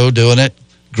this show doing it,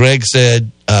 Greg said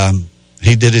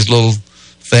he did his little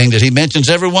thing that he mentions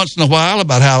every once in a while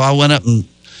about how I went up and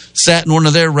sat in one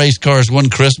of their race cars one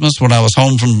Christmas when I was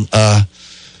home from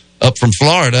up from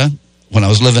Florida, when I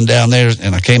was living down there,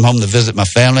 and I came home to visit my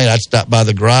family. I'd stop by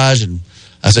the garage, and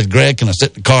I said, Greg, can I sit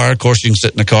in the car? Of course, you can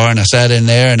sit in the car. And I sat in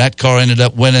there, and that car ended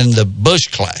up winning the Busch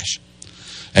Clash.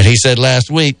 And he said last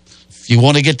week, if you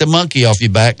want to get the monkey off your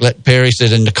back, let Perry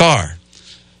sit in the car.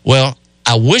 Well,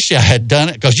 I wish I had done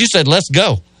it, because you said, let's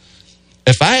go.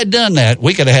 If I had done that,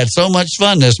 we could have had so much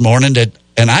fun this morning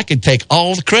and I could take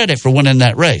all the credit for winning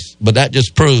that race. But that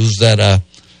just proves that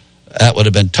that would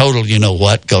have been total, you know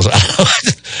what, because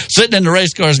sitting in the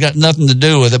race car has got nothing to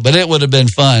do with it, but it would have been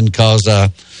fun because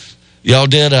y'all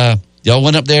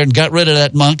went up there and got rid of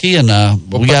that monkey, and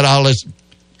we got all this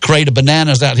crate of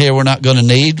bananas out here we're not going to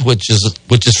need, which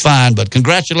is fine, but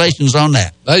congratulations on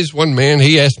that. There's one man,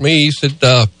 he asked me, he said,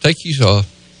 take these,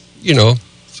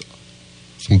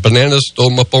 some bananas, throw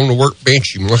them up on the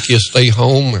workbench, you monkey, stay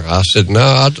home. I said,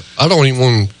 no, I don't even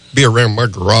want to be around my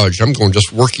garage. I'm going to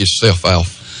just work yourself out.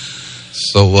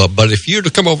 So, but if you'd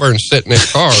have come over and sat in that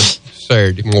car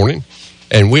Saturday morning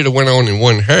and we'd have went on and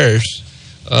won hers,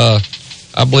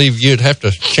 I believe you'd have to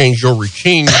change your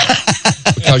routine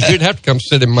because you'd have to come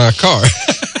sit in my car.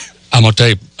 I'm going to tell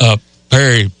you,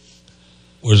 Perry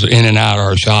was in and out of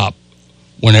our shop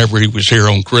whenever he was here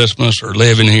on Christmas or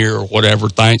living here or whatever,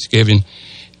 Thanksgiving.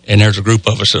 And there's a group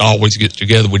of us that always gets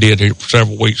together. We did it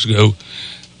several weeks ago.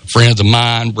 Friends of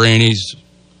mine, Brenny's,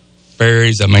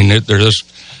 Perry's. I mean, they're just...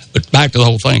 But back to the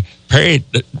whole thing. Perry,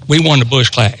 we won the Busch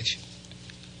Clash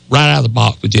right out of the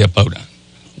box with Jeff Bodine.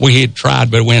 We had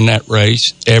tried to win that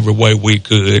race every way we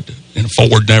could, and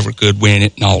Ford never could win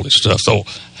it and all this stuff. So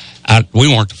we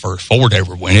weren't the first Ford to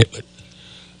ever win it, but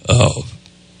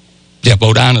Jeff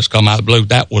Bodine has come out of the blue.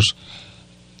 That was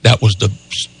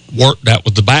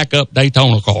the backup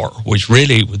Daytona car, which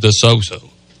really was the so-so.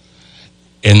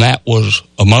 And that was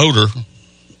a motor.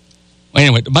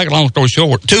 Anyway, to make a long story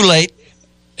short. Too late.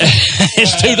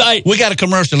 It's too late. We got a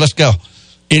commercial. Let's go.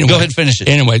 Anyway, go ahead and finish it.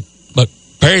 Anyway, but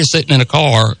Perry's sitting in a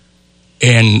car,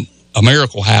 and a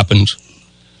miracle happens.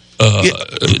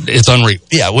 It's unreal.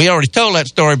 Yeah, we already told that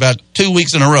story about 2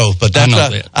 weeks in a row, but that's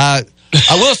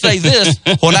I will say this.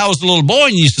 When I was a little boy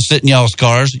and used to sit in y'all's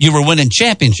cars, you were winning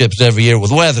championships every year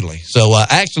with Weatherly. So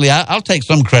actually, I'll take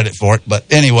some credit for it. But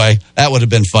anyway, that would have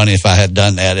been funny if I had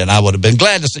done that, and I would have been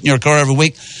glad to sit in your car every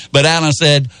week. But Alan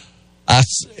said,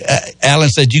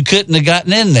 you couldn't have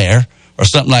gotten in there or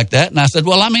something like that. And I said,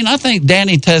 well, I mean, I think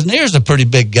Danny Tesnier's a pretty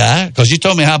big guy, because you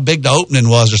told me how big the opening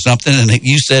was or something, and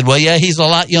you said, well, yeah, he's a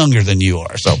lot younger than you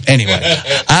are. So anyway,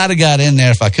 I'd have got in there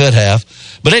if I could have.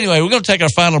 But anyway, we're going to take our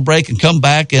final break and come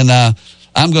back, and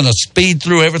I'm going to speed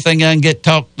through everything I can get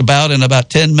talked about in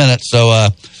about 10 minutes. So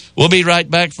we'll be right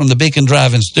back from the Beacon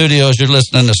Drive-In Studios. You're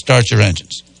listening to Start Your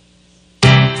Engines.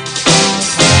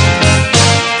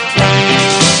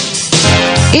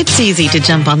 It's easy to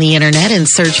jump on the internet and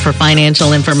search for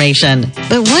financial information.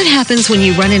 But what happens when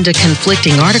you run into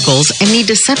conflicting articles and need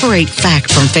to separate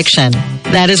fact from fiction?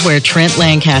 That is where Trent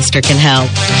Lancaster can help.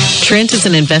 Trent is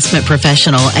an investment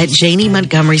professional at Janney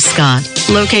Montgomery Scott,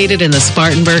 located in the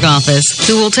Spartanburg office,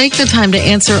 who will take the time to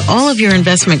answer all of your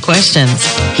investment questions.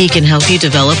 He can help you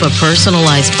develop a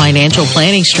personalized financial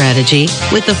planning strategy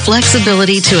with the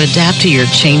flexibility to adapt to your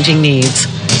changing needs.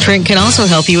 Trent can also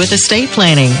help you with estate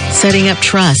planning, setting up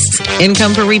trusts,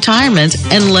 income for retirement,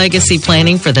 and legacy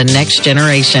planning for the next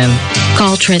generation.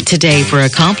 Call Trent today for a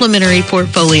complimentary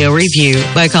portfolio review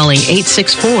by calling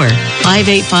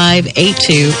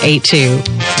 864-585-8282.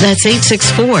 That's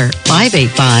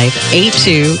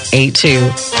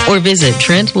 864-585-8282. Or visit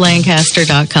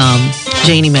TrentLancaster.com.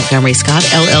 Janney Montgomery Scott,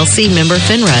 LLC, member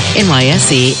FINRA,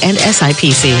 NYSE, and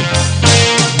SIPC.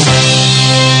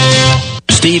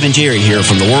 Steve and Jerry here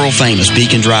from the world-famous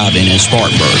Beacon Drive-In in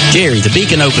Spartanburg. Jerry, the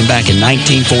Beacon opened back in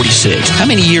 1946. How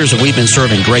many years have we been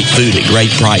serving great food at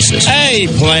great prices? Hey,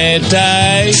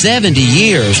 Plante. 70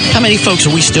 years. How many folks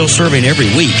are we still serving every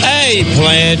week? Hey,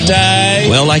 Plante.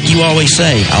 Well, like you always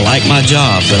say, I like my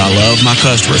job, but I love my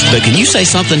customers. But can you say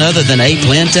something other than A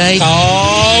Plante?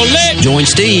 Call it. Join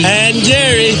Steve and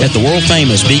Jerry at the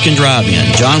world-famous Beacon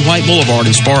Drive-In, John White Boulevard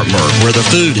in Spartanburg, where the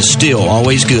food is still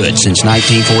always good since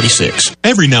 1946.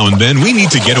 Every now and then, we need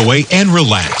to get away and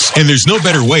relax. And there's no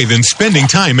better way than spending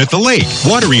time at the lake.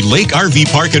 Watery Lake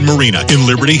RV Park and Marina in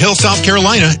Liberty Hill, South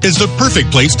Carolina is the perfect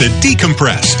place to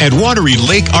decompress. At Watery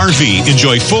Lake RV,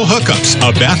 enjoy full hookups,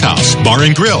 a bathhouse, bar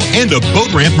and grill, and a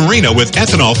boat ramp marina with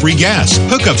ethanol-free gas.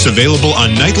 Hookups available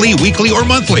on nightly, weekly, or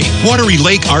monthly. Watery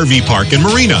Lake RV Park and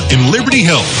Marina in Liberty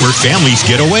Hill, where families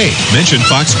get away. Mention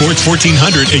Fox Sports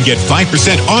 1400 and get 5%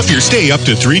 off your stay up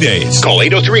to 3 days. Call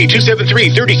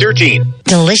 803-273-3013.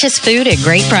 Delicious food at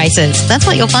great prices. That's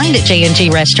what you'll find at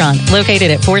J&G Restaurant,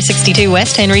 located at 462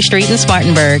 West Henry Street in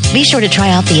Spartanburg. Be sure to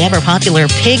try out the ever-popular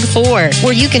Pig 4,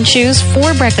 where you can choose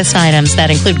 4 breakfast items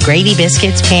that include gravy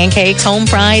biscuits, pancakes, home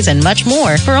fries, and much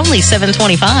more for only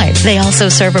 $7.25. They also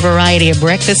serve a variety of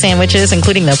breakfast sandwiches,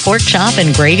 including the pork chop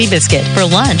and gravy biscuit. For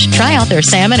lunch, try out their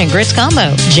salmon and grits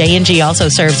combo. J&G also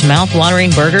serves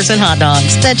mouth-watering burgers and hot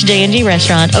dogs. That's J&G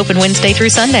Restaurant, open Wednesday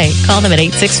through Sunday. Call them at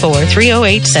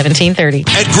 864-308-1730.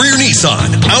 At Greer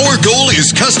Nissan, our goal is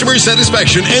customer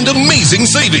satisfaction and amazing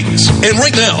savings. And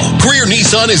right now, Greer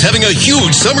Nissan is having a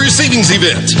huge summer savings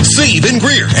event. Save in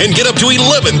Greer and get up to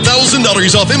 $11,000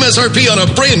 off MSRP on a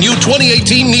brand new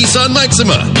 2018 Nissan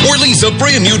Maxima, or lease a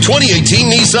brand new 2018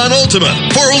 Nissan Altima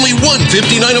for only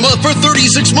 $159 a month for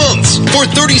 36 months. For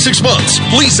 36 months,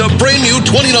 lease a brand new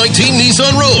 2019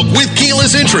 Nissan Rogue with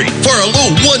keyless entry for a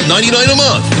low $199 a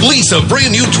month. Lease a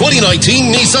brand new 2019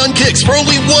 Nissan Kicks for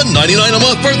only $199 a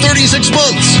month for 36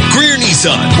 months. Greer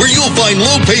Nissan, where you'll find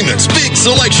low payments, big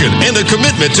selection, and a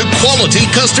commitment to quality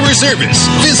customer service.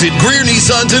 Visit Greer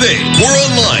Nissan today or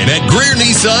online at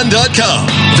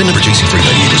GreerNissan.com. VIN number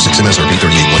JC39806, MSRP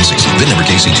 38160. VIN number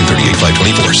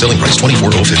KC238524. Selling price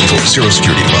 24054. Zero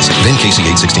security deposit. VIN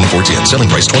KC816410.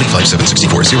 Selling price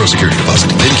 25764. Zero security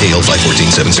deposit. VIN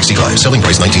KL514765. Selling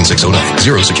price 19609.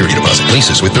 Zero security deposit.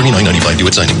 Leases with $39.95 due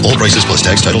at signing. All prices plus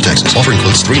tax, title, taxes. Offer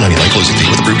includes $3.99 closing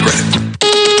fee with approved credit.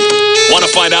 Want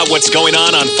to find out what's going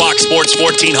on Fox Sports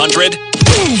 1400?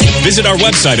 Visit our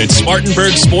website at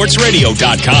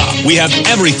SpartanburgSportsRadio.com. We have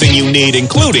everything you need,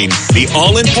 including the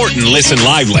all-important Listen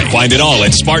Lively. Find it all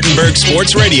at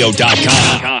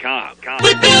SpartanburgSportsRadio.com.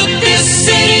 We built this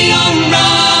city on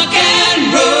rock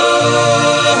and roll.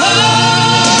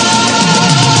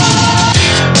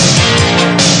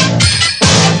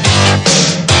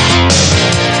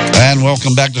 And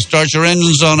welcome back to Start Your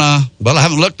Engines on well, I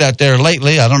haven't looked out there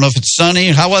lately. I don't know if it's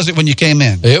sunny. How was it when you came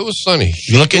in? It was sunny.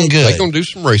 You're looking good. They're going to do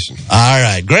some racing. All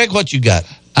right. Greg, what you got?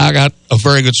 I got a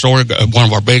very good story. One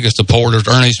of our biggest supporters,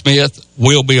 Ernie Smith,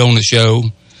 will be on the show.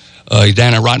 He's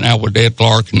down there right now with Dad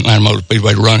Clark and Atlanta Motor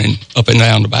Speedway running up and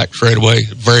down the back straightaway.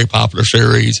 Very popular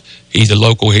series. He's a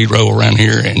local hero around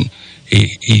here, and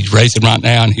he's racing right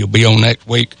now, and he'll be on next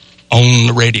week on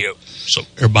the radio. So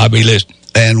everybody be listening.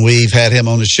 And we've had him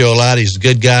on the show a lot. He's a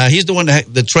good guy. He's the one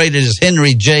that traded his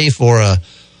Henry J for a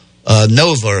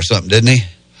Nova or something, didn't he?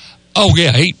 Oh,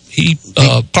 yeah. He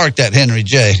parked that Henry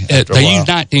J. They used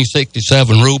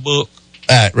 1967 rule book.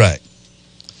 Right.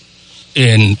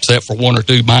 And except for one or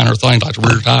two minor things like the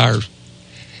rear tires,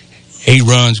 he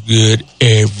runs good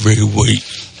every week.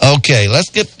 Okay, let's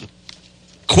get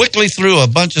quickly through a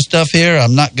bunch of stuff here.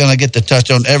 I'm not going to get to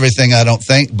touch on everything, I don't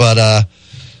think, but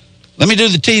let me do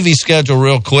the TV schedule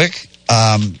real quick.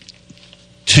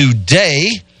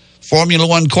 Today, Formula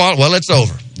One well, it's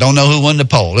over. Don't know who won the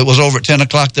pole. It was over at 10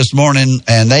 o'clock this morning,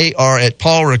 and they are at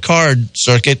Paul Ricard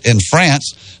circuit in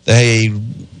France. They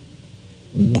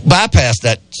bypassed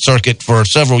that circuit for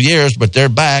several years, but they're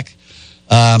back.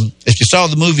 If you saw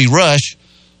the movie Rush,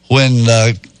 when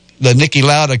the Niki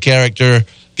Lauda character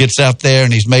gets out there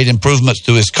and he's made improvements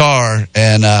to his car,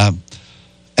 and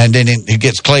then he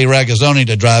gets Clay Regazzoni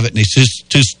to drive it, and he's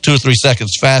two or 3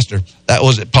 seconds faster. That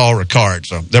was at Paul Ricard.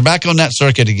 So they're back on that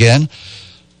circuit again.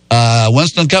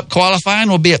 Winston Cup qualifying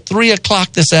will be at 3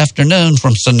 o'clock this afternoon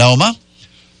from Sonoma.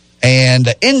 And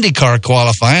the IndyCar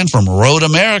qualifying from Road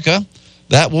America,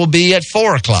 that will be at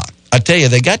 4 o'clock. I tell you,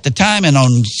 they got the timing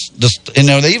on this.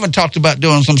 They even talked about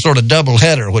doing some sort of double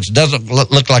header, which doesn't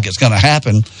look like it's going to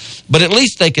happen. But at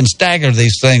least they can stagger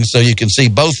these things so you can see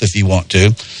both if you want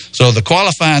to. So the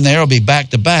qualifying there will be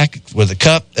back-to-back with the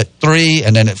Cup at 3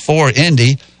 and then at 4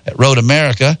 Indy at Road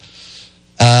America.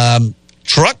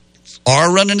 Trucks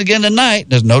are running again tonight.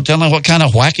 There's no telling what kind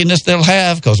of wackiness they'll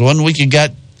have, because one week you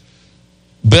got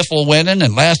Biffle winning,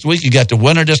 and last week you got the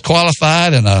winner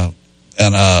disqualified and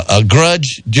a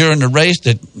grudge during the race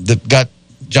that got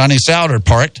Johnny Sauter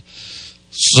parked.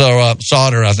 So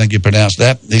Sauter, I think you pronounce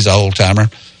that. He's an old timer.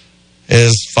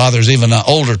 His father's even an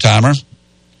older timer.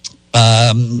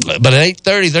 But at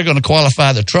 8:30 they're going to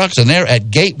qualify the trucks, and they're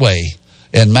at Gateway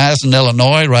in Madison,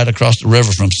 Illinois, right across the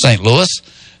river from St. Louis.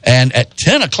 And at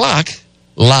 10 o'clock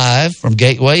live from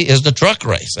Gateway is the truck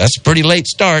race. That's a pretty late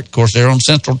start. Of course, they're on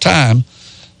Central Time,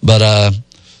 but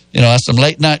that's some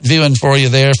late night viewing for you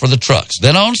there for the trucks.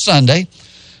 Then on Sunday,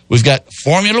 we've got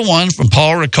Formula One from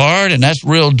Paul Ricard, and that's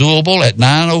real doable at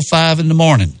 9:05 in the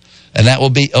morning. And that will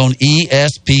be on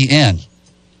ESPN.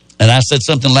 And I said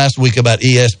something last week about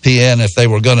ESPN if they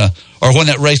were going to, or when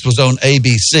that race was on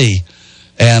ABC,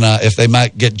 and if they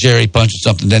might get Jerry punching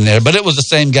something in there. But it was the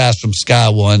same guys from Sky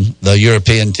One, the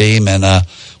European team, and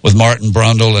with Martin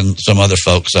Brundle and some other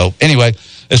folks. So anyway,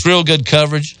 it's real good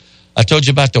coverage. I told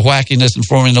you about the wackiness in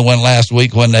Formula One last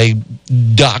week when they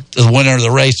docked the winner of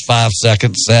the race 5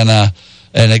 seconds, and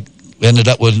it ended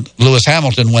up with Lewis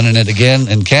Hamilton winning it again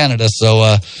in Canada.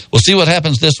 So we'll see what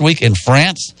happens this week in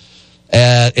France.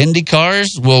 Indy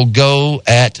cars will go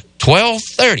at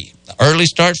 12:30. Early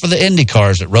start for the Indy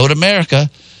cars at Road America,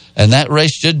 and that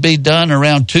race should be done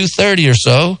around 2:30 or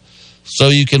so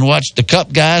you can watch the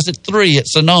Cup guys at 3 at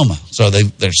Sonoma. So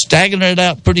they're staggering it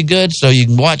out pretty good, so you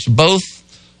can watch both.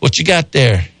 What you got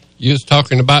there? You was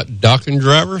talking about docking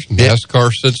drivers.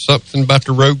 NASCAR said something about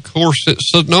the road course at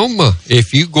Sonoma.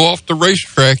 If you go off the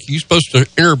racetrack, you're supposed to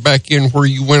enter back in where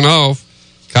you went off.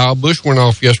 Kyle Busch went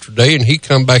off yesterday, and he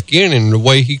come back in, and the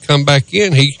way he come back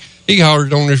in, he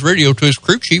hollered on his radio to his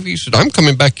crew chief. He said, "I'm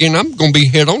coming back in. I'm going to be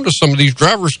head on to some of these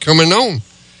drivers coming on."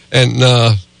 And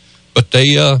but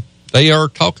they are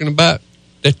talking about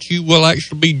that you will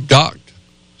actually be docked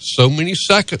so many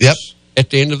seconds at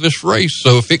the end of this race.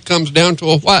 So if it comes down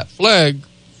to a white flag,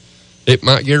 it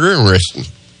might get interesting.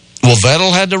 Well,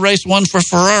 Vettel had to race one for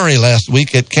Ferrari last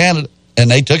week at Canada,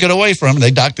 and they took it away from him.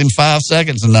 They docked him 5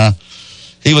 seconds, and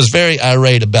he was very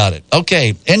irate about it.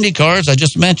 Okay, Indy cars, I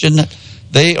just mentioned.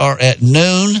 They are at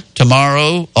noon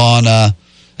tomorrow on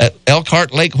at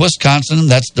Elkhart Lake, Wisconsin.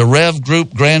 That's the Rev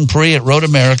Group Grand Prix at Road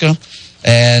America.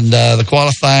 And the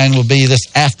qualifying will be this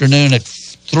afternoon at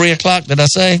 3 o'clock, did I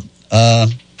say?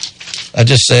 I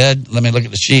just said, let me look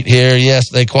at the sheet here. Yes,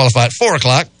 they qualify at 4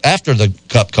 o'clock after the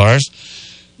Cup cars.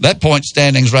 That point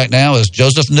standings right now is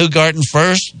Joseph Newgarden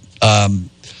first,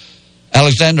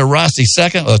 Alexander Rossi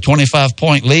second with a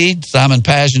 25-point lead. Simon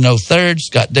Pagenaud third.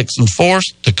 Scott Dixon fourth.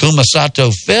 Takuma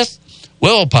Sato fifth.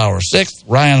 Will Power sixth.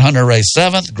 Ryan Hunter-Reay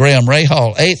seventh. Graham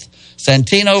Rahal eighth.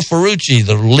 Santino Ferrucci,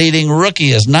 the leading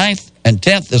rookie, is ninth. And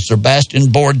 10th is Sebastian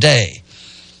Bourdais.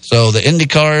 So the Indy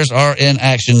cars are in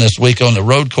action this week on the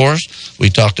road course. We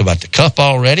talked about the Cup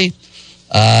already.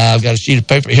 I've got a sheet of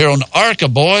paper here on the ARCA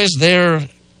boys. They're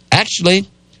actually,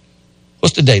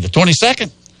 what's the date? The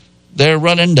 22nd? They're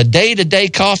running the Day-to-Day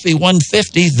Coffee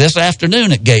 150 this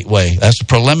afternoon at Gateway. That's a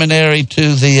preliminary to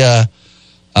the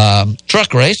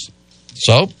truck race.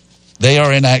 So they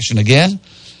are in action again.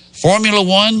 Formula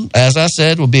One, as I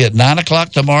said, will be at 9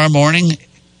 o'clock tomorrow morning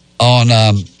on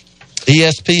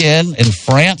ESPN in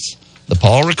France, the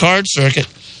Paul Ricard circuit.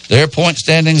 Their point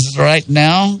standings right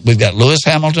now, we've got Lewis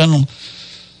Hamilton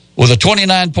with a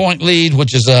 29-point lead,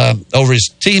 which is over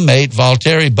his teammate,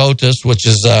 Valtteri Bottas, which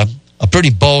is a pretty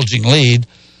bulging lead.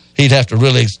 He'd have to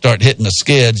really start hitting the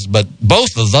skids. But both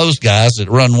of those guys that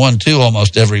run 1-2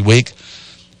 almost every week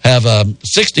have a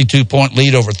 62-point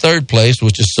lead over third place,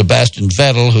 which is Sebastian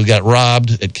Vettel, who got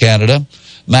robbed at Canada.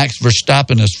 Max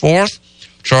Verstappen is fourth.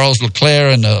 Charles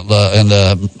Leclerc and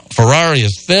the Ferrari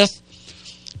is fifth.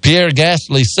 Pierre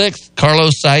Gasly sixth.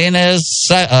 Carlos Sainz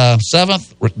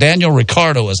seventh. Daniel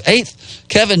Ricciardo is eighth.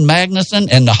 Kevin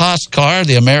Magnussen in the Haas car,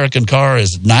 the American car,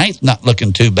 is ninth. Not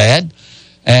looking too bad.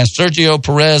 And Sergio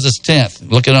Perez is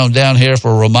 10th. Looking on down here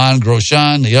for Romain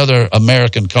Grosjean, the other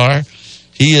American car.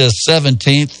 He is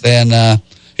 17th, and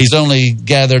he's only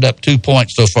gathered up 2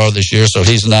 points so far this year, so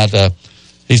he's not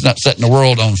setting the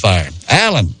world on fire.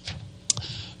 Alan,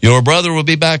 your brother will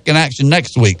be back in action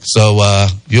next week, so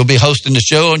you'll be hosting the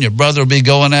show, and your brother will be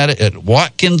going at it at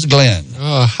Watkins Glen.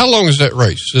 How long is that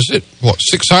race? Is it,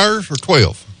 6 hours or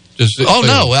 12?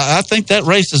 No, I think that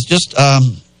race is just,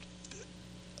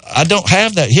 I don't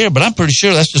have that here, but I'm pretty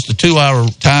sure that's just a 2-hour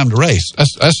timed race.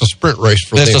 That's a sprint race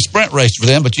for them. It's a sprint race for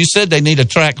them, but you said they need a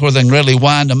track where they can really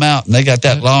wind them out, and they got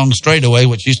that long straightaway,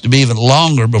 which used to be even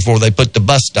longer before they put the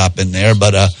bus stop in there,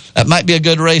 but that might be a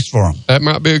good race for them. That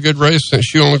might be a good race.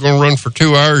 Since you're only going to run for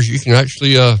 2 hours, you can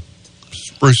actually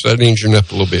spruce that engine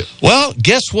up a little bit. Well,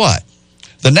 guess what?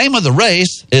 The name of the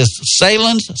race is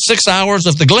Salen's 6 Hours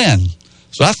of the Glen.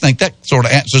 So I think that sort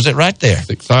of answers it right there.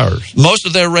 6 hours. Most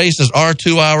of their races are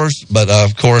 2 hours, but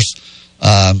of course,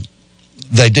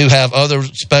 they do have other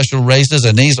special races,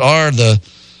 and these are the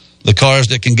cars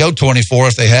that can go 24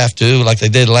 if they have to, like they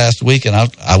did last week. And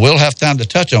I will have time to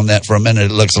touch on that for a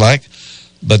minute, it looks like.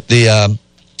 But that'll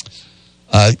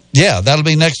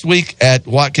be next week at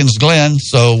Watkins Glen.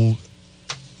 So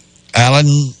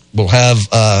Alan will have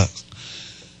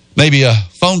maybe a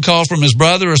phone call from his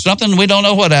brother or something. We don't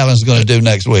know what Alan's going to do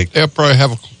next week. They'll probably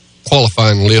have a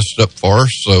qualifying list up for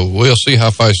us, so we'll see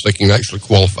how fast they can actually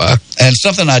qualify. And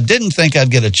something I didn't think I'd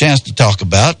get a chance to talk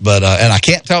about, but and I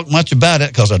can't talk much about it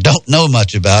because I don't know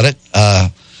much about it,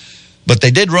 but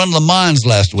they did run Le Mans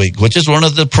last week, which is one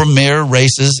of the premier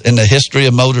races in the history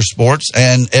of motorsports,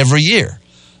 and every year.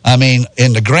 I mean,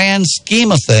 in the grand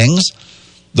scheme of things,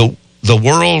 the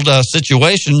world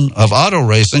situation of auto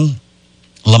racing,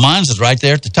 Le Mans is right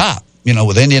there at the top,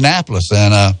 with Indianapolis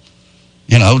and,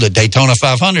 the Daytona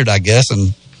 500, I guess.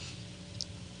 And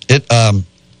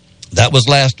that was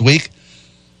last week.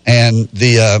 And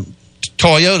the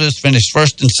Toyotas finished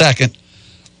first and second.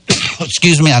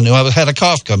 Excuse me, I knew I had a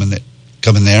cough coming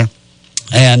there.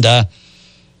 And,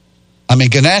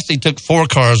 Ganassi took 4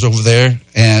 cars over there,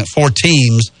 and 4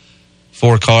 teams,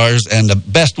 4 cars, and the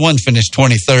best one finished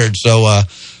 23rd. So,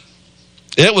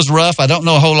 it was rough. I don't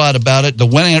know a whole lot about it. The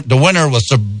winner was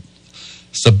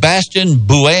Sebastian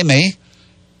Buemi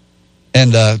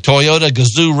and the Toyota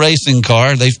Gazoo racing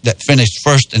car. That finished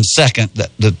first and second,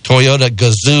 the Toyota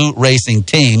Gazoo racing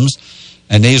teams.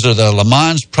 And these are the Le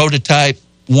Mans Prototype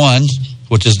 1,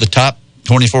 which is the top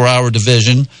 24-hour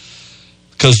division.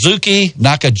 Kazuki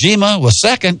Nakajima was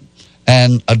second,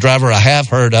 and a driver I have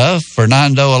heard of,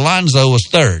 Fernando Alonso, was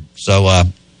third. So,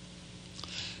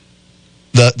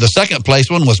 The second place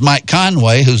one was Mike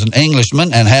Conway, who's an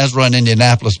Englishman and has run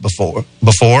Indianapolis before.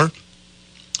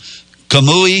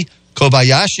 Kamui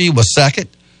Kobayashi was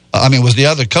was the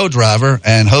other co-driver,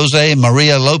 and Jose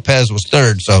Maria Lopez was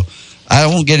third. So I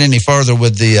won't get any further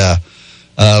with the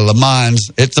Le Mans.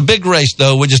 It's a big race,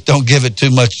 though. We just don't give it too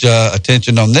much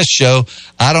attention on this show.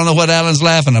 I don't know what Alan's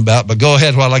laughing about, but go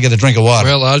ahead while I get a drink of water.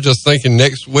 Well, I was just thinking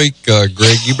next week,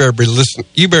 Greg, you better be listening.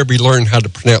 You better be learning how to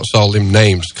pronounce all them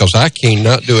names, because I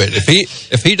cannot do it.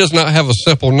 If he does not have a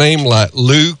simple name like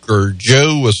Luke or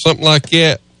Joe or something like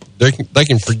that, they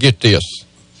can forget this.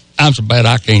 I'm so bad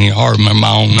I can't even hardly remember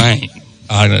my own name.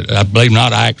 I believe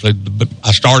not. I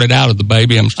started out as the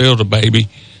baby. I'm still the baby,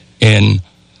 and.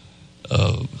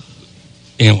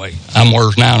 Anyway, I'm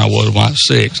worse now than I was when I was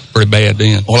 6. Pretty bad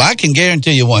then. Well, I can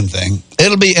guarantee you one thing.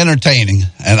 It'll be entertaining,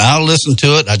 and I'll listen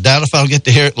to it. I doubt if I'll get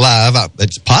to hear it live.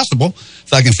 It's possible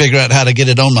if I can figure out how to get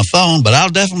it on my phone, but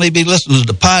I'll definitely be listening to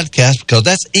the podcast because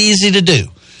that's easy to do.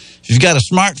 If you've got a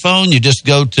smartphone, you just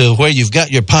go to where you've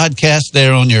got your podcast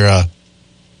there on your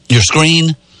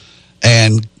screen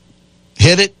and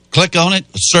hit it, click on it,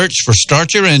 search for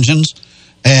Start Your Engines.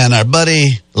 And our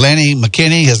buddy Lenny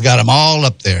McKinney has got them all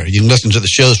up there. You can listen to the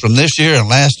shows from this year and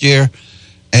last year.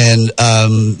 And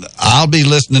I'll be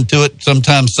listening to it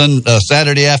sometime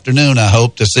Saturday afternoon, I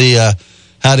hope, to see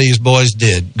how these boys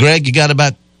did. Greg, you got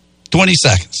about 20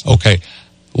 seconds. Okay.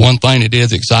 One thing that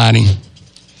is exciting,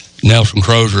 Nelson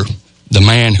Crozier, the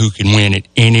man who can win at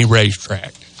any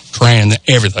racetrack, trying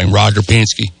everything, Roger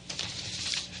Penske,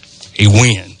 he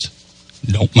wins.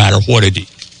 Don't matter what it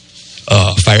is.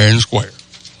 Fair and square.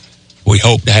 We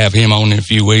hope to have him on in a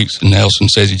few weeks, and Nelson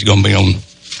says he's going to be on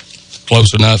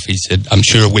close enough. He said, I'm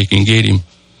sure we can get him.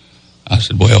 I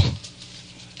said, well,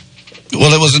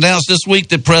 it was announced this week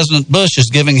that President Bush is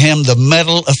giving him the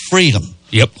Medal of Freedom,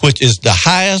 which is the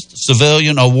highest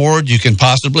civilian award you can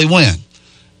possibly win.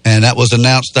 And that was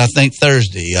announced, I think,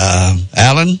 Thursday.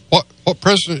 Alan? What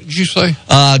president did you say?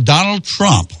 Donald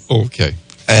Trump. Okay.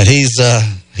 And he's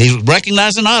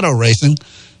recognizing auto racing.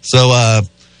 So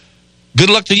good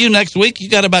luck to you next week. You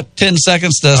got about 10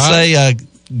 seconds to say,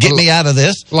 get me out of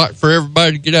this. I'd like for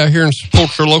everybody to get out here and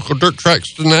support your local dirt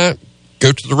tracks tonight.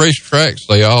 Go to the racetracks.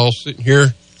 They all sitting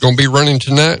here, going to be running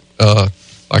tonight. Like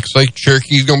I say,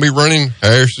 Cherokee's going to be running.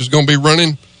 Harris is going to be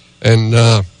running.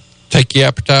 And take your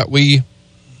appetite with you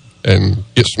and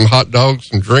get some hot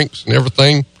dogs and drinks and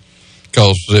everything.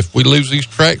 Because if we lose these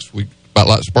tracks, we about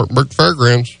like Spartanburg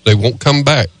Fairgrounds, they won't come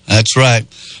back. That's right.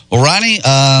 Well, Ronnie,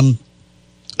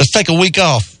 let's take a week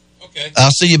off. Okay.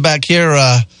 I'll see you back here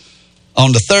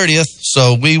on the 30th.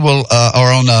 So we will,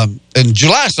 or in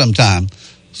July sometime.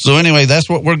 So anyway, that's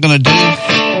what we're going to do.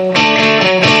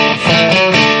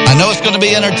 I know it's going to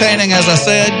be entertaining, as I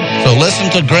said. So listen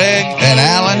to Greg and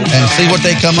Alan and see what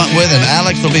they come up with. And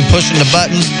Alex will be pushing the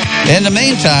buttons. In the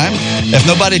meantime, if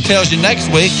nobody tells you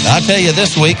next week, I'll tell you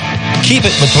this week, keep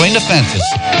it between the fences.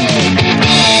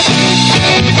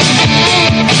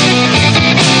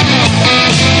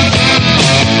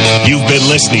 You've been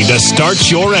listening to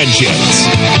Start Your Engines.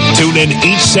 Tune in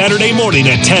each Saturday morning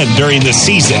at 10 during the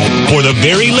season for the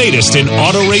very latest in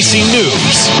auto racing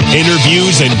news,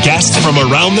 interviews, and guests from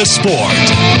around the sport.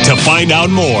 To find out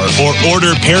more or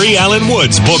order Perry Allen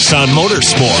Wood's books on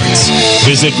motorsports,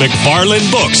 visit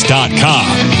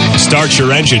McFarlandBooks.com. Start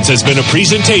Your Engines has been a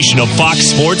presentation of Fox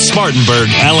Sports Spartanburg,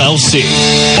 LLC.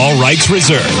 All rights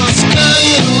reserved.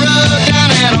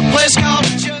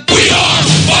 We are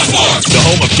Fox Sports. The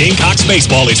home of Gamecocks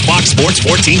baseball is Fox Sports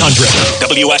 1400.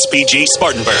 WSBG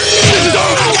Spartanburg.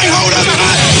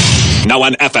 Now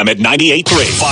on FM at 98.3.